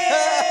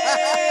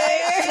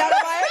 Hey, shout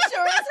out my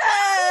insurance.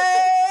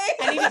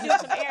 I Hey. need to do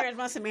some errands.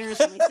 Run some errands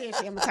for me.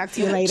 Seriously, I'm gonna talk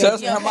to you later.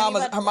 Trust me, her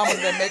mama's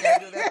been making her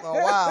do that for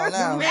a while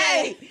now.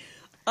 Hey.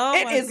 Oh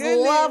It my is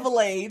goodness.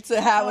 lovely to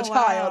have a Oh,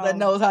 child wow. that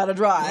knows how to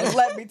drive.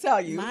 Let me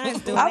tell you. Mine's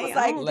doing I was their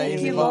like, own thank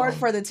thing. you, Lord,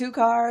 for the 2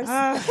 cars.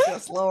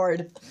 Yes,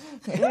 Lord.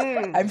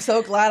 I'm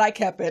so glad I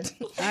kept it.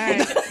 All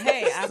right.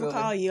 Hey, I will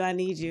call you. I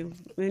need you.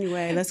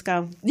 Anyway, let's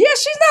go. Yeah,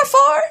 she's not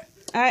far.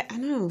 I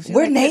know. She's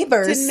We're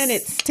neighbors. 10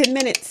 minutes. 10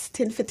 minutes.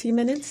 10, 15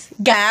 minutes.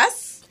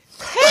 Gas.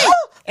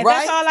 If Right?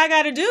 that's all I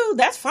got to do,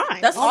 that's fine.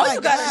 That's Oh all my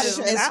you gotta gosh,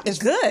 do. it's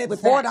good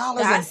with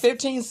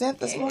 $4.15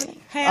 this morning.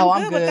 Hey, Oh,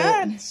 I'm I'm good with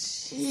that. good.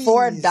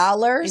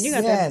 $4. And you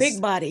got that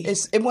big body.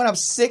 It went up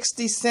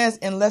 60 cents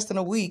in less than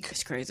a week.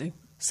 It's crazy.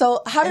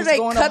 So how do It's they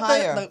going up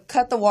higher.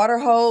 cut the water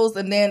hose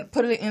and then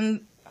put it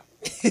in?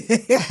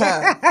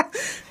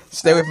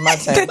 Stay away from my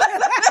tank.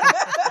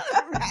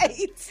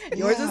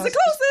 Yours is the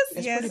closest.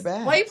 It's Yes. pretty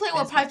bad. Why are you playing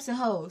with pipes and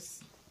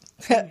hose?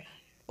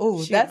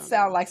 Oh, that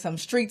sounds like some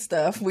street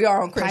stuff. We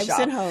are on Crenshaw. Pipes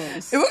and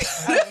hose.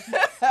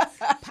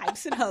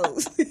 Pipes and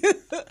hose.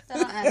 That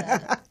don't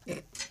add up.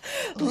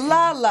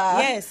 Lala.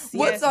 Yes,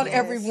 What's yes, on yes.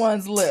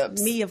 everyone's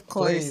lips? Me, of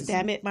course. Please.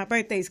 Damn it, my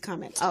birthday's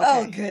coming. Okay.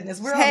 Oh goodness,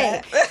 we're on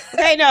Hey, that.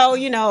 okay,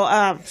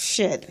 no,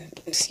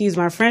 shit. Excuse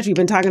my French. We've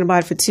been talking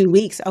about it for 2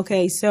 weeks.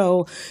 Okay,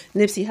 so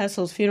Nipsey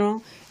Hussle's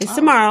funeral is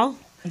tomorrow.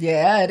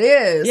 Yeah, it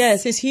is.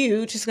 Yes, it's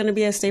huge. It's going to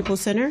be at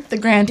Staples Center. The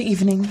grand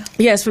evening.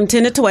 Yes, from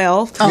 10 to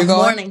 12. Oh, You're going?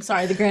 morning.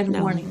 Sorry, the grand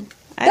morning.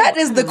 That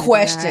is the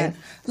question.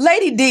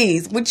 Lady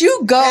D's, would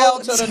you go Hell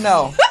to the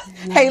no.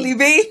 Haley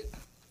B?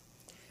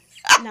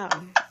 No,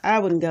 I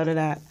wouldn't go to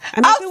that.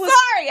 I I'm mean, if it was-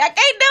 sorry, I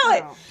can't do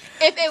it. No.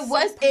 If it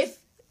was,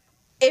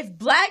 if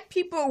black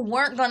people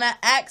weren't gonna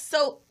act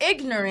so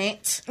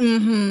ignorant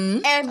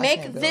and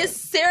make can't do this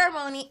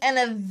ceremony an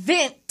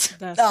event,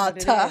 That's what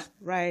it tough. is.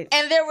 Right.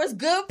 and there was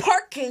good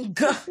parking,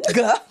 then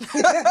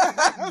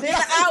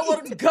I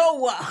would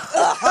go.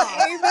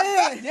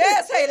 Amen.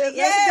 Yes, Haley.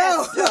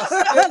 Yes.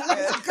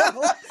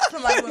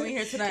 Somebody with me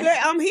here tonight.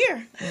 Yeah, I'm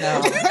here.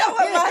 No. You know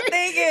what my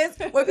thing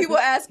is? When people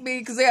ask me,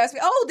 because they ask me,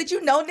 "Oh, did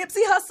you know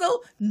Nipsey Hussle?"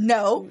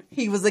 No,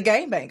 he was a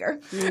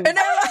gangbanger, and they're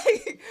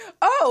like,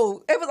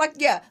 "Oh," it was like,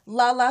 "Yeah,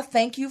 Lala,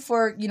 thank you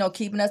for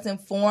keeping us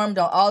informed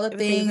on all the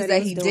Everything things that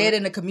that he he was did doing.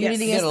 in the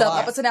community Yes, and he did a stuff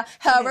lot. up until now."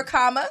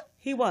 However,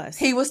 He was.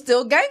 he was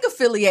still gang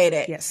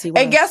affiliated. Yes, he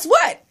was. And guess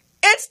what?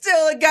 It's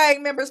still a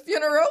gang member's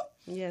funeral.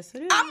 Yes,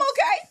 it is. I'm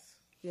okay.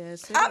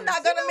 Yes, it I'm is.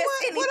 not gonna You know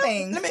miss what?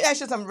 anything. Let me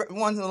ask you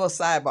one little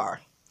sidebar.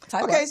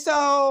 Type Okay, up.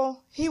 so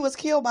he was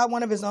killed by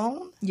one of his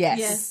own. Yes.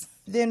 Yes.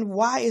 Then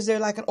why is there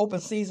like an open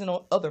season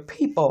on other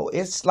people?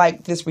 It's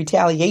like this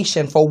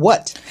retaliation for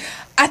what?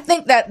 I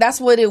think that's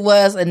what it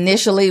was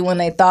initially when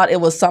they thought it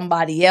was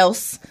somebody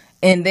else.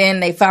 And then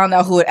they found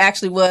out who it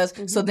actually was.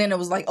 So then it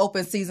was like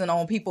open season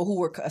on people who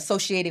were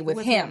associated with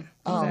him.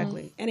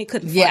 Exactly. And he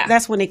couldn't Yeah. find,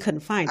 that's when they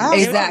couldn't find him. I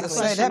was Exactly.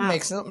 about to say, that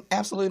makes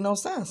absolutely no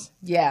sense.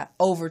 Yeah.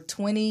 Over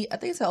 20, I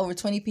think it's over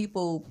 20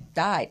 people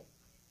died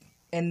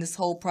in this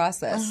whole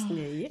process.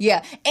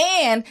 Yeah.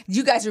 And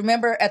you guys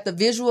remember at the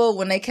visual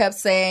when they kept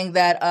saying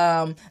that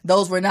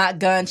those were not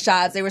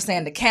gunshots. They were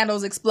saying the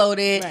candles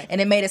exploded Right. and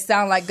it made it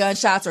sound like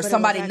gunshots or But it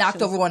somebody was knocked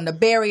actually- over one of the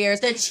barriers.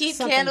 The cheap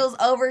Something. candles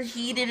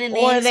overheated and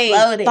Or they they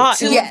exploded. thought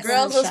Two it was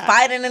girls was gunshot.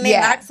 fighting and they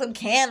Yeah. knocked some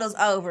candles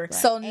over.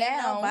 So Ain't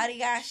now nobody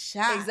got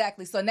shot.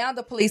 Exactly. So now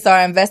the police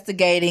are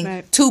investigating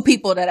Right. 2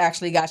 people that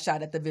actually got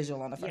shot at the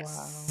visual on the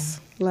first.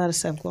 A lot of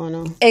stuff going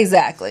on.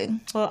 Exactly.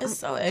 Well, It's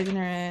so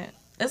ignorant.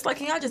 It's like,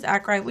 can y'all just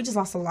act right? We just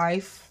lost a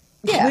life.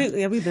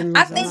 Yeah. we've been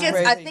I losing think a lot.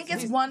 it's I think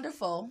it's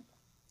wonderful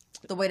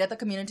the way that the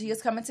community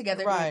is coming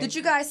together. Right. Did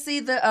you guys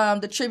see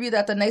the tribute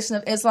that the Nation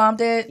of Islam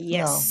did?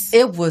 Yes.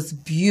 It was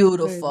Very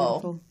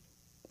beautiful.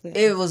 beautiful.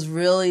 It was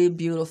really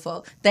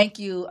beautiful. Thank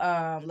you,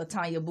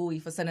 Latanya Bowie,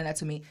 for sending that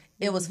to me.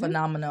 It was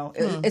phenomenal.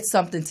 It's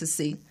something to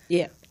see.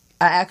 Yeah.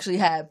 I actually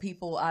had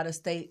people out of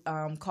state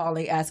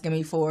calling, asking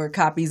me for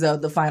copies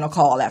of the final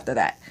call after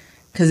that.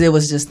 Because it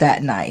was just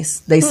that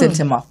nice. They sent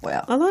him off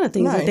well. A lot of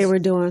things that they Nice. were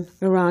doing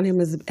around him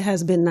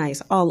has been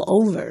nice all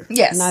over.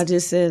 Yes. Not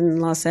just in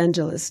Los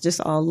Angeles,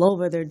 just all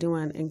over. They're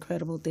doing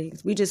incredible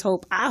things.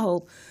 I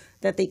hope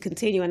that they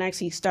continue and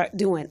actually start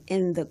doing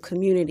in the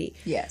community.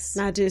 Yes.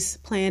 Not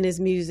just playing his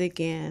music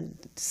and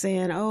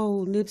saying,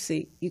 oh,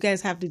 Nipsey, you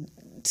guys have to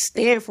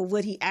stand for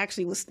what he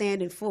actually was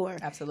standing for.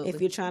 Absolutely. If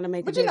you're trying to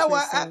make But a you know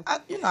difference.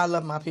 what? So- I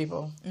love my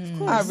people.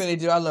 I really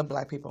do. I love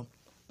black people.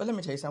 But let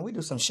me tell you something. We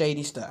do some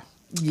shady stuff.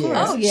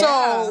 Yeah. Oh, yeah.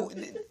 So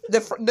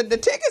the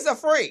tickets are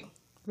free.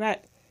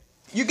 right,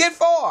 You get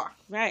 4.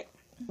 right.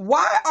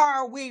 Why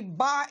are we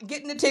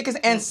getting the tickets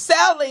and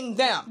selling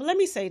them? But let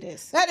me say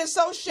this. That is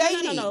so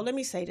shady. No. Let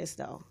me say this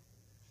though.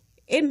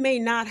 It may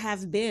not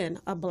have been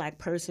a black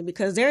person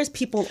because there's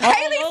people.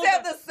 Haley all over.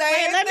 said the same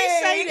Wait, let me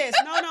thing. say this.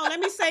 No. Let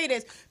me say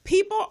this.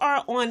 People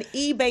are on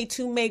eBay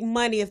to make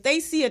money. If they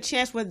see a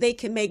chance where they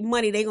can make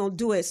money, they're gonna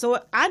do it. So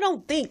I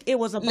don't think it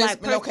was a black Listen,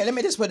 person. okay, let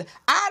me just put it.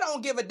 I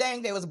don't give a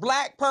dang. There was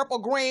black, purple,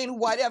 green,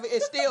 whatever.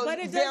 It's still But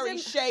it very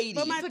doesn't- shady.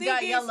 But my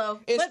forgot thing yellow.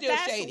 is, It's but still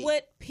that's shady.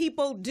 what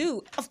people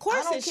do. Of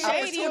course, don't it's care.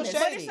 It's shady, still but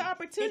shady. it's an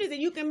opportunity that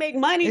you can make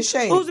money. It's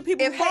shady. Who's the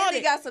people If who bought Haley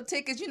it? got some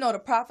tickets, the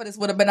prophetess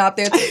would have been out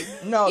there too.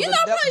 No, You know,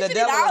 probably the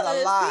devil is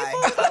a $50. lie.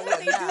 I would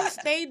They do, not.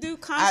 they do I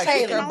concerts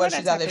kick and her all butt. that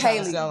She's out there type trying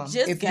of to stuff. sell them.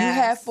 Just If you gas.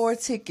 had 4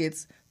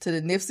 tickets to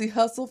the Nipsey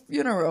Hussle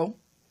funeral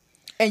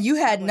and you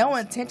had no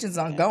intentions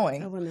on I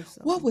going, wouldn't have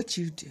sold what would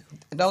you do?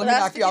 Don't let me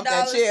knock you off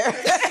that $50.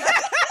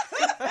 chair.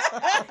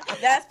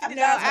 That's $50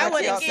 I for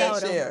wouldn't a have ticket.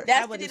 sold them. I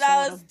That's wouldn't $50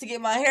 have sold them. to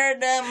get my hair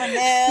done, my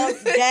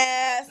nails,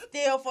 gas,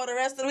 still for the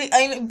rest of the week.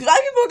 I mean, black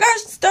people got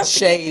stuff. to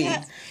Shady.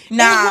 get.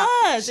 Nah,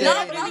 It was. No, It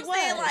but really I'm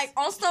saying was. like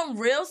on some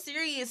real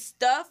serious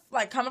stuff,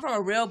 like coming from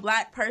a real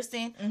black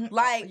person,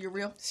 like You're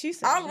real. She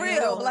said, I'm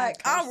real, like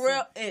I'm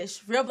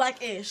real-ish, real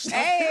black-ish.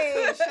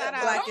 Hey, shout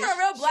out. I'm a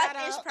real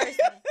black-ish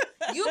person.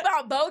 You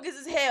about bogus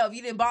as hell if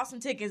you didn't bought some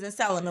tickets and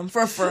selling them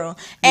for real.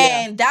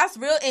 And that's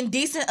real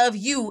indecent of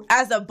you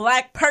as a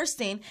black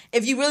person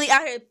if you really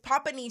out here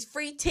popping these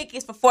free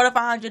tickets for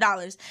 $400 to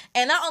 $500.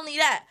 And not only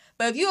that,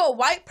 but if you're a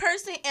white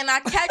person and I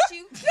catch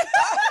you...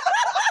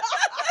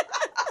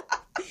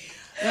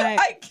 Right.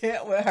 I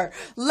can't with her.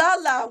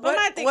 Lala, what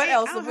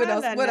else?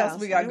 What else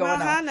we got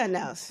going on? Nothing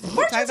else.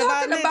 Weren't you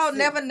talking about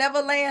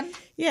Neverland?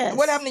 Yes.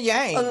 What happened to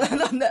Yang? What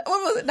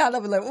was it? Not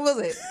Neverland. What was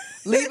it?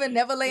 Leaving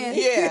Neverland?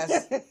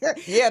 Yes.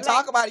 Yeah,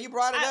 talk about it. You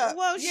brought it up.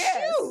 Well,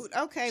 Yes. shoot.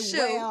 Okay, Shoot.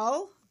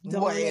 Well.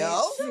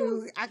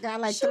 shoot. I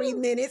got like 3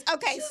 minutes.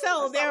 Okay,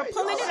 so they're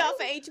pulling it off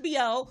of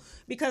HBO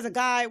because a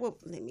guy. Well,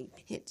 let me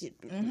hit you.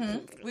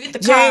 We get the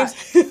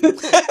James.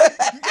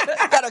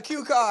 Got a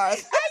cue card.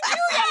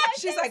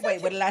 She's like,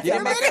 wait, what did I You say?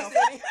 remember?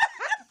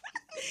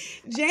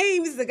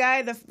 James, the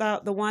guy,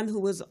 the one who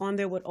was on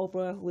there with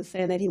Oprah, who was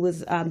saying that he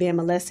was being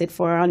molested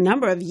for a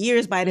number of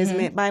years by this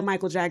man, by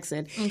Michael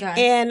Jackson,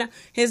 in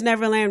his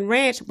Neverland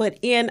Ranch, but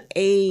in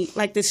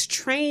this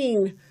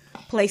train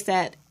place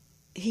that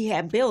he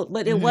had built,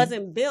 but it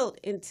wasn't built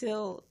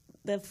until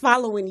the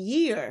following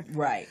year.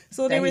 Right.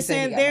 So they were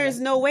saying there's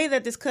no way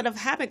that this could have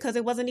happened because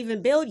it wasn't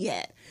even built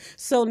yet.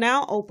 So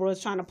now Oprah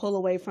is trying to pull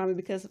away from it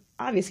because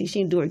obviously she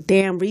didn't do her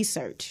damn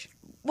research.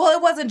 Well,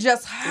 it wasn't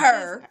just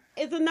her.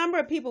 It's a number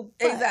of people.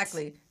 But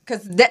Exactly.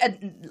 Because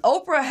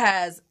Oprah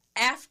has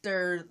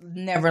After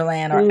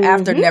Neverland or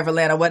After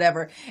Neverland or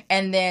whatever.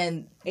 And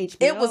then HBO.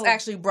 it was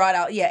actually brought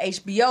out. Yeah,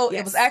 HBO.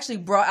 Yes. It was actually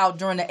brought out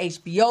during the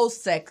HBO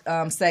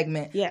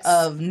segment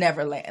of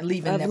Neverland.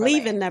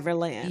 Leaving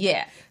Neverland.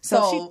 Yeah.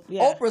 So So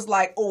Oprah's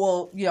like,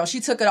 oh, well, she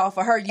took it off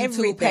of her YouTube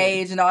Everything.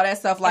 page and all that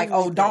stuff. Like, oh,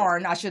 Everything.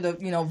 darn, I should have,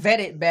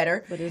 vetted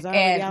better. But it's already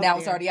and out now there.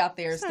 it's already out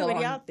there. It's Still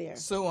already on. out there.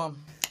 Sue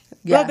them.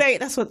 Yeah. Well,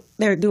 that's what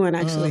they're doing.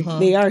 Actually,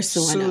 they are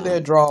suing Sue them. their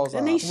draws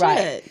and off. they should.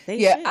 Right. They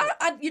Yeah. should.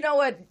 I you know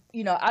what?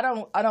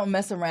 I don't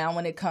mess around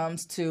when it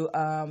comes to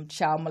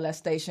child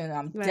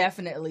molestation.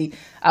 Definitely,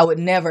 I would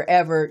never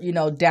ever,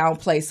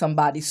 downplay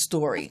somebody's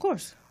story. Of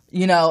course.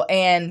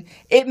 And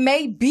it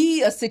may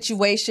be a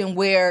situation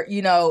where,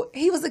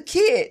 he was a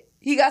kid.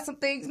 He got some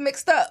things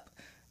mixed up.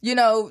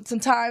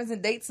 Sometimes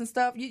in dates and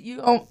stuff, you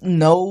don't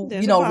know,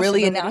 There's a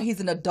really. And now possibility. he's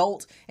an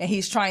adult and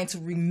he's trying to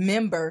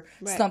remember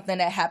Right. something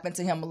that happened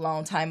to him a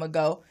long time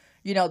ago.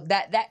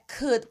 That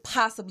could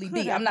possibly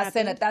be. have I'm not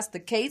saying happened. that that's the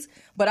case,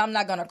 but I'm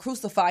not going to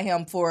crucify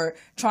him for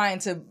trying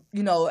to,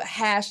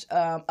 hash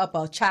up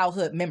a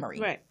childhood memory.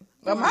 Right.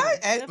 But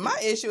my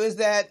issue is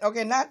that,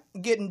 not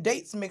getting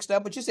dates mixed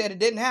up, but you said it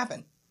didn't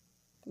happen.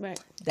 Right.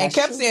 And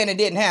kept saying it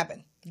didn't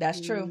happen.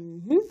 That's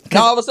true.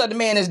 Now all of a sudden the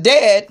man is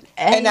dead,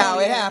 and now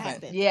it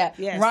happened. Yeah.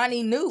 Yes.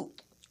 Ron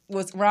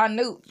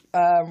Newt,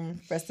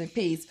 rest in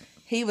peace.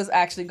 He was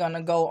actually going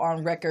to go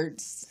on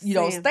record,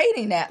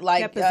 stating that,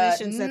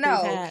 Depositions that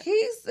no, they've had.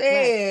 he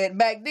said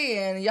back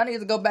then, y'all need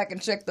to go back and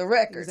check the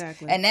records.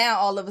 Exactly. And now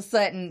all of a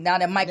sudden, now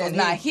that Michael's Then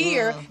not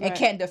here and Right.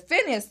 can't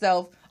defend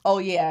himself, oh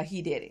yeah,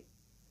 he did it.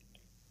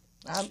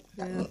 I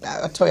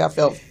told you I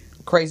felt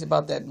crazy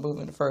about that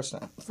movie in the first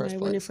Right, place.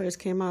 when it first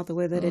came out the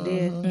way that it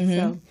did.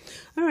 So,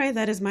 all right,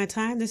 that is my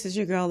time. This is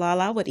your girl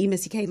Lala with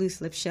EMCK Loose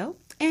Slip Show.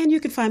 And you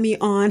can find me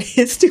on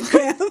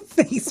Instagram,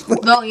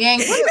 Facebook. Vote Yang.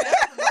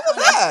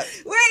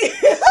 Wait.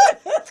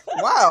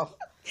 Wow.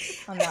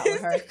 I'm not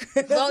with her.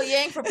 Vote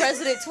Yang for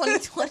president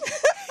 2020.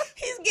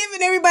 He's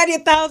giving everybody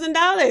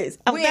 $1,000.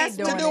 We ain't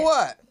doing To do it.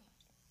 what?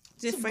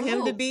 Just for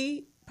him to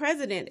be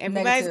president.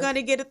 Everybody's Negative. going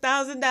to get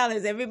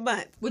 $1,000 every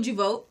month. Would you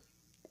vote?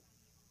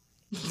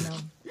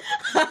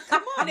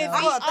 Come on, if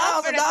he $1,000,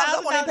 offered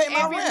I won't even pay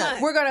my every rent.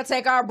 month. We're going to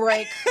take our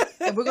break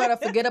and we're going to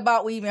forget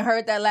about we even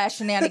heard that last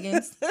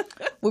shenanigans.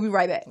 We'll be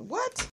right back. What?